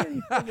heard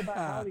anything about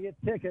how to get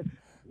tickets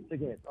to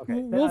games?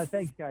 Okay.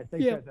 Thanks, guys.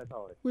 Thanks, guys, as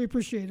always. We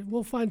appreciate it.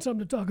 We'll find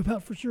something to talk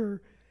about for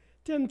sure.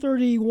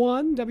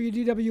 1031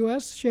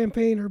 WDWS,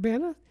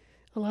 Champaign-Urbana.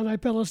 Illini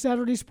Pella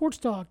Saturday Sports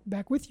Talk.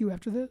 Back with you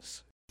after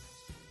this.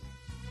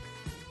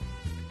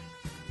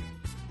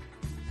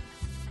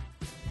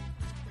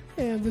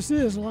 And this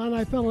is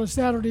Illini Pella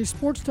Saturday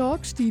Sports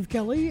Talk. Steve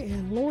Kelly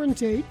and Loren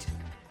Tate.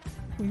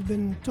 We've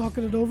been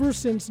talking it over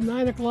since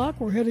 9 o'clock.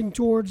 We're heading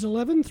towards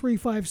 11.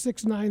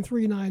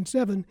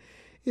 356-9397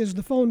 is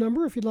the phone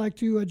number if you'd like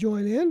to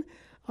join in.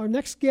 Our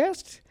next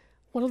guest,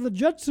 one of the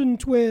Judson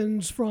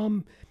twins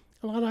from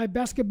Illini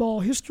basketball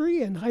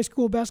history and high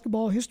school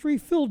basketball history,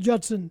 Phil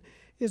Judson,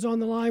 is on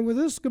the line with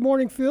us. Good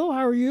morning, Phil.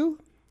 How are you?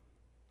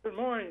 Good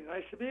morning.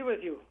 Nice to be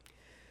with you.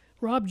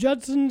 Rob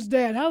Judson's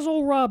dad. How's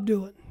old Rob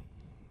doing?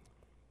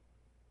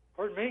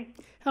 Pardon me?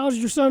 How's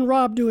your son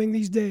Rob doing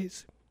these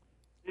days?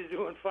 He's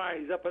doing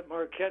fine. He's up at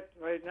Marquette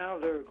right now.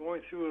 They're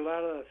going through a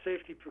lot of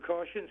safety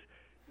precautions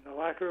in the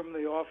locker room,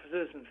 the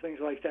offices, and things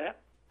like that.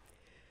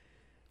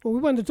 Well, we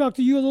wanted to talk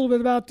to you a little bit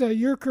about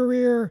your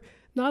career,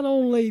 not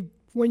only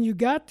when you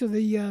got to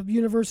the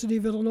University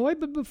of Illinois,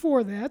 but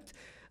before that.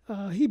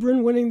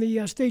 Hebron winning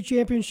the state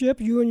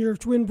championship, you and your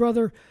twin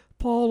brother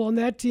Paul on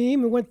that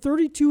team, and went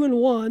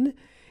 32-1.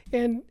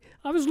 And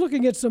I was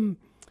looking at some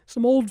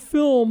old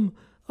film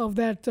of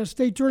that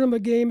state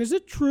tournament game. Is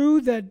it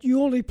true that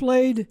you only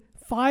played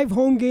 5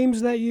 home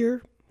games that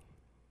year?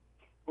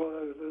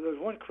 Well, there's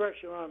one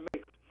correction I want to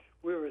make.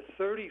 We were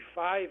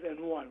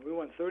 35-1. We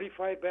won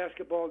 35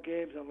 basketball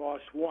games and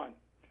lost 1.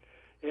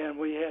 And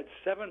we had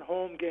 7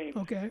 home games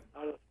out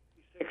of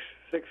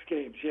six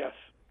games, yes.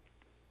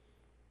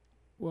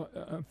 Well,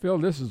 Phil,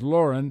 this is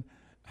Loren.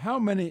 How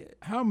many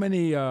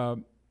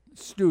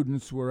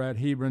students were at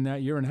Hebron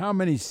that year, and how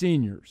many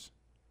seniors?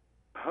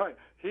 All right.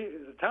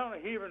 The town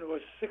of Hebron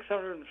was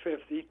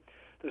 650.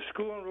 The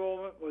school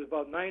enrollment was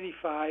about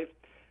 95.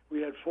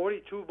 We had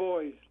 42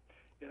 boys.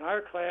 In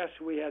our class,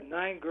 we had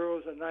 9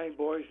 girls and 9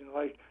 boys, and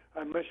like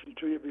I mentioned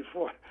to you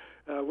before,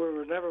 we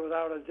were never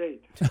without a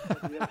date.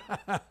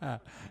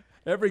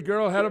 Every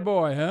girl had a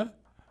boy, huh?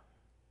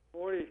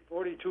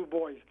 42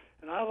 boys.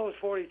 And out of those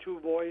 42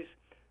 boys,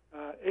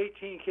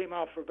 18 came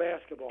out for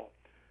basketball.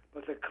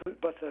 But the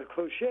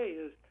cliche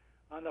is,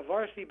 on the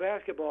varsity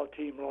basketball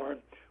team, Loren,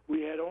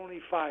 we had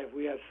only 5.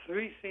 We had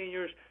 3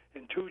 seniors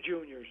and 2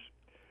 juniors.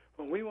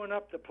 When we went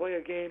up to play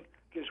a game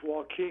against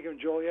Waukegan,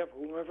 Joliet,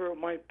 whoever it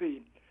might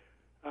be,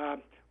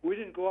 we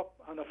didn't go up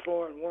on the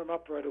floor and warm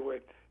up right away.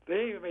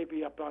 They may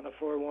be up on the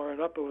floor warming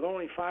up, but with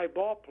only 5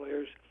 ball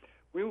players,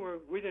 we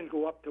didn't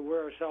go up to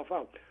wear ourselves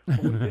out. We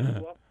did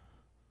go up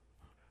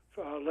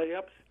for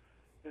layups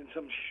and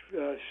some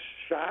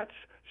set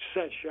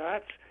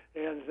shots,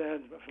 and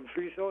then from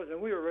free throws,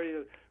 and we were ready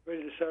to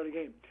start a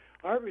game.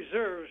 Our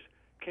reserves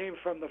came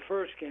from the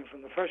first game,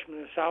 from the freshmen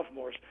and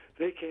sophomores.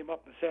 They came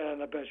up and sat on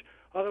the bench.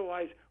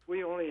 Otherwise,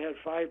 we only had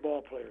 5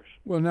 ball players.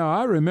 Well, now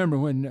I remember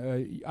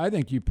when I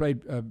think you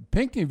played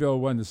Pinckneyville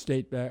won the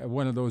state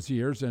one of those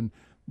years, and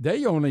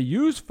they only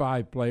used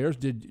 5 players.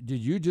 Did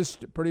you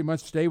just pretty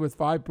much stay with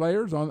 5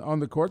 players on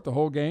the court the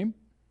whole game?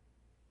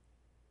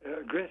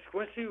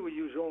 Quincy, we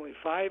used only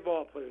 5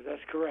 ball players.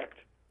 That's correct.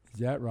 Is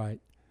that right?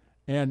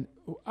 And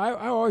I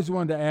always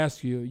wanted to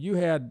ask you, you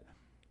had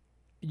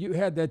you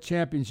had that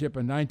championship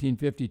in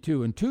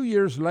 1952, and 2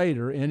 years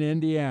later in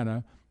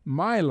Indiana,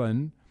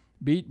 Milan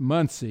beat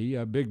Muncie,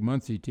 a big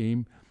Muncie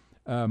team.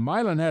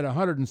 Milan had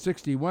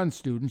 161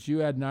 students. You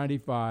had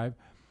 95,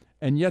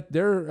 and yet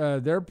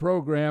their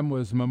program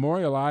was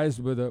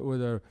memorialized with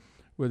a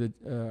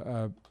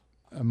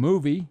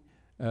movie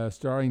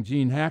starring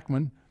Gene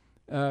Hackman.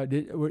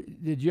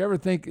 Did you ever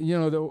think,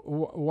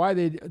 why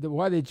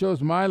they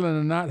chose Milan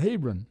and not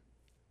Hebron?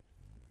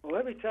 Well,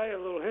 let me tell you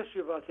a little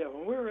history about that.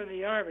 When we were in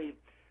the Army,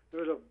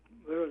 there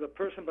was a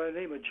person by the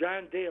name of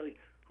John Daly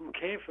who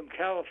came from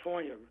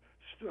California,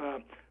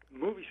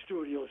 movie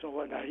studios and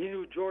whatnot. He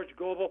knew George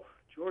Goebel.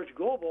 George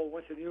Goebel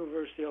went to the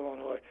University of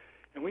Illinois,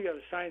 and we got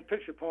a signed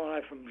picture, Paul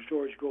and I, from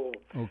George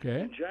Goebel.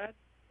 Okay. And John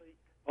Daly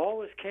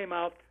always came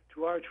out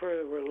to our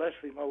trailer where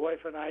Leslie, my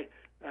wife, and I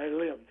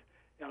lived.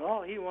 And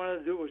all he wanted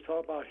to do was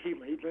talk about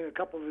Hebron. He'd bring a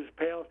couple of his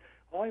pals.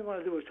 All he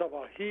wanted to do was talk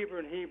about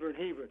Hebron.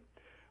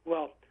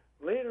 Well,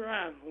 later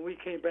on, when we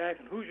came back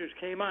and Hoosiers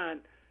came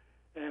on,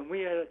 and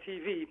we had a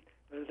TV,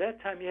 but at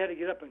that time you had to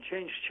get up and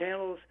change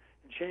channels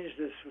and change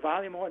this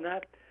volume and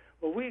whatnot.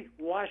 Well, we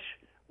watched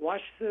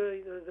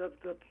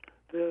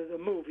the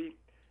movie,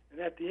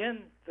 and at the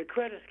end, the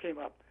credits came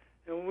up.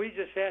 And we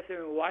just sat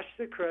there and watched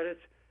the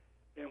credits,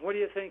 and what do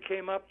you think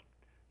came up?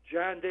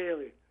 John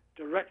Daly,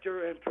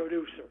 director and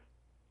producer.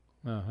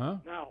 Uh-huh.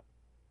 Now,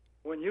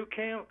 when you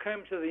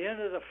come to the end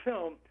of the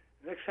film,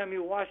 next time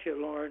you watch it,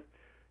 Loren,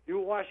 you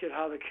watch it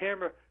how the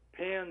camera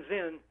pans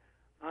in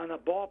on a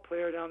ball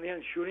player down the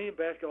end shooting a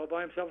basketball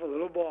by himself, a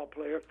little ball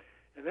player,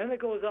 and then it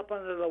goes up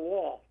under the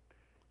wall,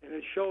 and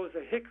it shows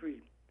a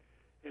hickory,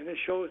 and it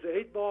shows the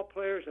 8 ball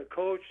players, a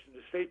coach,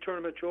 the state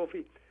tournament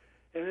trophy,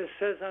 and it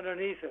says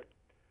underneath it,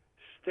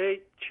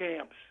 state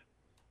champs,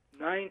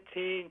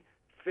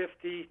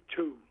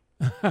 1952.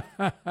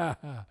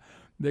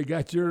 They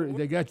got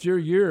your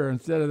year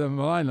instead of the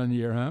Milan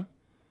year, huh?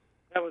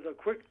 That was a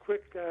quick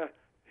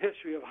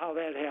history of how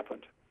that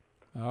happened.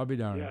 I'll be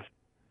darned. Yes.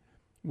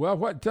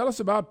 Well, tell us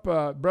about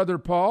Brother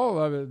Paul.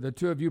 The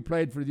two of you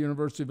played for the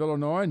University of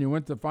Illinois, and you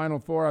went to Final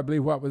Four, I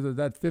believe, what was it,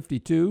 that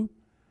 52?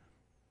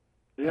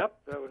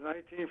 Yep, that was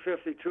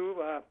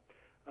 1952.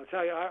 I'll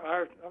tell you,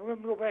 I'm going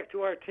to go back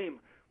to our team.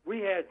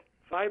 We had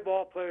 5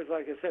 ball players,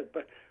 like I said,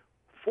 but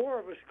 4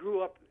 of us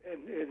grew up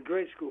in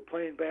grade school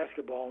playing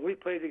basketball, and we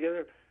played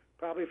together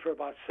probably for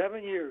about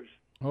 7 years.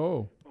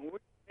 Oh. When we were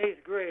in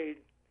 8th grade,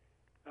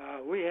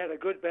 we had a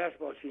good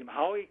basketball team.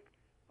 Howie,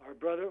 our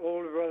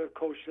older brother,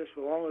 coached us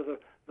along with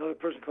another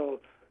person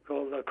called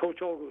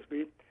Coach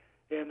Oglesby,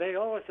 and they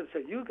always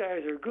said, "You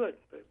guys are good,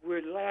 but we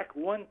lack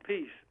one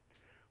piece."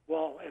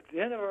 Well, at the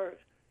end of our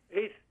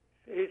eighth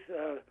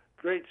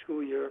grade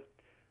school year,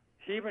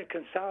 Hebron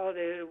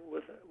consolidated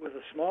with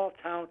a small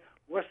town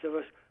west of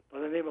us by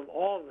the name of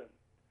Alden.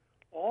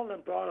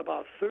 Alden brought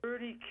about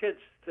 30 kids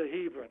to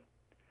Hebron.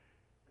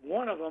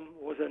 One of them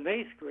was an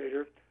 8th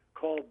grader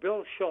called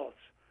Bill Schultz,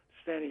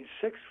 standing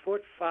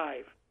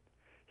 6'5".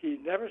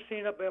 He'd never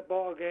seen a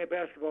basketball game.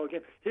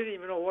 He didn't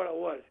even know what it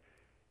was.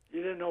 He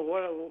didn't know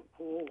what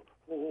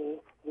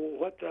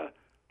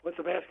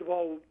the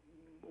basketball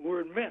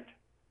word meant.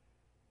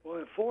 Well,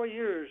 in 4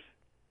 years,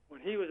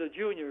 when he was a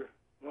junior,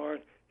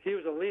 Loren, he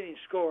was a leading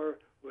scorer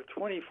with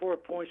 24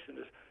 points in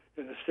the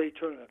state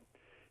tournament.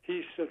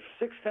 He stood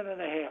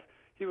 6'10.5".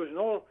 He was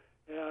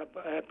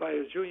by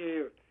his junior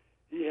year.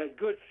 He had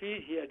good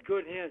feet. He had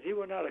good hands. He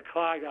was not a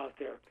clog out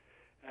there.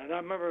 And I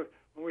remember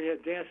when we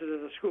had dances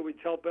at the school, we'd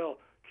tell Bill,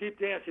 "Keep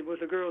dancing with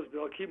the girls,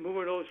 Bill. Keep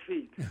moving those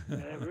feet."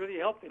 And it really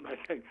helped him, I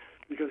think,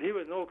 because he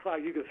was no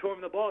clog. You could throw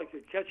him the ball. He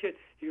could catch it.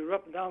 He could run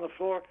up and down the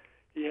floor.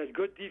 He had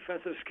good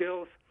defensive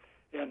skills.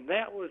 And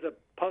that was a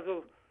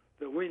puzzle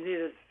that we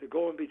needed to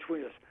go in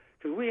between us,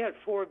 because we had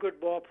 4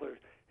 good ball players.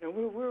 And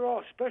we were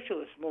all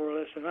specialists, more or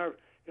less, in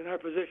our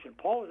position.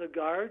 Paul was a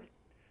guard.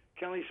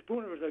 Kelly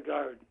Spooner was a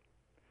guard.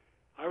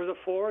 I was a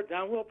forward.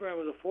 Don Wilbrand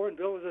was a forward, and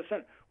Bill was a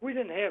center. We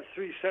didn't have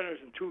 3 centers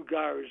and 2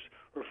 guards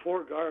or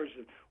 4 guards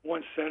and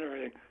 1 center.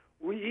 And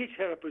we each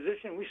had a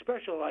position. We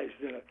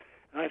specialized in it.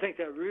 And I think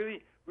that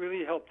really,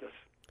 really helped us.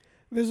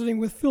 Visiting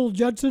with Phil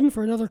Judson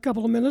for another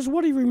couple of minutes.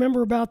 What do you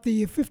remember about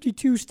the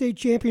 52 state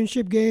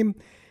championship game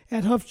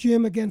at Huff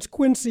Gym against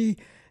Quincy?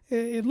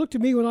 It looked to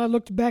me, when I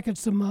looked back at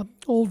some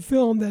old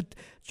film, that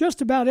just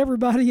about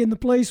everybody in the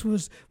place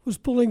was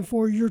pulling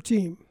for your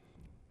team.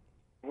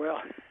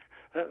 Well,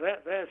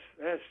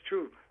 that's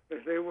true.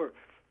 They were.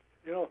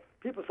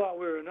 People thought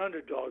we were an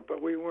underdog, but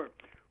we weren't.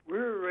 We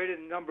were rated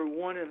number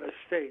 1 in the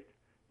state,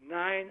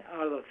 9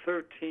 out of the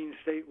 13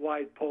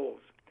 statewide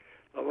polls.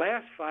 The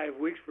last 5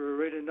 weeks, we were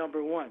rated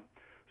number 1.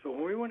 So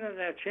when we went in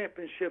that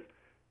championship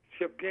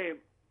game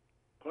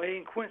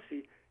playing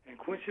Quincy, and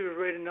Quincy was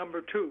rated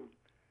number 2,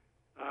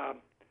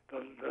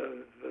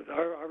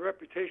 our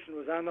reputation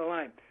was on the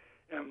line.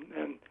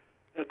 And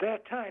at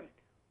that time,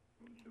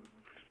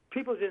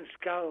 people didn't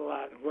scout a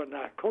lot and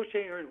whatnot. Coach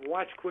Ahern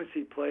watched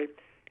Quincy play,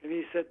 and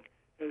he said,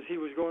 as he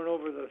was going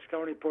over the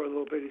scouting report a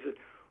little bit, he said,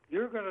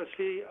 "You're going to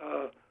see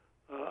a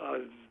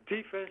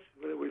defense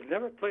that we've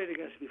never played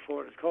against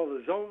before. It's called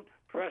the zone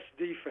press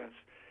defense.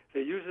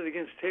 they use it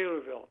against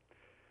Taylorville.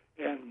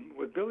 And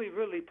with Billy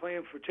Ridley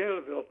playing for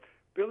Taylorville,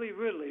 Billy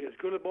Ridley, as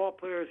good a ball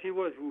player as he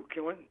was, who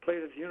went and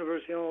played at the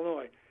University of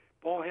Illinois,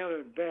 ball handler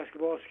and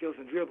basketball skills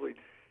and dribbling,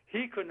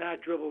 he could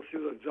not dribble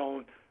through the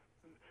zone.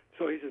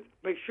 So he said,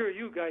 make sure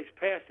you guys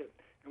pass it.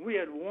 And we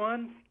had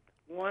one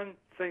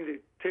thing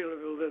that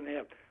Taylorville didn't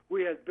have.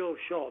 We had Bill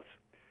Schultz.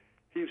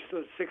 He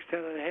stood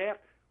 6'10 and a half.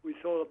 We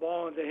throw the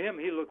ball into him.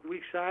 He looked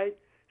weak side,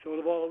 throw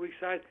the ball to weak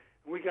side,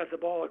 and we got the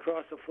ball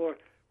across the floor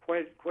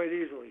quite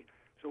easily.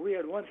 So we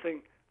had one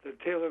thing that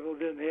Taylorville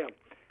didn't have.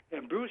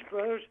 And Bruce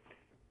Brothers,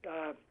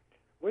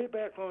 way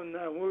back when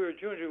we were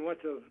juniors, we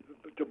went to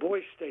Du Bois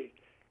State,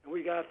 and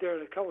we got there,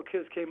 and a couple of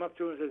kids came up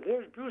to us and said,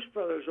 there's Bruce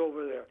Brothers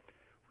over there.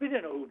 We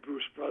didn't know who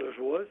Bruce Brothers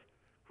was.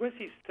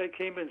 Quincy State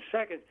came in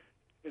second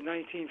in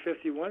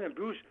 1951, and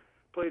Bruce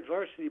played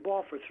varsity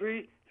ball for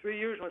three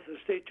years, went to the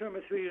state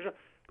tournament 3 years.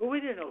 But we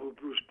didn't know who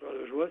Bruce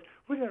Brothers was.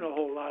 We didn't know a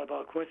whole lot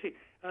about Quincy.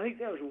 And I think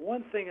that was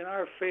one thing in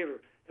our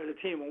favor as a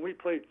team when we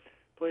played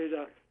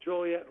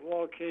Joliet and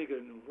Waukegan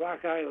and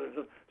Rock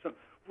Island. So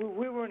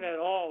we weren't at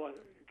all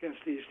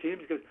against these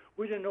teams because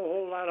we didn't know a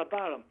whole lot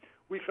about them.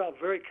 We felt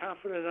very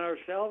confident in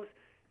ourselves,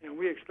 and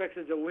we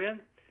expected to win.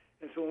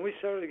 And so when we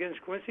started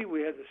against Quincy,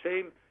 we had the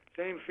same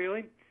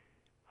feeling.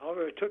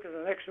 However, it took us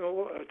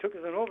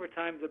an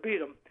overtime to beat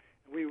them.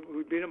 We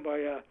beat them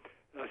by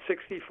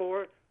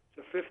 64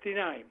 to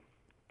 59.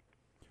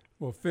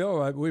 Well,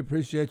 Phil, we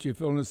appreciate you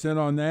filling us in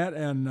on that,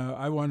 and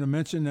I want to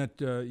mention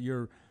that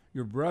your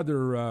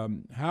brother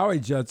Howie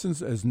Judson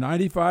is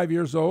 95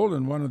 years old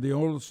and one of the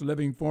oldest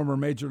living former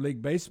Major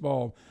League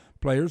Baseball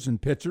players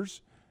and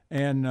pitchers.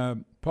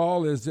 And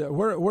Paul is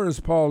where is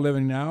Paul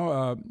living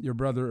now? Your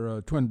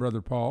brother, twin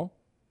brother Paul.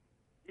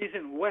 He's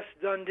in West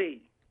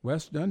Dundee.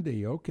 West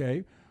Dundee,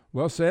 okay.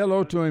 Well, say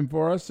hello to him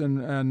for us,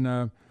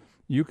 and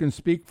you can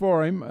speak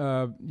for him.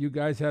 You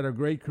guys had a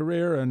great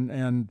career,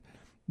 and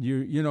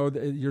you know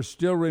you're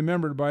still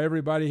remembered by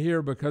everybody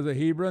here because of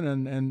Hebron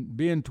and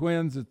being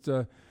twins. It's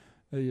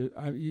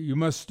you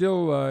must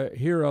still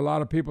hear a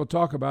lot of people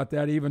talk about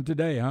that even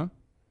today, huh?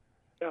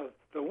 Yeah.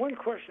 The one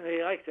question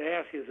they like to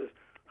ask is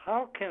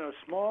how can a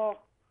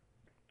small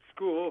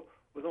school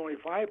with only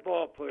 5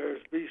 ball players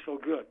be so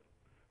good?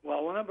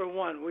 Well, number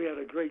one, we had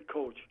a great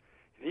coach.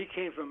 He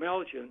came from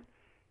Elgin,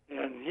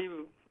 and he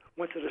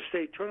went to the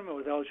state tournament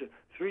with Elgin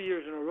 3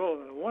 years in a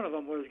row, and one of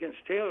them was against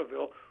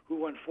Taylorville, who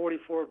won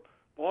 44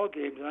 ball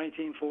games in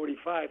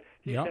 1945.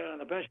 He sat on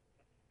the bench,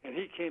 and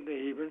he came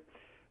to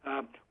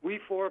Hebron. We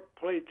 4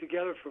 played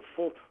together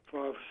for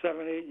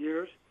 7-8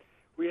 years.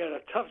 We had a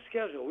tough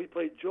schedule. We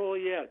played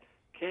Joliet,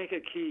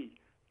 Kankakee,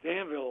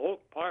 Danville,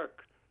 Oak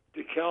Park,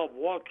 DeKalb,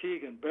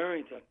 Waukegan,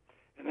 Barrington.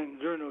 And then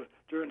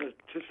during the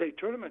state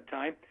tournament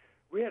time,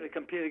 we had to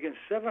compete against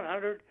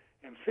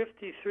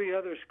 753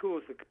 other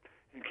schools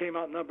and came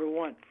out number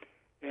 1.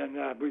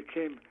 And we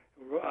came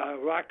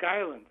Rock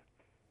Island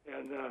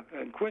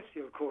and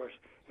Quincy, of course.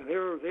 And they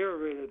were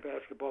really a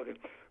basketball game.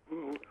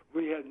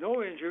 We had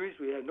no injuries.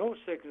 We had no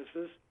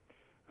sicknesses.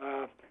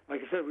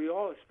 Like I said, we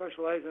all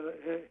specialized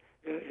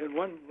in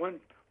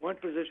one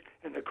position.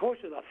 And the coach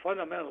is a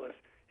fundamentalist.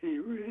 He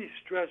really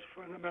stressed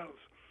fundamentals,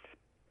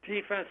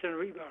 defense and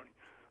rebounding.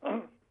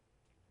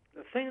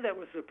 The thing that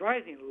was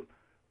surprising,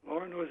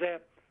 Loren, was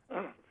that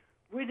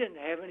we didn't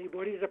have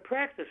anybody to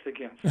practice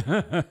against.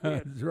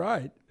 That's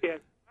right. We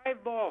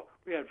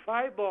had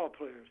 5 ball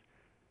players,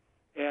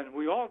 and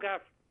we all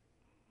got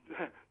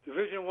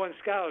Division I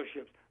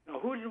scholarships. Now,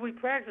 who did we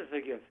practice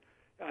against?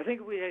 I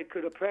think we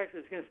could have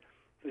practiced against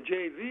the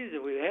JVs.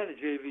 If we had a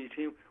JV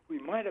team, we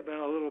might have been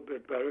a little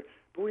bit better,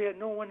 but we had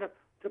no one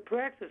to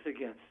practice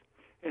against.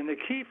 And the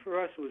key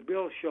for us was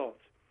Bill Schultz.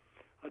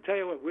 I'll tell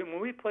you what, when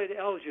we played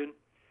Elgin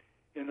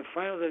in the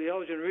finals of the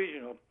Elgin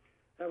Regional,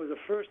 that was the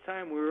first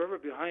time we were ever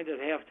behind at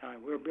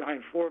halftime. We were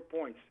behind 4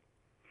 points.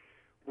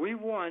 We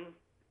won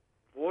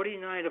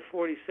 49 to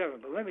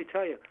 47. But let me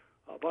tell you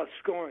about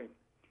scoring.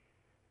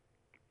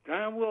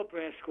 Don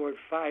Wilbrandt scored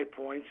 5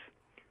 points.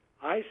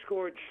 I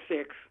scored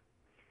 6.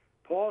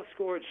 Paul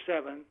scored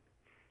 7.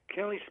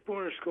 Kenley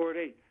Spooner scored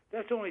 8.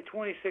 That's only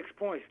 26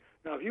 points.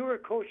 Now, if you were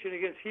coaching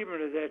against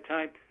Hebron at that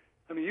time,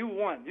 I mean, you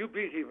won. You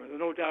beat Hebron. There's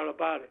no doubt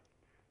about it.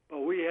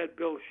 But we had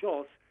Bill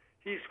Schultz.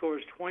 He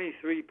scores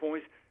 23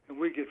 points, and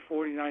we get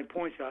 49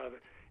 points out of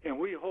it. And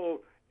we hold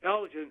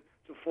Elgin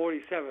to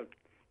 47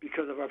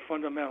 because of our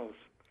fundamentals.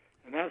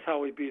 And that's how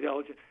we beat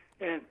Elgin.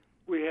 And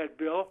we had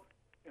Bill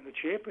in the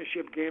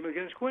championship game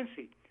against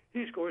Quincy.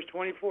 He scores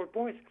 24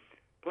 points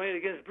playing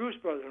against Bruce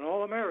Brothers, an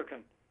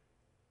All-American.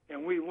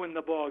 And we win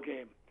the ball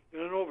game in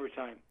an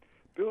overtime.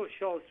 Bill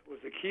Schultz was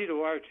the key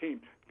to our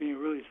team being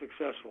really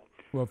successful.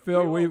 Well,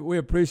 Phil, we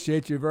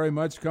appreciate you very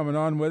much coming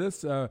on with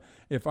us.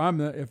 If I'm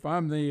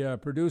the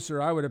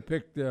producer, I would have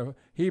picked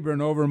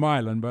Hebron over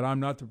Milan, but I'm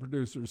not the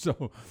producer,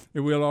 so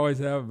we'll always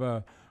have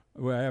a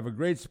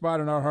great spot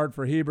in our heart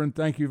for Hebron.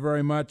 Thank you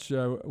very much.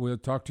 We'll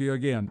talk to you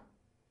again.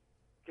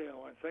 Okay,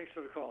 Owen. Thanks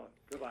for the call.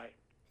 Goodbye.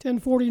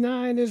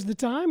 10:49 is the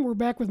time. We're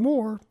back with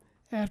more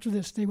after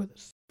this. Stay with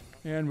us.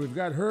 And we've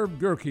got Herb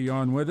Gerecke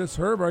on with us.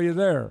 Herb, are you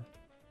there?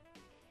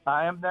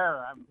 I am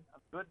there. I'm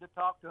good to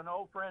talk to an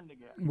old friend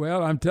again.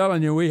 Well, I'm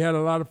telling you, we had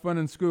a lot of fun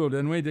in school,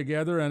 didn't we,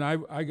 together? And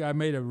I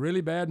made a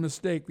really bad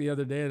mistake the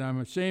other day, and I'm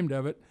ashamed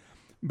of it.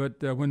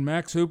 But when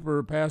Max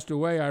Hooper passed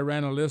away, I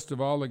ran a list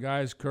of all the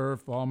guys, Kerr,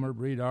 Falmer,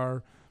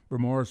 Breedar,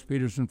 Morris,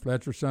 Peterson,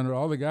 Fletcher, Sunder,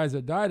 all the guys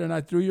that died, and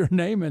I threw your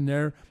name in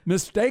there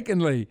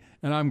mistakenly.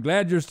 And I'm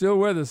glad you're still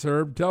with us,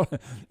 Herb.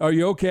 Are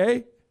you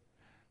okay?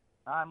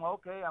 I'm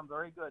okay. I'm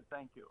very good.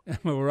 Thank you.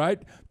 All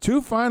right.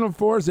 2 Final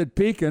Fours at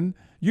Pekin.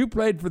 You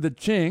played for the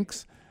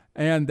Chinks,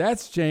 and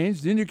that's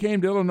changed. Then you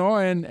came to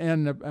Illinois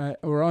and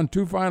were on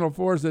 2 Final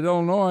Fours at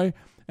Illinois,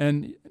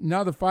 and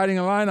now the Fighting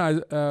Illini,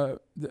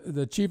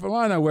 the Chief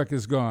Illini Wick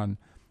is gone.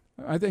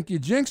 I think you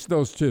jinxed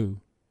those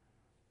two.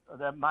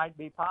 That might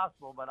be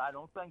possible, but I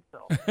don't think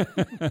so.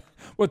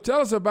 Well, tell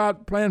us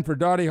about playing for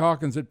Dottie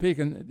Hawkins at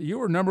Pekin. You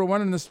were number 1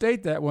 in the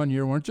state that one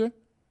year, weren't you?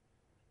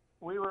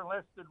 We were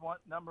listed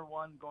number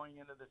 1 going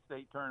into the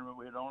state tournament.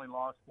 We had only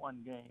lost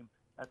 1 game.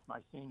 That's my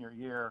senior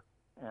year.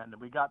 And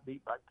we got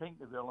beat by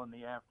Pinckneyville in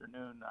the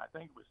afternoon. I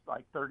think it was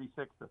like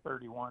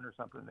 36-31 or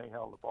something. They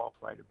held the ball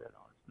quite a bit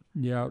on us.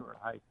 Yeah. We were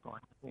a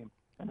high-scoring team.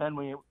 And then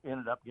we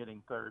ended up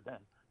getting 3rd.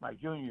 And my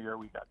junior year,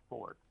 we got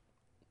 4th.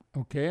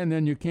 Okay, and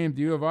then you came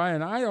to U of I,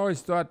 and I always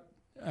thought,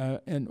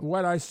 and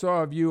what I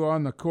saw of you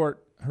on the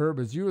court, Herb,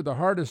 is you were the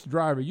hardest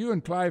driver. You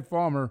and Clive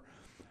Falmer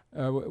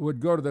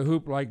would go to the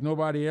hoop like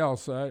nobody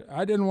else.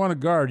 I didn't want to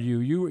guard you.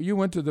 You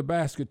went to the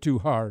basket too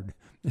hard.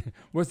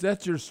 Was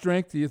that your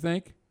strength, do you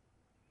think?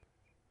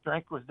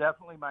 Strength was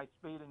definitely my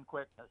speed and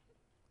quickness.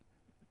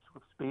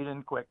 Speed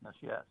and quickness,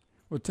 yes.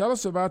 Well, tell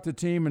us about the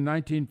team in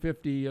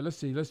 1950.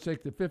 Let's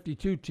take the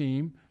 52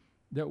 team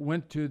that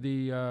went to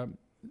the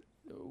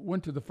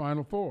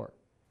Final Four.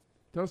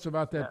 Tell us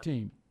about that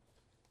team.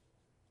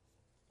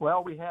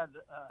 Well, we had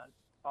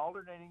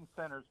alternating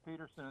centers,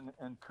 Peterson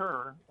and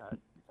Kerr.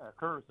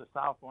 Kerr was a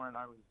sophomore and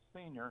I was a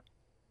senior.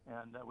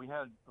 And we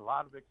had a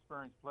lot of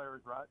experienced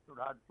players. Rod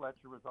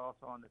Fletcher was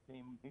also on the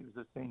team. He was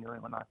a senior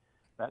when that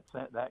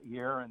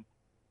year. And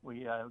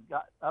we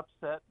got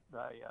upset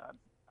by,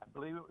 I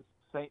believe it was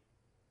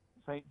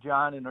St.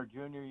 John in our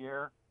junior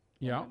year.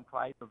 Yeah. And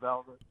Clyde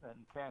Velvet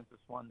and Kansas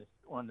won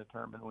the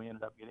tournament. We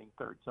ended up getting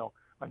 3rd. So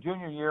my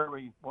junior year,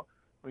 we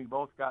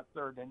both got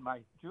 3rd. And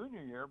my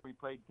junior year, we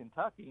played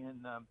Kentucky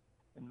in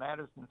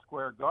Madison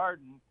Square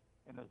Garden.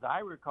 And as I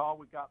recall,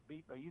 we got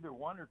beat by either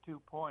 1 or 2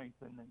 points,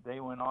 and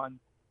they went on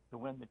to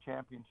win the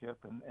championship.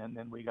 And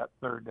then we got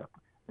 3rd up,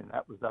 and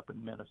that was up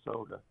in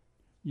Minnesota.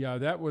 Yeah,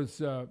 that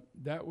was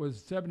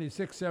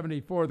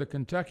 76-74, the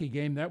Kentucky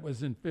game. That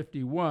was in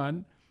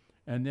 51.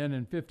 And then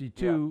in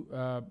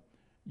 52,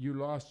 you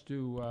lost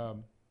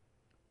to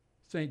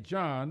St.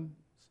 John,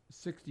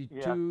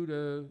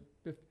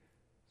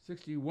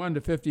 61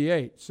 to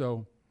 58.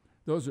 So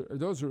those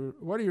are.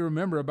 What do you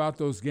remember about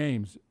those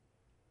games?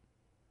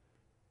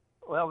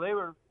 Well, they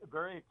were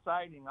very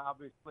exciting.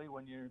 Obviously,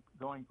 when you're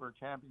going for a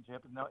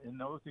championship, in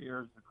those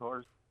years, of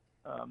course,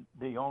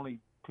 the only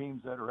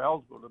teams that are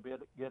eligible to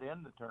get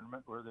in the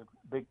tournament were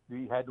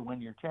you had to win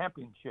your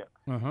championship,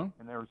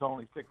 and there was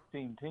only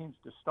 16 teams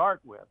to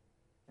start with.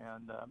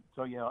 And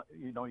so, you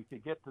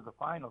could get to the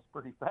finals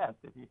pretty fast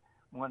if you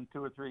won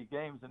 2 or 3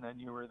 games and then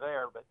you were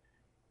there. But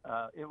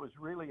it was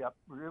really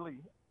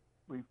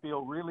we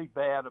feel really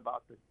bad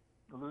about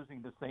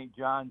losing to St.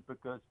 John's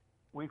because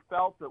we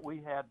felt that we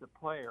had the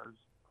players,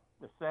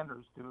 the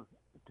centers, to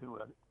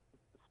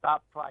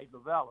stop Clyde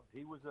Lovell.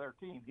 He was their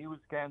team. He was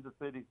Kansas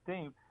City's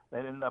team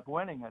that ended up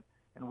winning it.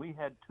 And we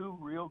had 2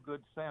 real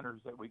good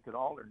centers that we could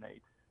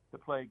alternate to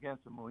play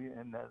against them.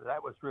 And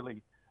that was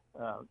really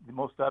the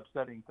most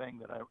upsetting thing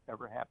that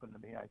ever happened to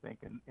me, I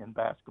think, in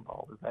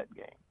basketball was that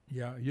game.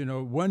 Yeah,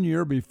 1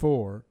 year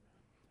before,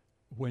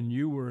 when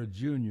you were a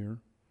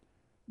junior,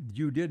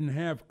 you didn't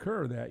have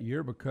Kerr that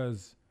year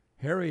because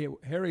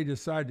Harry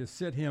decided to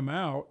sit him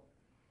out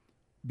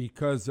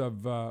because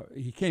of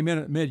he came in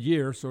at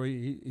mid-year, so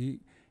he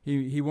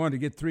wanted to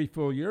get 3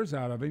 full years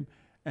out of him.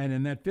 And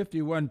in that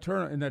 51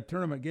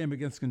 tournament game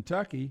against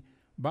Kentucky,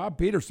 Bob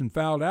Peterson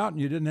fouled out,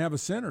 and you didn't have a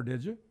center,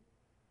 did you?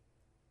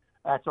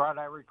 That's right,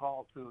 I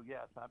recall too.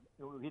 Yes,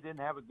 he didn't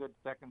have a good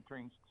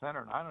second-string center,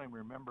 and I don't even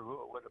remember who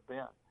it would have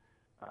been.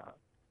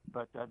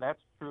 But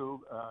that's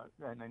true.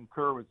 And then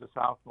Kerr was a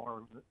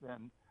sophomore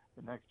then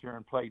the next year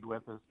and played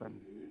with us, and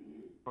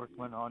of course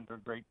went on to a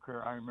great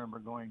career. I remember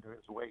going to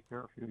his wake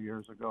here a few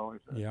years ago.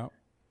 He's an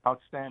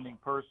outstanding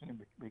person.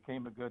 He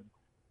became a good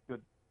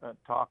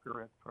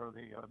talker for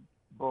the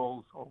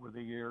Bulls over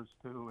the years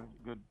too, and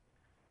a good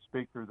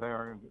speaker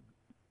there.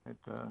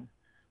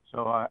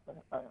 So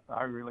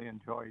I really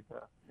enjoyed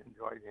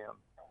him.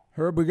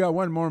 Herb, we got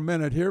 1 more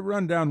minute here.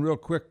 Run down real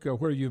quick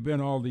where you've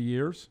been all the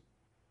years.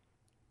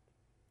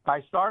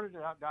 I started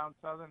out down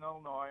Southern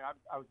Illinois.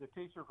 I was a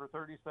teacher for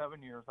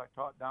 37 years. I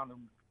taught down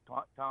in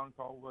a town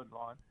called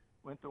Woodlawn.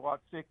 Went to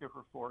Watsika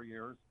for 4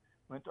 years.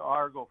 Went to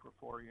Argo for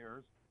 4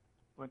 years.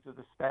 Went to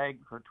the Stag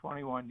for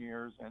 21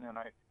 years. And then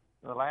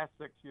the last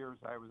 6 years,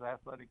 I was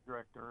athletic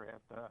director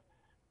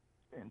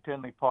in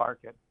Tinley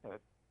Park at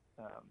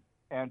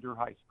Andrew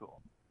High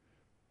School.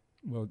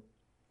 Well,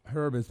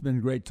 Herb, it's been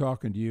great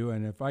talking to you.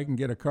 And if I can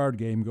get a card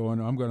game going,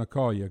 I'm going to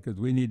call you because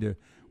we need to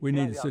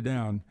sit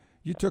down.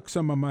 You took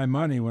some of my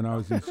money when I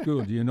was in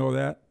school. Do you know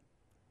that?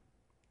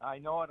 I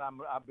know it.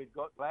 I'll be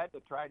glad to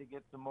try to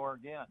get some more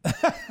again.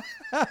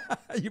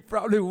 You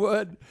probably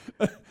would.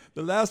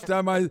 The last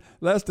time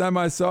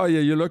I saw you,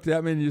 you looked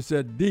at me and you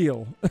said,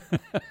 "Deal."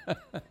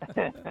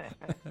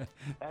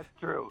 That's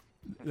true.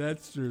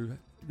 That's true.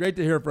 Great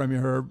to hear from you,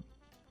 Herb.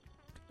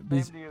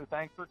 Same to you.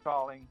 Thanks for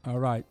calling. All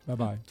right.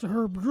 Bye-bye. So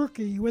Herb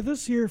Gerecke with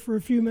us here for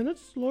a few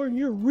minutes. Loren,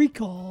 your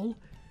recall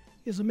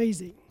is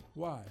amazing.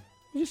 Why?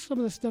 Just some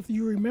of the stuff that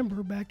you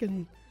remember back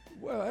in.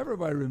 Well,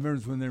 everybody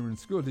remembers when they were in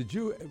school. Did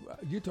you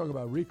talk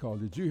about recall?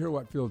 Did you hear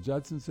what Phil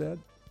Judson said?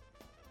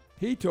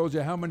 He told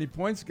you how many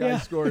points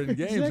guys scored in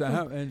games,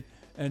 exactly.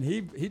 and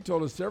he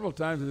told us several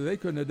times that they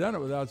couldn't have done it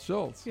without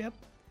Schultz. Yep.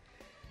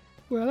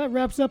 Well, that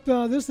wraps up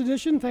this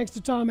edition. Thanks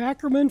to Tom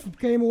Ackerman from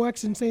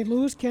KMOX in St.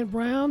 Louis, Kent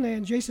Brown,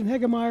 and Jason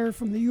Heggemeyer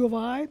from the U of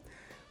I,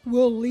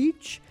 Will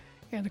Leitch,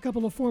 and a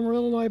couple of former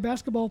Illinois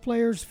basketball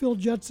players, Phil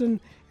Judson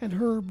and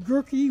Herb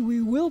Gerecke.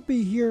 We will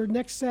be here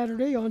next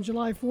Saturday on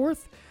July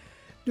 4th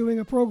doing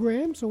a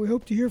program, so we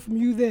hope to hear from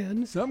you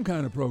then. Some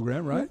kind of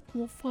program, right?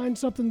 We'll find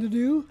something to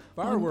do.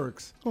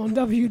 Fireworks. On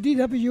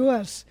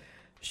WDWS,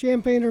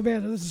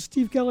 Champaign-Urbana. This is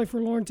Steve Kelly for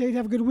Loren Tate.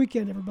 Have a good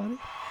weekend, everybody.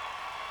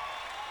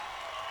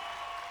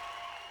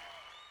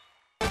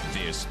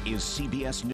 This is CBS News.